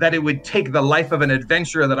materials that it would take the life of an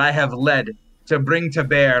adventurer that I have led to bring to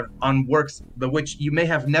bear on works the which you may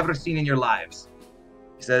have never seen in your lives.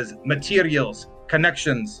 He says, materials,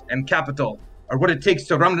 connections, and capital are what it takes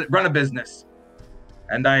to run a business.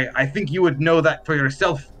 And I think you would know that for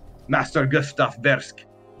yourself, Master Gustav Bersk.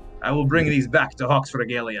 I will bring these back to Hawks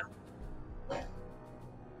Regalia.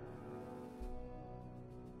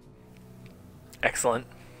 Excellent.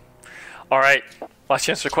 All right. Last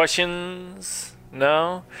chance for questions?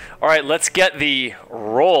 No? All right, let's get the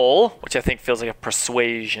roll, which I think feels like a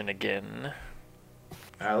persuasion again.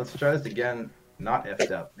 Let's try this again. Not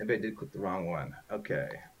effed up. Maybe I did click the wrong one. Okay.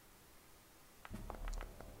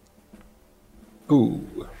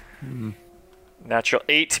 Ooh. Natural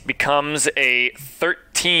 8 becomes a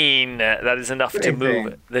 13. That is enough to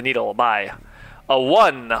move the needle by a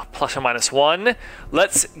 1 plus or minus 1.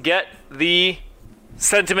 Let's get the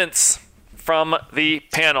sentiments from the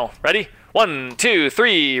panel. Ready? 1, 2,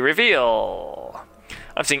 3, reveal.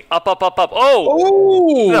 I'm seeing up, up, up, up.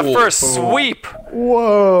 Oh! The first sweep.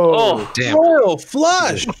 Whoa. Oh, Damn. Royal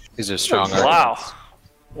flush. These are strong wow.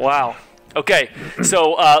 Wow. Okay,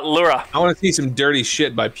 so Lura. I want to see some dirty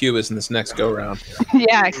shit by Pubis in this next go round.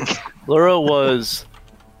 Yeah. Laura was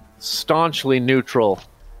staunchly neutral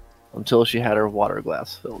until she had her water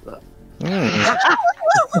glass filled up.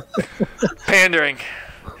 Pandering.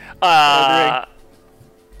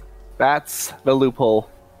 That's the loophole.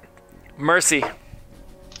 Mercy.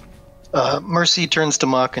 Mercy turns to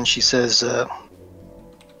Mock and she says,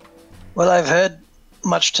 well, I've heard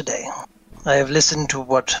much today. I have listened to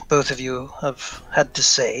what both of you have had to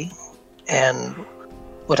say, and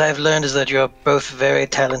what I've learned is that you're both very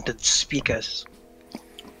talented speakers.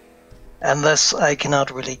 And thus, I cannot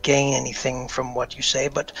really gain anything from what you say,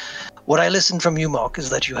 but what I listened from you, Mock, is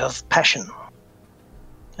that you have passion.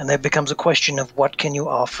 And there becomes a question of what can you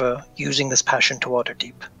offer using this passion to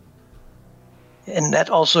Waterdeep. And that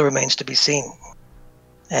also remains to be seen.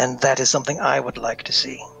 And that is something I would like to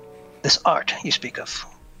see. This art you speak of,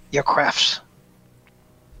 your crafts.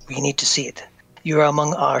 We need to see it. You are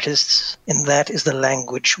among artists, and that is the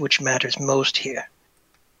language which matters most here.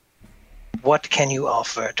 What can you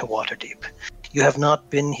offer to Waterdeep? You have not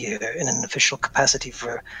been here in an official capacity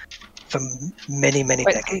for many, many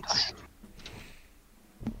decades.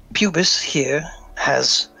 Pubis here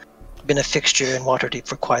has been a fixture in Waterdeep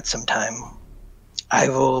for quite some time. I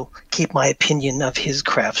will keep my opinion of his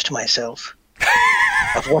crafts to myself.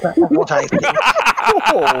 Of what I think.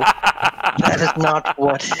 That is not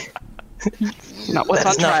what... Not what's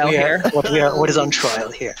on trial here. What is on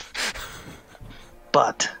trial here.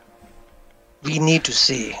 But we need to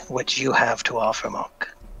see what you have to offer,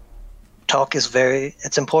 Mark. Talk is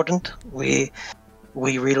it's important. We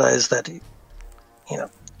realize that,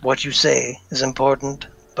 what you say is important,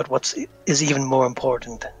 but what is even more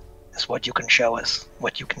important is what you can show us,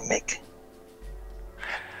 what you can make.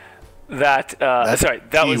 That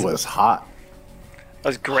was hot. That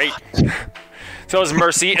was great. So that was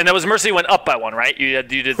Mercy, and that was Mercy went up by 1, right? You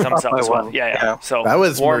did thumbs up as well. Yeah. So that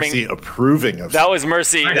was Mercy approving of. That was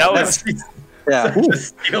Mercy. That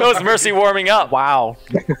was Mercy warming up. Wow.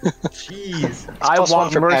 Jeez. I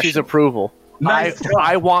want Mercy's approval. Nice.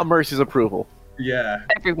 I want Mercy's approval. Yeah.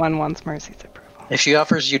 Everyone wants Mercy's approval. If she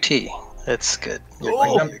offers you tea, it's good.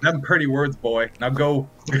 Them pretty words, boy. Now go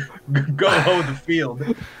hoe the field.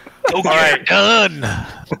 All right, done.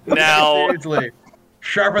 Now, seriously,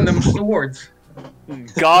 sharpen them swords.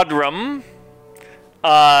 Godrum,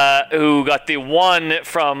 who got the 1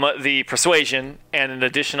 from the persuasion and an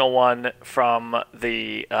additional 1 from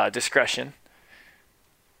the discretion.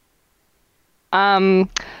 Godrum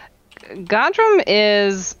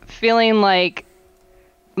is feeling like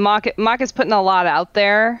Mock is putting a lot out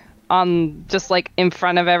there on just like in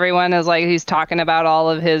front of everyone, as like he's talking about all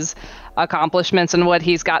of his accomplishments and what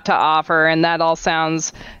he's got to offer, and that all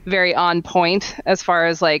sounds very on point as far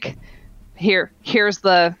as like here's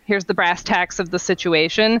the brass tacks of the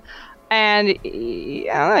situation. And I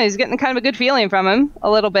don't know, he's getting kind of a good feeling from him a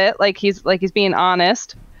little bit, like he's being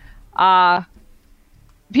honest.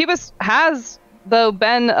 Pubis has though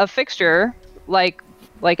been a fixture, like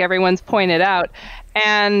everyone's pointed out,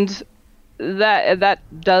 and that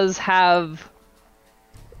does have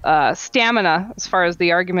stamina as far as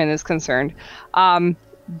the argument is concerned.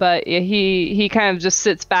 But he kind of just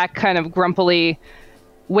sits back, kind of grumpily,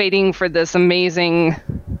 waiting for this amazing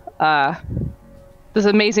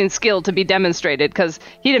skill to be demonstrated, because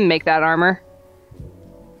he didn't make that armor.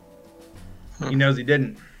 He knows he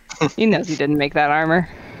didn't. He knows he didn't make that armor.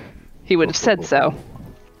 He would have said so.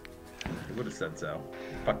 He would have said so.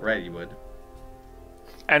 Fuck right, he would.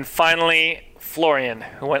 And finally, Florian,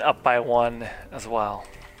 who went up by 1 as well.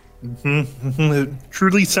 It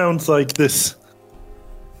truly sounds like this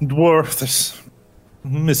dwarf, this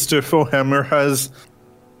Mr. Fohammer, has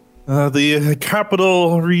the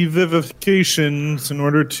capital revivifications in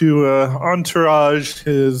order to entourage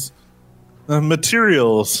his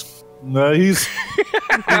materials. He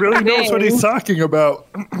really knows what he's talking about.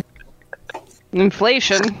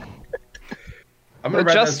 Inflation. I'm going to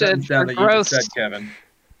write that Adjusted sentence down for that you gross. just said, Kevin.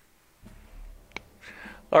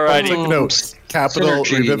 Alrighty. Take notes. Capital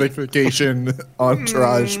Synergy. revivification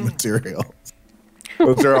entourage materials.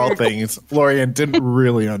 Those are all things Florian didn't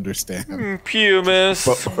really understand. Pumice.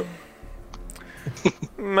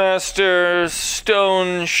 Master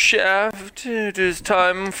Stone Shaft, it is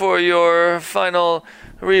time for your final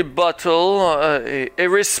rebuttal, a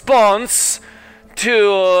response to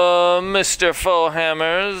Mr.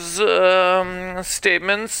 Fohammer's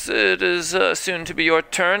statements. It is soon to be your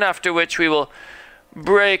turn, after which we will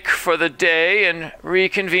break for the day and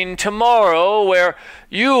reconvene tomorrow, where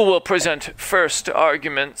you will present first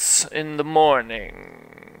arguments in the morning.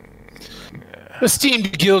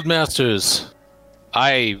 Esteemed guildmasters,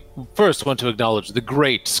 I first want to acknowledge the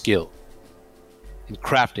great skill in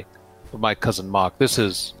crafting of my cousin Mock. This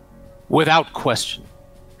is without question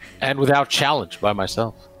and without challenge by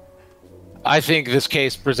myself. I think this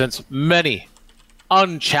case presents many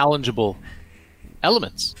unchallengeable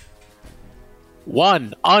elements.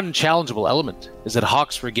 One unchallengeable element is that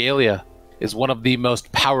Hawk's Regalia is one of the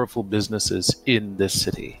most powerful businesses in this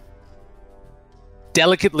city.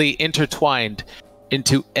 Delicately intertwined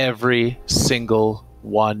into every single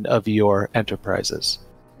one of your enterprises.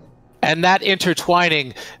 And that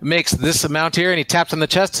intertwining makes this amount here, and he taps on the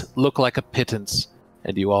chest, look like a pittance.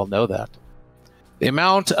 And you all know that. The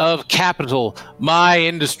amount of capital my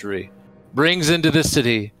industry brings into this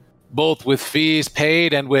city both with fees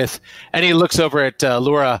paid and he looks over at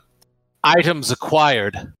Lura, items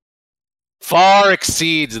acquired far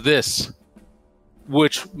exceeds this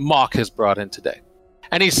which Mock has brought in today.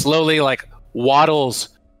 And he slowly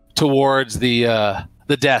waddles towards the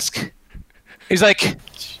desk. He's like,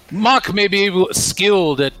 Mock may be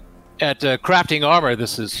skilled at crafting armor.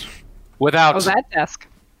 This is without that desk.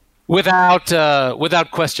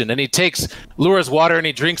 Without question. And he takes Lura's water and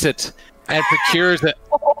he drinks it and procures a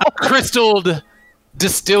crystalled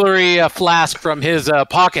distillery flask from his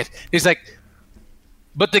pocket. He's like,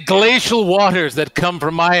 but the glacial waters that come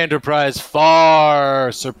from my enterprise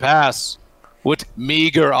far surpass what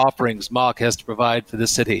meager offerings Mock has to provide for the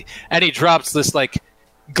city. And he drops this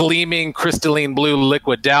gleaming crystalline blue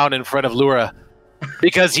liquid down in front of Lura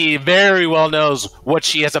because he very well knows what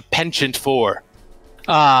she has a penchant for.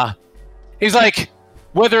 He's like,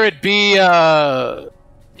 whether it be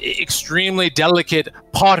extremely delicate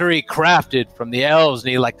pottery crafted from the elves,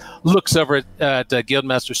 and he looks over at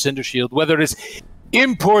Guildmaster Cindershield, whether it is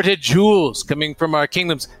imported jewels coming from our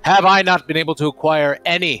kingdoms, have I not been able to acquire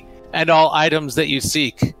any and all items that you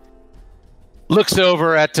seek? Looks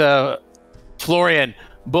over at Florian,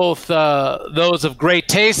 both those of great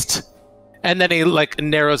taste, and then he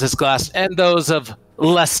narrows his glass, and those of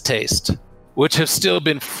less taste, which have still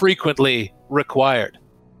been frequently required.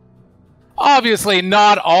 Obviously,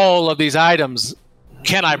 not all of these items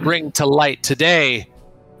can I bring to light today,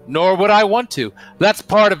 nor would I want to. That's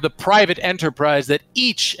part of the private enterprise that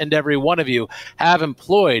each and every one of you have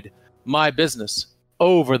employed my business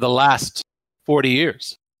over the last 40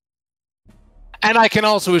 years. And I can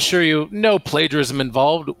also assure you, no plagiarism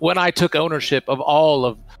involved. When I took ownership of all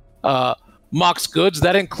of Mock's goods,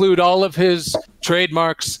 that include all of his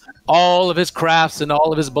trademarks, all of his crafts, and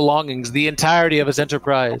all of his belongings, the entirety of his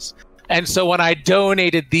enterprise. And so when I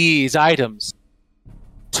donated these items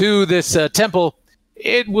to this temple,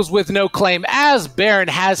 it was with no claim. As Baron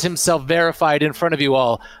has himself verified in front of you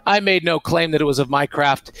all, I made no claim that it was of my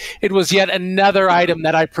craft. It was yet another item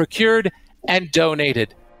that I procured and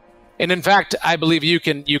donated. And in fact, I believe you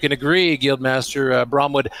can agree, Guildmaster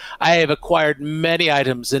Bromwood, I have acquired many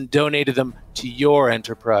items and donated them to your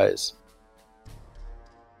enterprise.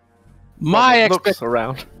 My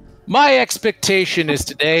expectation is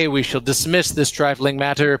today we shall dismiss this trifling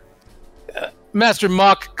matter. Master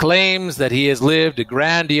Mock claims that he has lived a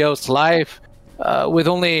grandiose life with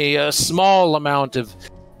only a small amount of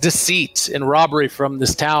deceit and robbery from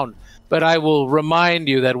this town. But I will remind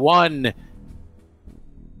you that 1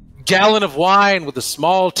 gallon of wine with a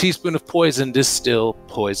small teaspoon of poison is still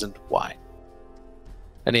poisoned wine.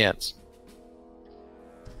 And he ends.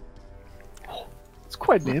 It's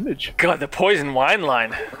quite an image. God, the poison wine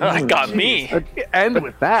line. That got me. End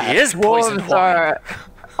with that. He is poisoned wine.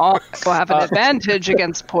 Also have an advantage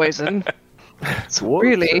against poison. It's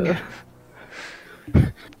really...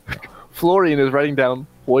 Florian is writing down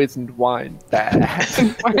poisoned wine. Bad.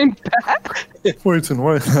 Wine bad? Poison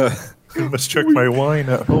wine. I must check my wine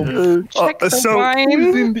at home. Check the So,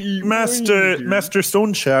 wine. Master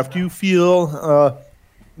Stoneshaft, you feel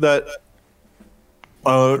that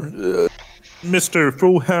Mr.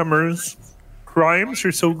 Fullhammer's crimes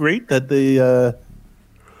are so great that they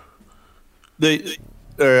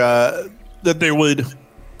would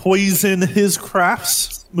poison his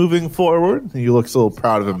crafts moving forward? He looks a little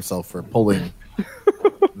proud of himself for pulling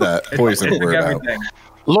that poison word out. Everything.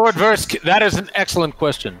 Lord Versk, that is an excellent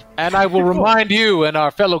question. And I will remind you and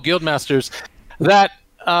our fellow guildmasters that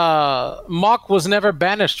Mock was never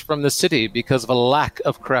banished from the city because of a lack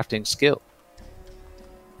of crafting skill.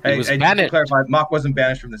 Hey, was just to banished. clarify, Mock wasn't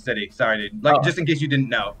banished from the city. Sorry, dude. Just in case you didn't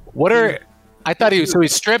know. I thought he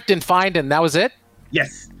stripped and fined and that was it?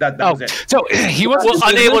 Yes, that was it. So he was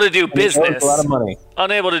unable to do business. A lot of money.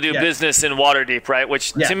 Unable to do business in Waterdeep, right?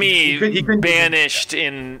 Which Yeah, to me, he couldn't- banished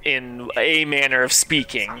in a manner of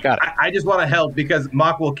speaking. Got it. I just want to help because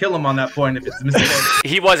Mock will kill him on that point if it's a mistake.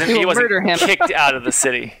 He wasn't murder him. kicked out of the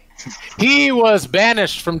city. He was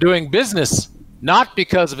banished from doing business, not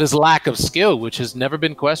because of his lack of skill, which has never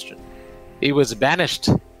been questioned. He was banished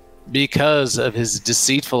because of his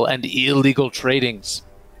deceitful and illegal tradings.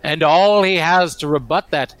 And all he has to rebut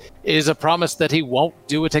that is a promise that he won't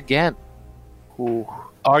do it again. Ooh.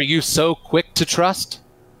 Are you so quick to trust?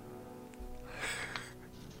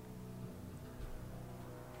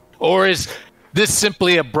 Or is this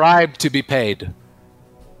simply a bribe to be paid?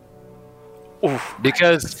 Oof.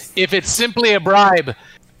 Because if it's simply a bribe,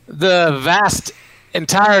 the vast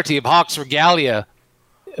entirety of Hawk's regalia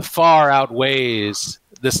far outweighs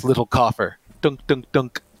this little coffer. Dunk, dunk,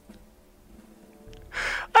 dunk.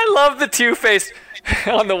 I love the Two-Face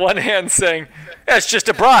on the one hand saying, That's just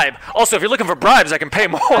a bribe. Also, if you're looking for bribes, I can pay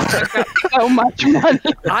more. So much money.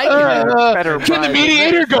 I can better. Can the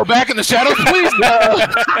mediator go back in the shadows, please?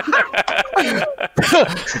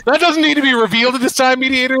 That doesn't need to be revealed at this time,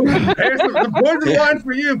 mediator. Here's the poison wine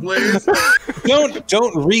for you, please.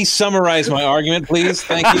 Don't re-summarize my argument, please.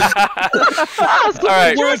 Thank you. All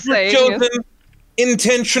right. Words were chosen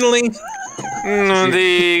intentionally.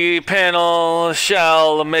 The panel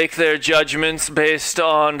shall make their judgments based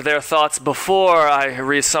on their thoughts before I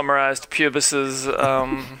re-summarized Pubis's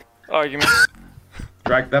argument.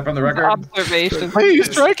 Strike that from the record. Observation. Please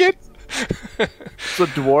strike it. It's a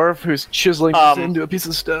dwarf who's chiseling this into a piece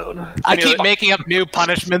of stone. I keep making up new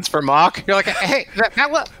punishments for Mock. You're like, hey, that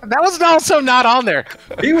was also not on there.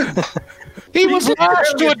 He was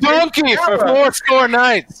lashed to a donkey for 4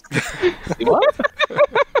 nights. What?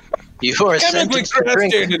 You are sentenced to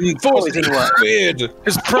drink poison wine. Weird.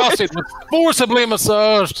 His prostate was forcibly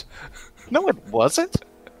massaged. No, it wasn't.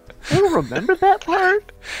 I don't remember that part.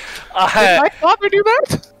 Did my father do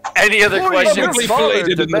that? Any other questions? Probably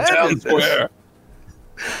filleted in the town square.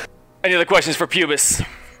 Any other questions for Pubis?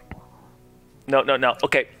 No.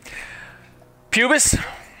 Okay. Pubis,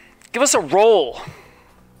 give us a roll.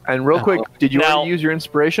 And real quick, did you Now- already use your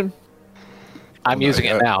inspiration? I'm using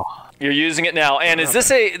it now. You're using it now, and is this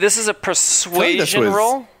is a persuasion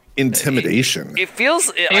roll? Intimidation. It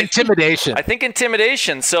feels Intimidation. I think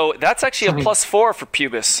intimidation. So that's actually a +4 for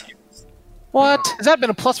Pubis. What? Has that been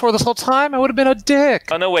a +4 this whole time? I would have been a dick.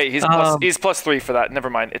 Oh no, wait, he's +3 for that. Never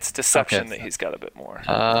mind. It's deception that he's got a bit more.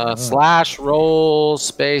 / roll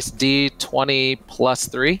space D20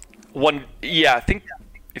 +3. One, yeah, I think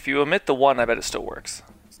if you omit the 1, I bet it still works.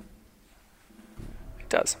 It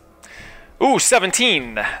does. Ooh,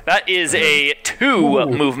 17. That is a 2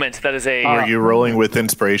 movement. That is a. Are you rolling with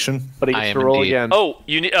inspiration? But he I gets am to roll indeed. again. Oh,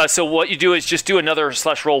 you need. So what you do is just do another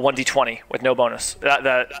 / roll 1d20 with no bonus.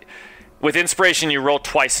 That with inspiration you roll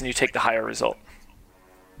twice and you take the higher result.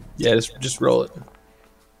 Yeah, just roll it.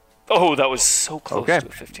 Oh, that was so close Okay. to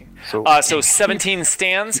a 15. So- So 17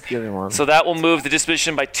 stands. giving one. So that will move the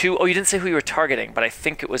disposition by 2. Oh, you didn't say who you were targeting, but I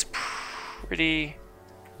think it was pretty.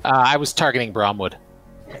 I was targeting Bromwood.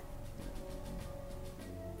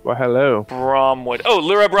 Well, hello. Bromwood. Oh,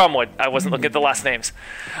 Lyra Bromwood. I wasn't looking at the last names.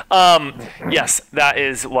 Yes, that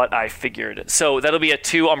is what I figured. So that'll be a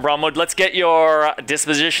 2 on Bromwood. Let's get your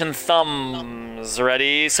disposition thumbs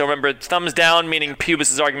ready. So remember, thumbs down, meaning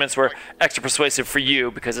Pubis's arguments were extra persuasive for you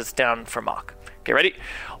because it's down for Mock. Okay, ready?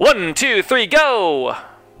 1, 2, 3, go!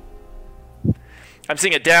 I'm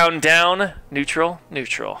seeing a down, down, neutral,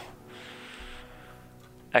 neutral.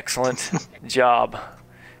 Excellent job,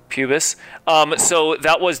 Pubis. So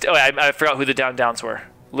that was. Oh, I forgot who the downs were.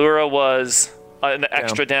 Lyra was an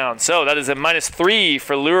extra down. So that is a -3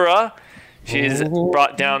 for Lyra. She's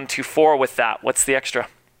brought down to 4 with that. What's the extra?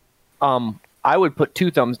 I would put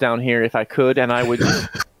 2 thumbs down here if I could, and I would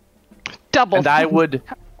Double. and I would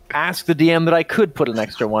ask the DM that I could put an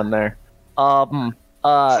extra one there.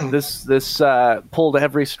 This pulled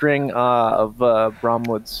every string of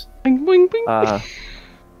Bromwood's Boing, boing, boing.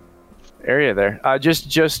 area there.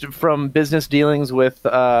 Just from business dealings with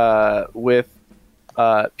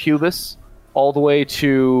Pubis all the way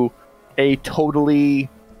to a totally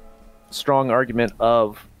strong argument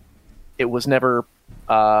of it was never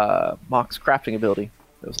Mock's crafting ability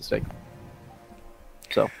that was a stake.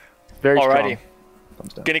 So very Alrighty. strong.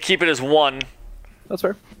 Thumbs down. Gonna keep it as 1 That's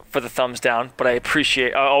fair. for the thumbs down, but I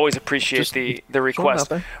always appreciate Just the throwing request. out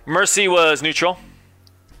there. Mercy was neutral.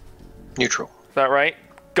 Neutral. Is that right?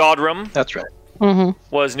 Godrum That's right.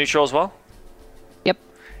 was neutral as well. Yep.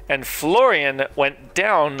 And Florian went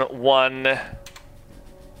down 1.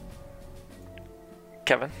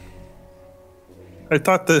 Kevin. I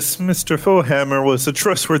thought this Mr. Fohammer was a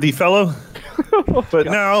trustworthy fellow, but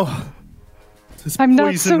now this I'm not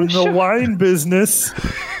poison so in the sure. wine business,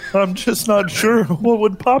 I'm just not sure. What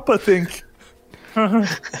would Papa think?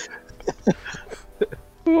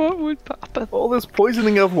 What would Papa? All this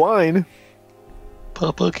poisoning of wine.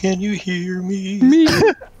 Papa, can you hear me?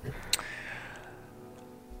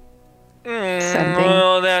 Sending.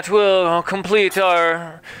 Well, that will complete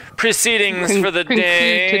our proceedings for the Conclude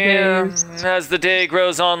day. today's- As the day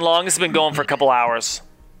grows on long, this has been going for a couple hours.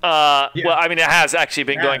 Well, I mean, it has actually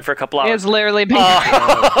been going for a couple It's hours. literally been. In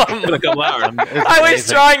a couple hours. I was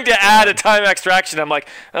trying to add a time extraction. I'm like,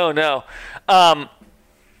 oh no.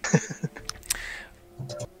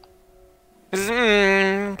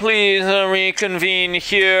 Please reconvene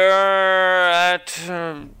here at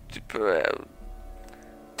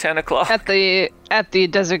 10 o'clock. at the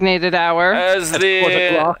designated hour. As At the 4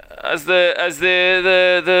 o'clock. as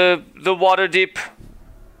the Waterdeep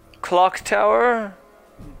clock tower,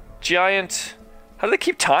 giant. How do they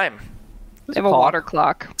keep time? They have a water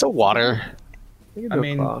clock. It's a water. I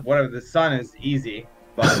mean, whatever. The sun is easy,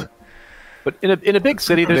 but But in a big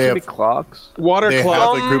city, there's They gonna be have- clocks. Water They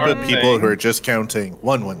clock. have a group of people who are just counting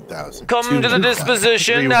 1,000. Come 2, to the 1,000,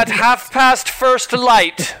 disposition 3, at 1:30 first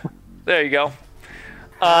light. There you go.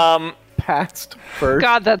 Past first.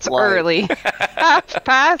 God, that's light. early. Half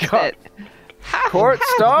past God. it. Court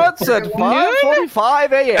starts at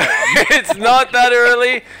 5:45 a.m. It's not that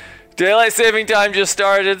early. Daylight saving time just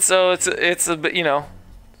started, so it's a bit,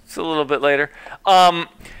 it's a little bit later.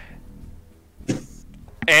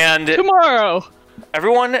 And Tomorrow.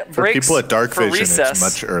 everyone For breaks people at Dark for Vision, recess it's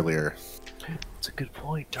much earlier. That's a good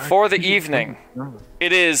point. for the evening.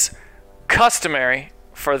 It is customary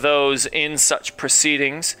for those in such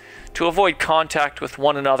proceedings to avoid contact with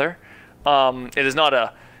one another.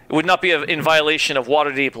 It would not be in violation of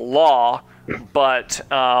Waterdeep law, but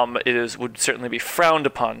would certainly be frowned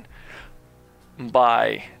upon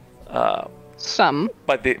by Some.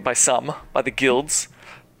 the guilds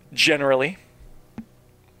generally.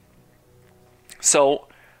 So,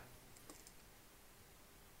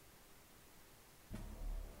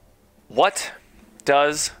 what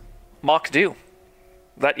does Mock do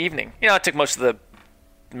that evening? It took most of the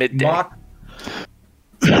midday. Mock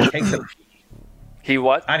takes a pee. He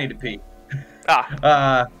what? I need to pee.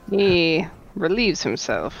 He relieves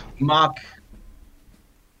himself. Mock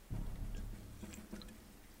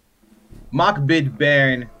bid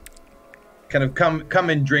Baron kind of come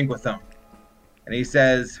and drink with him. And he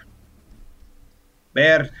says,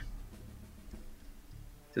 Baron,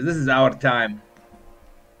 this is our time.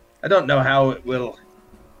 I don't know how it will.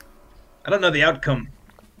 I don't know the outcome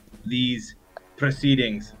of these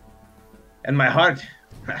proceedings. And my heart,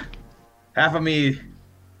 half of me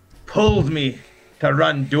pulls me to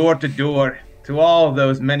run door to door to all of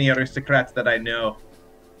those many aristocrats that I know.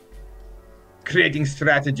 Creating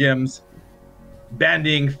stratagems,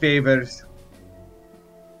 bandying favors,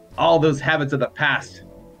 all those habits of the past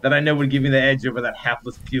that I know would give me the edge over that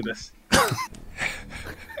hapless pubis. He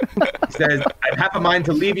says, I've half a mind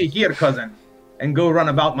to leave you here, cousin, and go run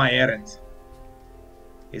about my errands.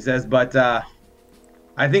 He says, but I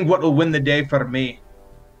think what will win the day for me,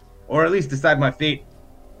 or at least decide my fate,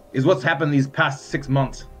 is what's happened these past 6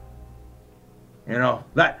 months.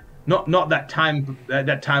 That not that time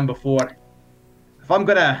before. If I'm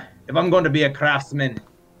going to be a craftsman,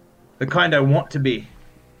 the kind I want to be,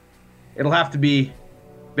 it'll have to be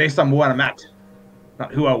based on where I'm at,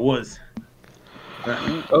 not who I was.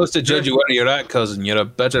 I was to judge you where you're at, cousin. You're a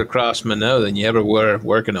better craftsman now than you ever were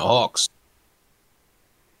working at Hawks.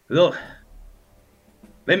 They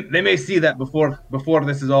may see that before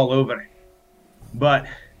this is all over, but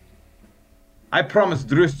I promised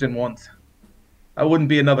Drustin once I wouldn't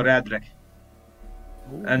be another Adric.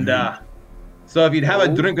 And so if you'd have a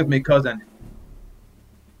drink with me, cousin,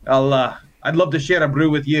 I'd love to share a brew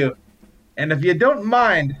with you. And if you don't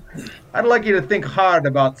mind, I'd like you to think hard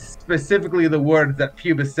about specifically the words that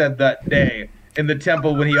Pubis said that day in the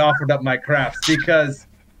temple when he offered up my crafts, because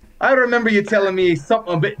I remember you telling me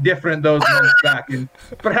something a bit different those months back, and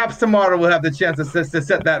perhaps tomorrow we'll have the chance to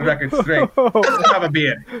set that record straight. Have a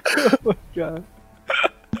beer. Oh my God.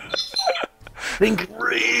 Think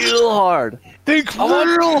real hard. Think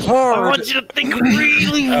real hard. I want you to think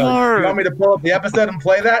really hard. You want me to pull up the episode and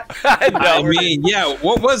play that? I mean, yeah,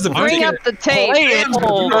 what was the Bring up the tape.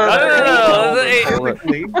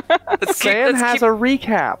 Sam has a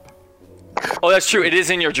recap. Oh, that's true. It is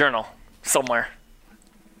in your journal somewhere.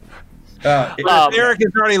 Eric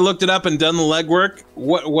has already looked it up and done the legwork.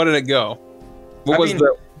 What did it go? What was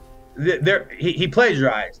he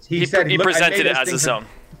plagiarized. He said he presented it as his own.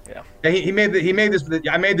 Yeah, he made this.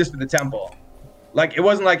 I made this for the temple. Like, it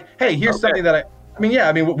wasn't like, hey, here's something that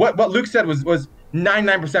what Luke said was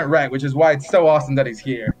 99% right, which is why it's so awesome that he's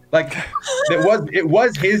here. Like, it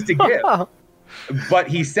was his to give, but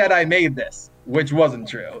he said I made this, which wasn't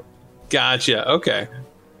true. Gotcha. Okay.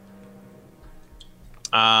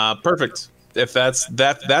 Perfect. If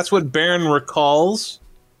that's what Baron recalls,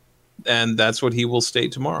 and that's what he will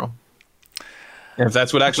state tomorrow. And if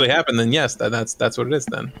that's what actually happened, then yes, that's what it is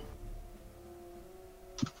then.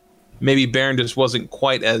 Maybe Baron just wasn't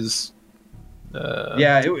quite as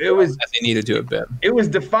it was as he needed to have been. It was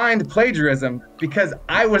defined plagiarism because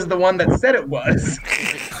I was the one that said it was.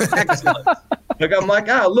 Excellent. Like, I'm like,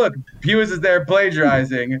 look, Hughes is there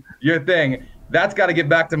plagiarizing your thing. That's got to get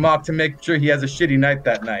back to Mock to make sure he has a shitty night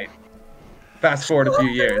that night. Fast forward a few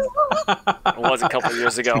years. It was a couple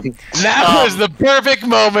years ago. That was the perfect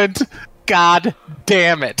moment. God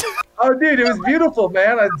damn it. Oh, dude, it was beautiful,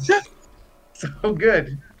 man. So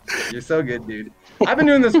good. You're so good, dude. I've been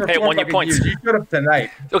doing this for 4 1 fucking points. years. You showed up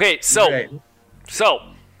tonight. Okay, so Great.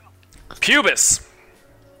 Pubis,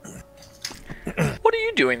 what are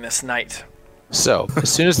you doing this night? So,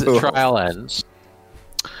 as soon as the trial ends,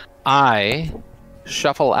 I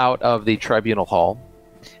shuffle out of the tribunal hall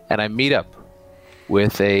and I meet up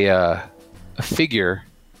with a figure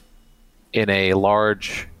in a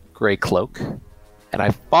large gray cloak, and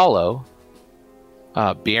I follow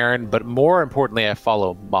Bjorn, but more importantly, I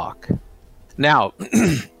follow Mock. Now,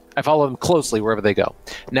 I follow them closely wherever they go.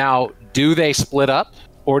 Now, do they split up,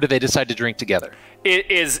 or do they decide to drink together?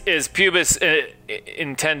 Is Pubis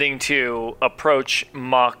intending to approach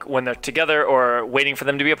Mock when they're together, or waiting for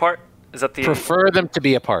them to be apart? Is that the Prefer them to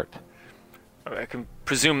be apart. I can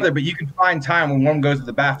presume. But you can find time when one goes to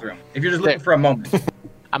the bathroom. If you're just looking for a moment.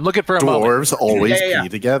 I'm looking for a moment. Dwarves always Yeah. pee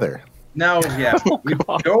together. No, yeah.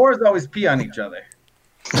 Dwarves always pee on each other.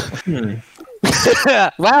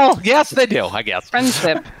 Well, yes, they do, I guess.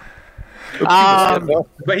 Friendship. But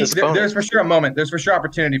there's for sure a moment. There's for sure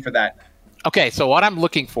opportunity for that. Okay, so what I'm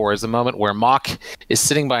looking for is a moment where Mock is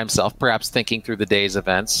sitting by himself, perhaps thinking through the day's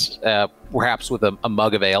events, perhaps with a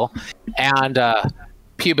mug of ale, and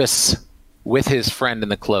Pubis, with his friend in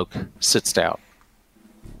the cloak, sits down.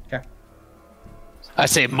 Okay. I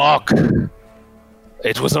say, Mock,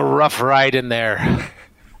 it was a rough ride in there.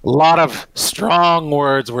 A lot of strong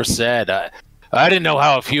words were said. I didn't know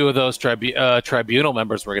how a few of those tribunal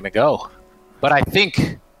members were going to go. But I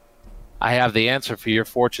think I have the answer for your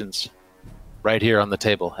fortunes right here on the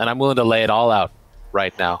table. And I'm willing to lay it all out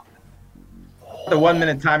right now. The 1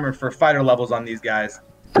 minute timer for fighter levels on these guys.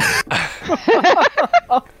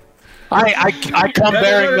 I come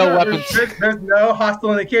bearing no weapons. There's no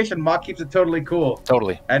hostile indication. Mock keeps it totally cool.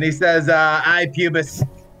 Totally. And he says, I, Pubis.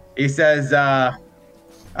 He says, I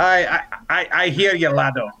hear you,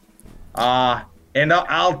 Lado. And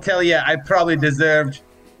I'll tell you, I probably deserved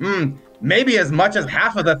maybe as much as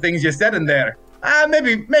half of the things you said in there.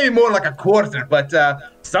 Maybe more like a quarter, but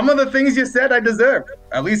some of the things you said I deserved.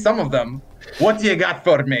 At least some of them. What do you got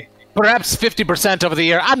for me? Perhaps 50% over the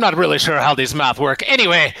year. I'm not really sure how these math work.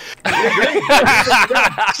 Anyway,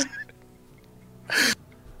 I'd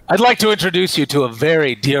like to introduce you to a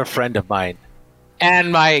very dear friend of mine.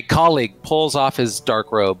 And my colleague pulls off his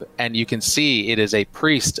dark robe, and you can see it is a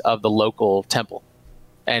priest of the local temple.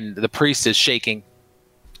 And the priest is shaking,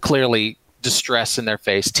 clearly distress in their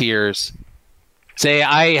face, tears. Say,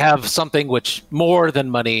 I have something which more than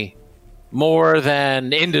money, more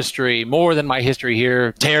than industry, more than my history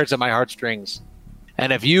here, tears at my heartstrings.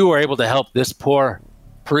 And if you are able to help this poor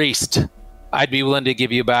priest, I'd be willing to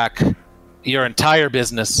give you back your entire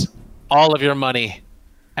business, all of your money,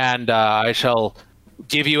 and I shall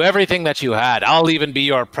give you everything that you had. I'll even be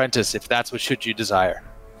your apprentice if that's what should you desire.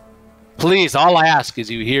 Please, all I ask is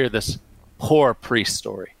you hear this poor priest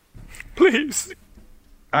story. Please.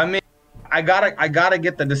 I mean, I gotta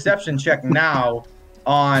get the deception check now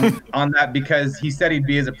on that, because he said he'd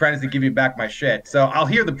be his apprentice and give me back my shit. So I'll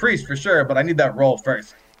hear the priest for sure, but I need that roll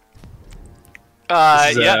first.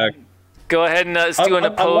 Yeah. Go ahead and let's do an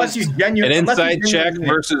Unless opposed. you genuinely, An insight check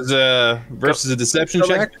versus a deception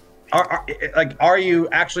check. Are you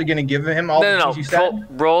actually going to give him all the things you said?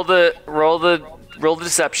 Roll the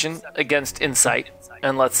deception against insight,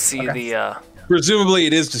 and let's see the. Presumably,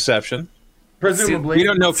 it is deception. Presumably, we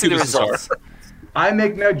don't know see the Pubis' are. results. I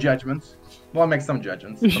make no judgments. Well, I make some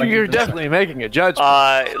judgments. but I You're give the- definitely making a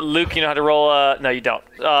judgment. Luke, you know how to roll? No, you don't.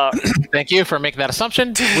 Thank you for making that assumption,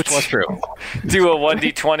 which was true. Do a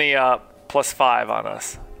 1d20 plus 5 on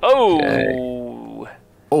us. Oh.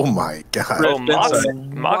 Oh my god. Oh, Mock's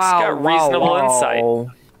got reasonable insight.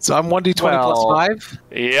 So I'm 1d20 Well- plus 5.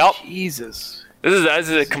 Yep. Jesus. This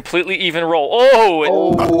is a completely even roll. Oh,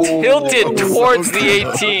 it tilted towards the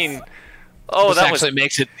 18. Oh, This that was actually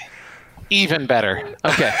makes it even better.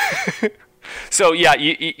 Okay. so. Yeah,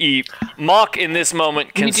 you Mock in this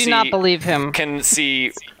moment can We do not believe him. Can see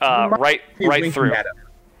He's right winking through. at him. You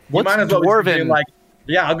What's might as well be dwarven? like,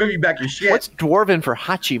 yeah, I'll give you back your shit. What's dwarven for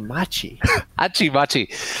hachimachi? Hachi-machi.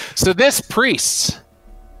 So this priest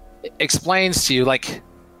explains to you, like,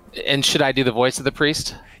 and should I do the voice of the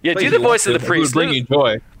priest? Yeah, do the voice of the It would priest. bring you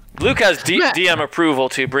joy. Luke has DM approval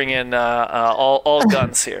to bring in all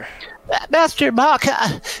guns here. Master Mock,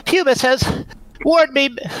 Pubis has warned me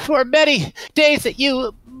for many days that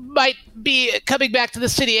you might be coming back to the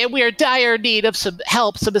city, and we are dire need of some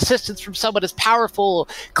help, some assistance from someone as powerful,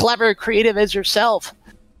 clever, creative as yourself.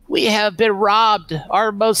 We have been robbed.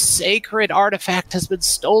 Our most sacred artifact has been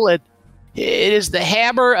stolen. It is the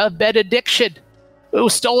Hammer of Benediction. It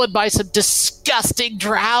was stolen by some disgusting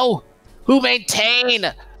drow who maintain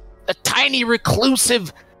a tiny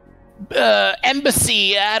reclusive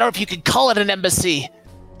embassy. I don't know if you could call it an embassy.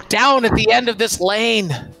 Down at the end of this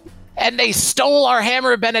lane. And they stole our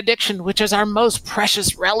Hammer of Benediction, which is our most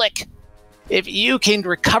precious relic. If you can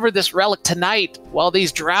recover this relic tonight while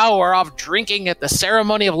these drow are off drinking at the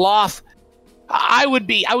ceremony of Loth, I would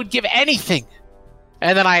give anything.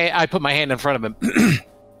 And then I put my hand in front of him.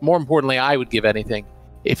 More importantly, I would give anything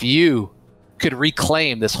if you could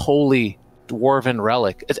reclaim this holy dwarven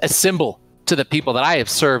relic, a symbol to the people that I have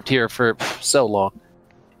served here for so long.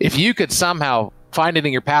 If you could somehow find it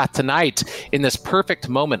in your path tonight in this perfect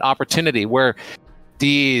moment, opportunity where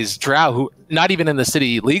these drow who not even in the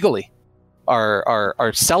city legally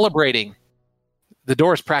are celebrating, the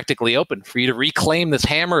door is practically open for you to reclaim this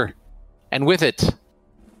hammer, and with it,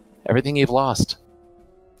 everything you've lost.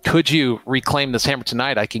 Could you reclaim this hammer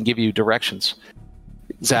tonight? I can give you directions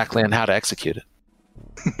exactly on how to execute it.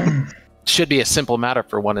 Should be a simple matter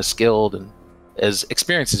for one as skilled and as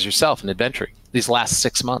experienced as yourself in adventuring these last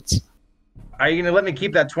 6 months. Are you gonna let me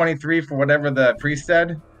keep that 23 for whatever the priest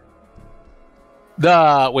said?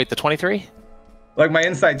 The 23? Like my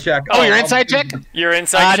insight check. Oh, your insight check? Your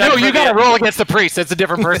insight check? No, you gotta roll against the priest. That's a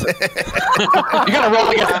different person. You gotta roll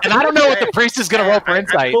against, and I don't know what the priest is gonna roll for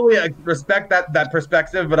insight. I fully respect that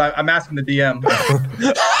perspective, but I'm asking the DM.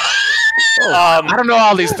 I don't know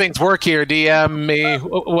how these things work here. DM me,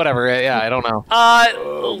 whatever. Yeah, I don't know.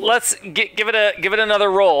 Let's give it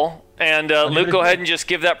another roll, and Luke, go ahead and just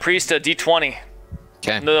give that priest a d20.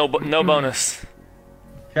 Okay. No bonus.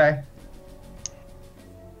 Okay.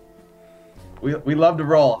 We love to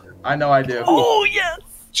roll. I know I do. Oh yes.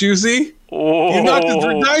 Juicy. Oh. You knocked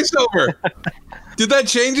the dice over. Did that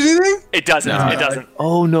change anything? It doesn't. No. It doesn't.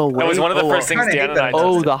 Oh no way! That was one of the first things Dan and I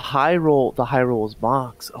Oh, tested. the high roll was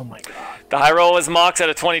Mox. Oh my god. The high roll was Mox at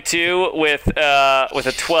a 22 with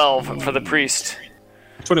a 12 for the priest.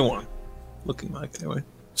 21. Looking like anyway.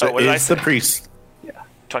 So what did I is say? the priest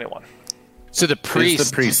 21. So the priest is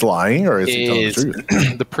the priest lying, or is he telling the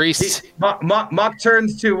truth? the priest. Mock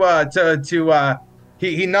turns to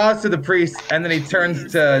he nods to the priest, and then he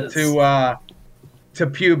turns to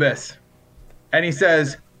Pubis, and he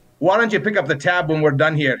says, "Why don't you pick up the tab when we're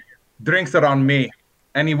done here? Drinks are on me."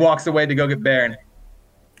 And he walks away to go get Baron.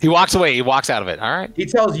 He walks away. He walks out of it. All right. He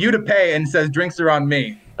tells you to pay and says, "Drinks are on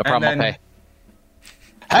me." No problem. I'll pay.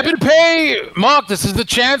 Happy to pay, Mark. This is the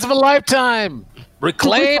chance of a lifetime.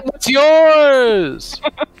 Reclaim what's yours.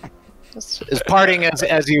 Is parting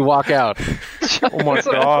as you walk out. Oh my It's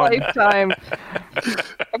a god. lifetime.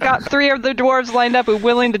 I've got 3 of the dwarves lined up who are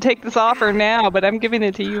willing to take this offer now, but I'm giving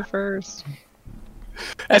it to you first.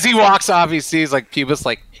 As he walks off, he sees like Pubis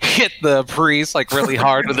like hit the priest like really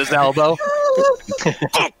hard with his elbow.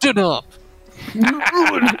 Fucked it up.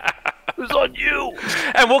 It was on you.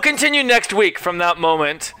 And we'll continue next week from that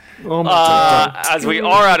moment. Oh my god. As we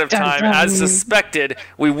are out of time, as suspected,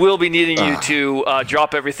 we will be needing you to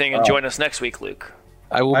drop everything and join us next week, Luke.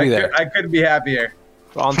 I will be there. I couldn't be happier.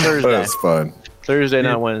 On Thursday. That's fun. Thursday,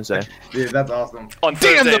 not Wednesday. Dude, that's awesome. On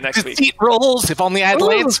Damn Thursday the next week. deceit rolls! If only I had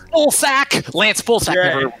Lance Fullsack. Lance Fullsack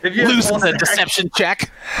Yeah, never if you had losing the Fullsack- deception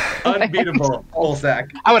check. Unbeatable. Full sack.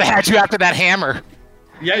 I would have had you after that hammer.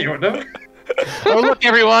 Yeah, you would have. Oh, look,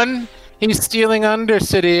 everyone. He's stealing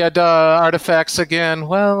Undercity artifacts again.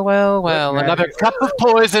 Well. Another cup of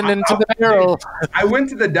poison into the barrel. I went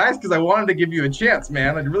to the dice because I wanted to give you a chance,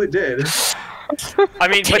 man. I really did. I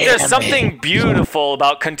mean, but there's something beautiful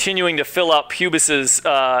about continuing to fill out Pubis's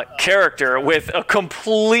character with a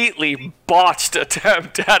completely botched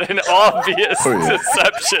attempt at an obvious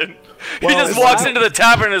deception. He just walks into the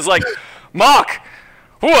tavern and is like, "Mock,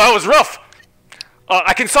 ooh, that was rough.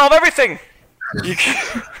 I can solve everything." You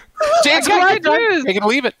can- James, got good news. Take it or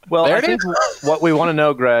leave it. Well, there I it think is. what we want to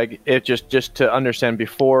know, Greg, if just to understand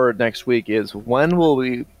before next week, is when will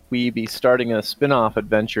we be starting a spin-off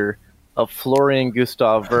adventure of Florian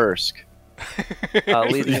Gustav Versk,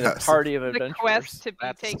 leading a Yes. party of The adventurers? quest to be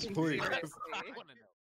That's- taken Please. seriously.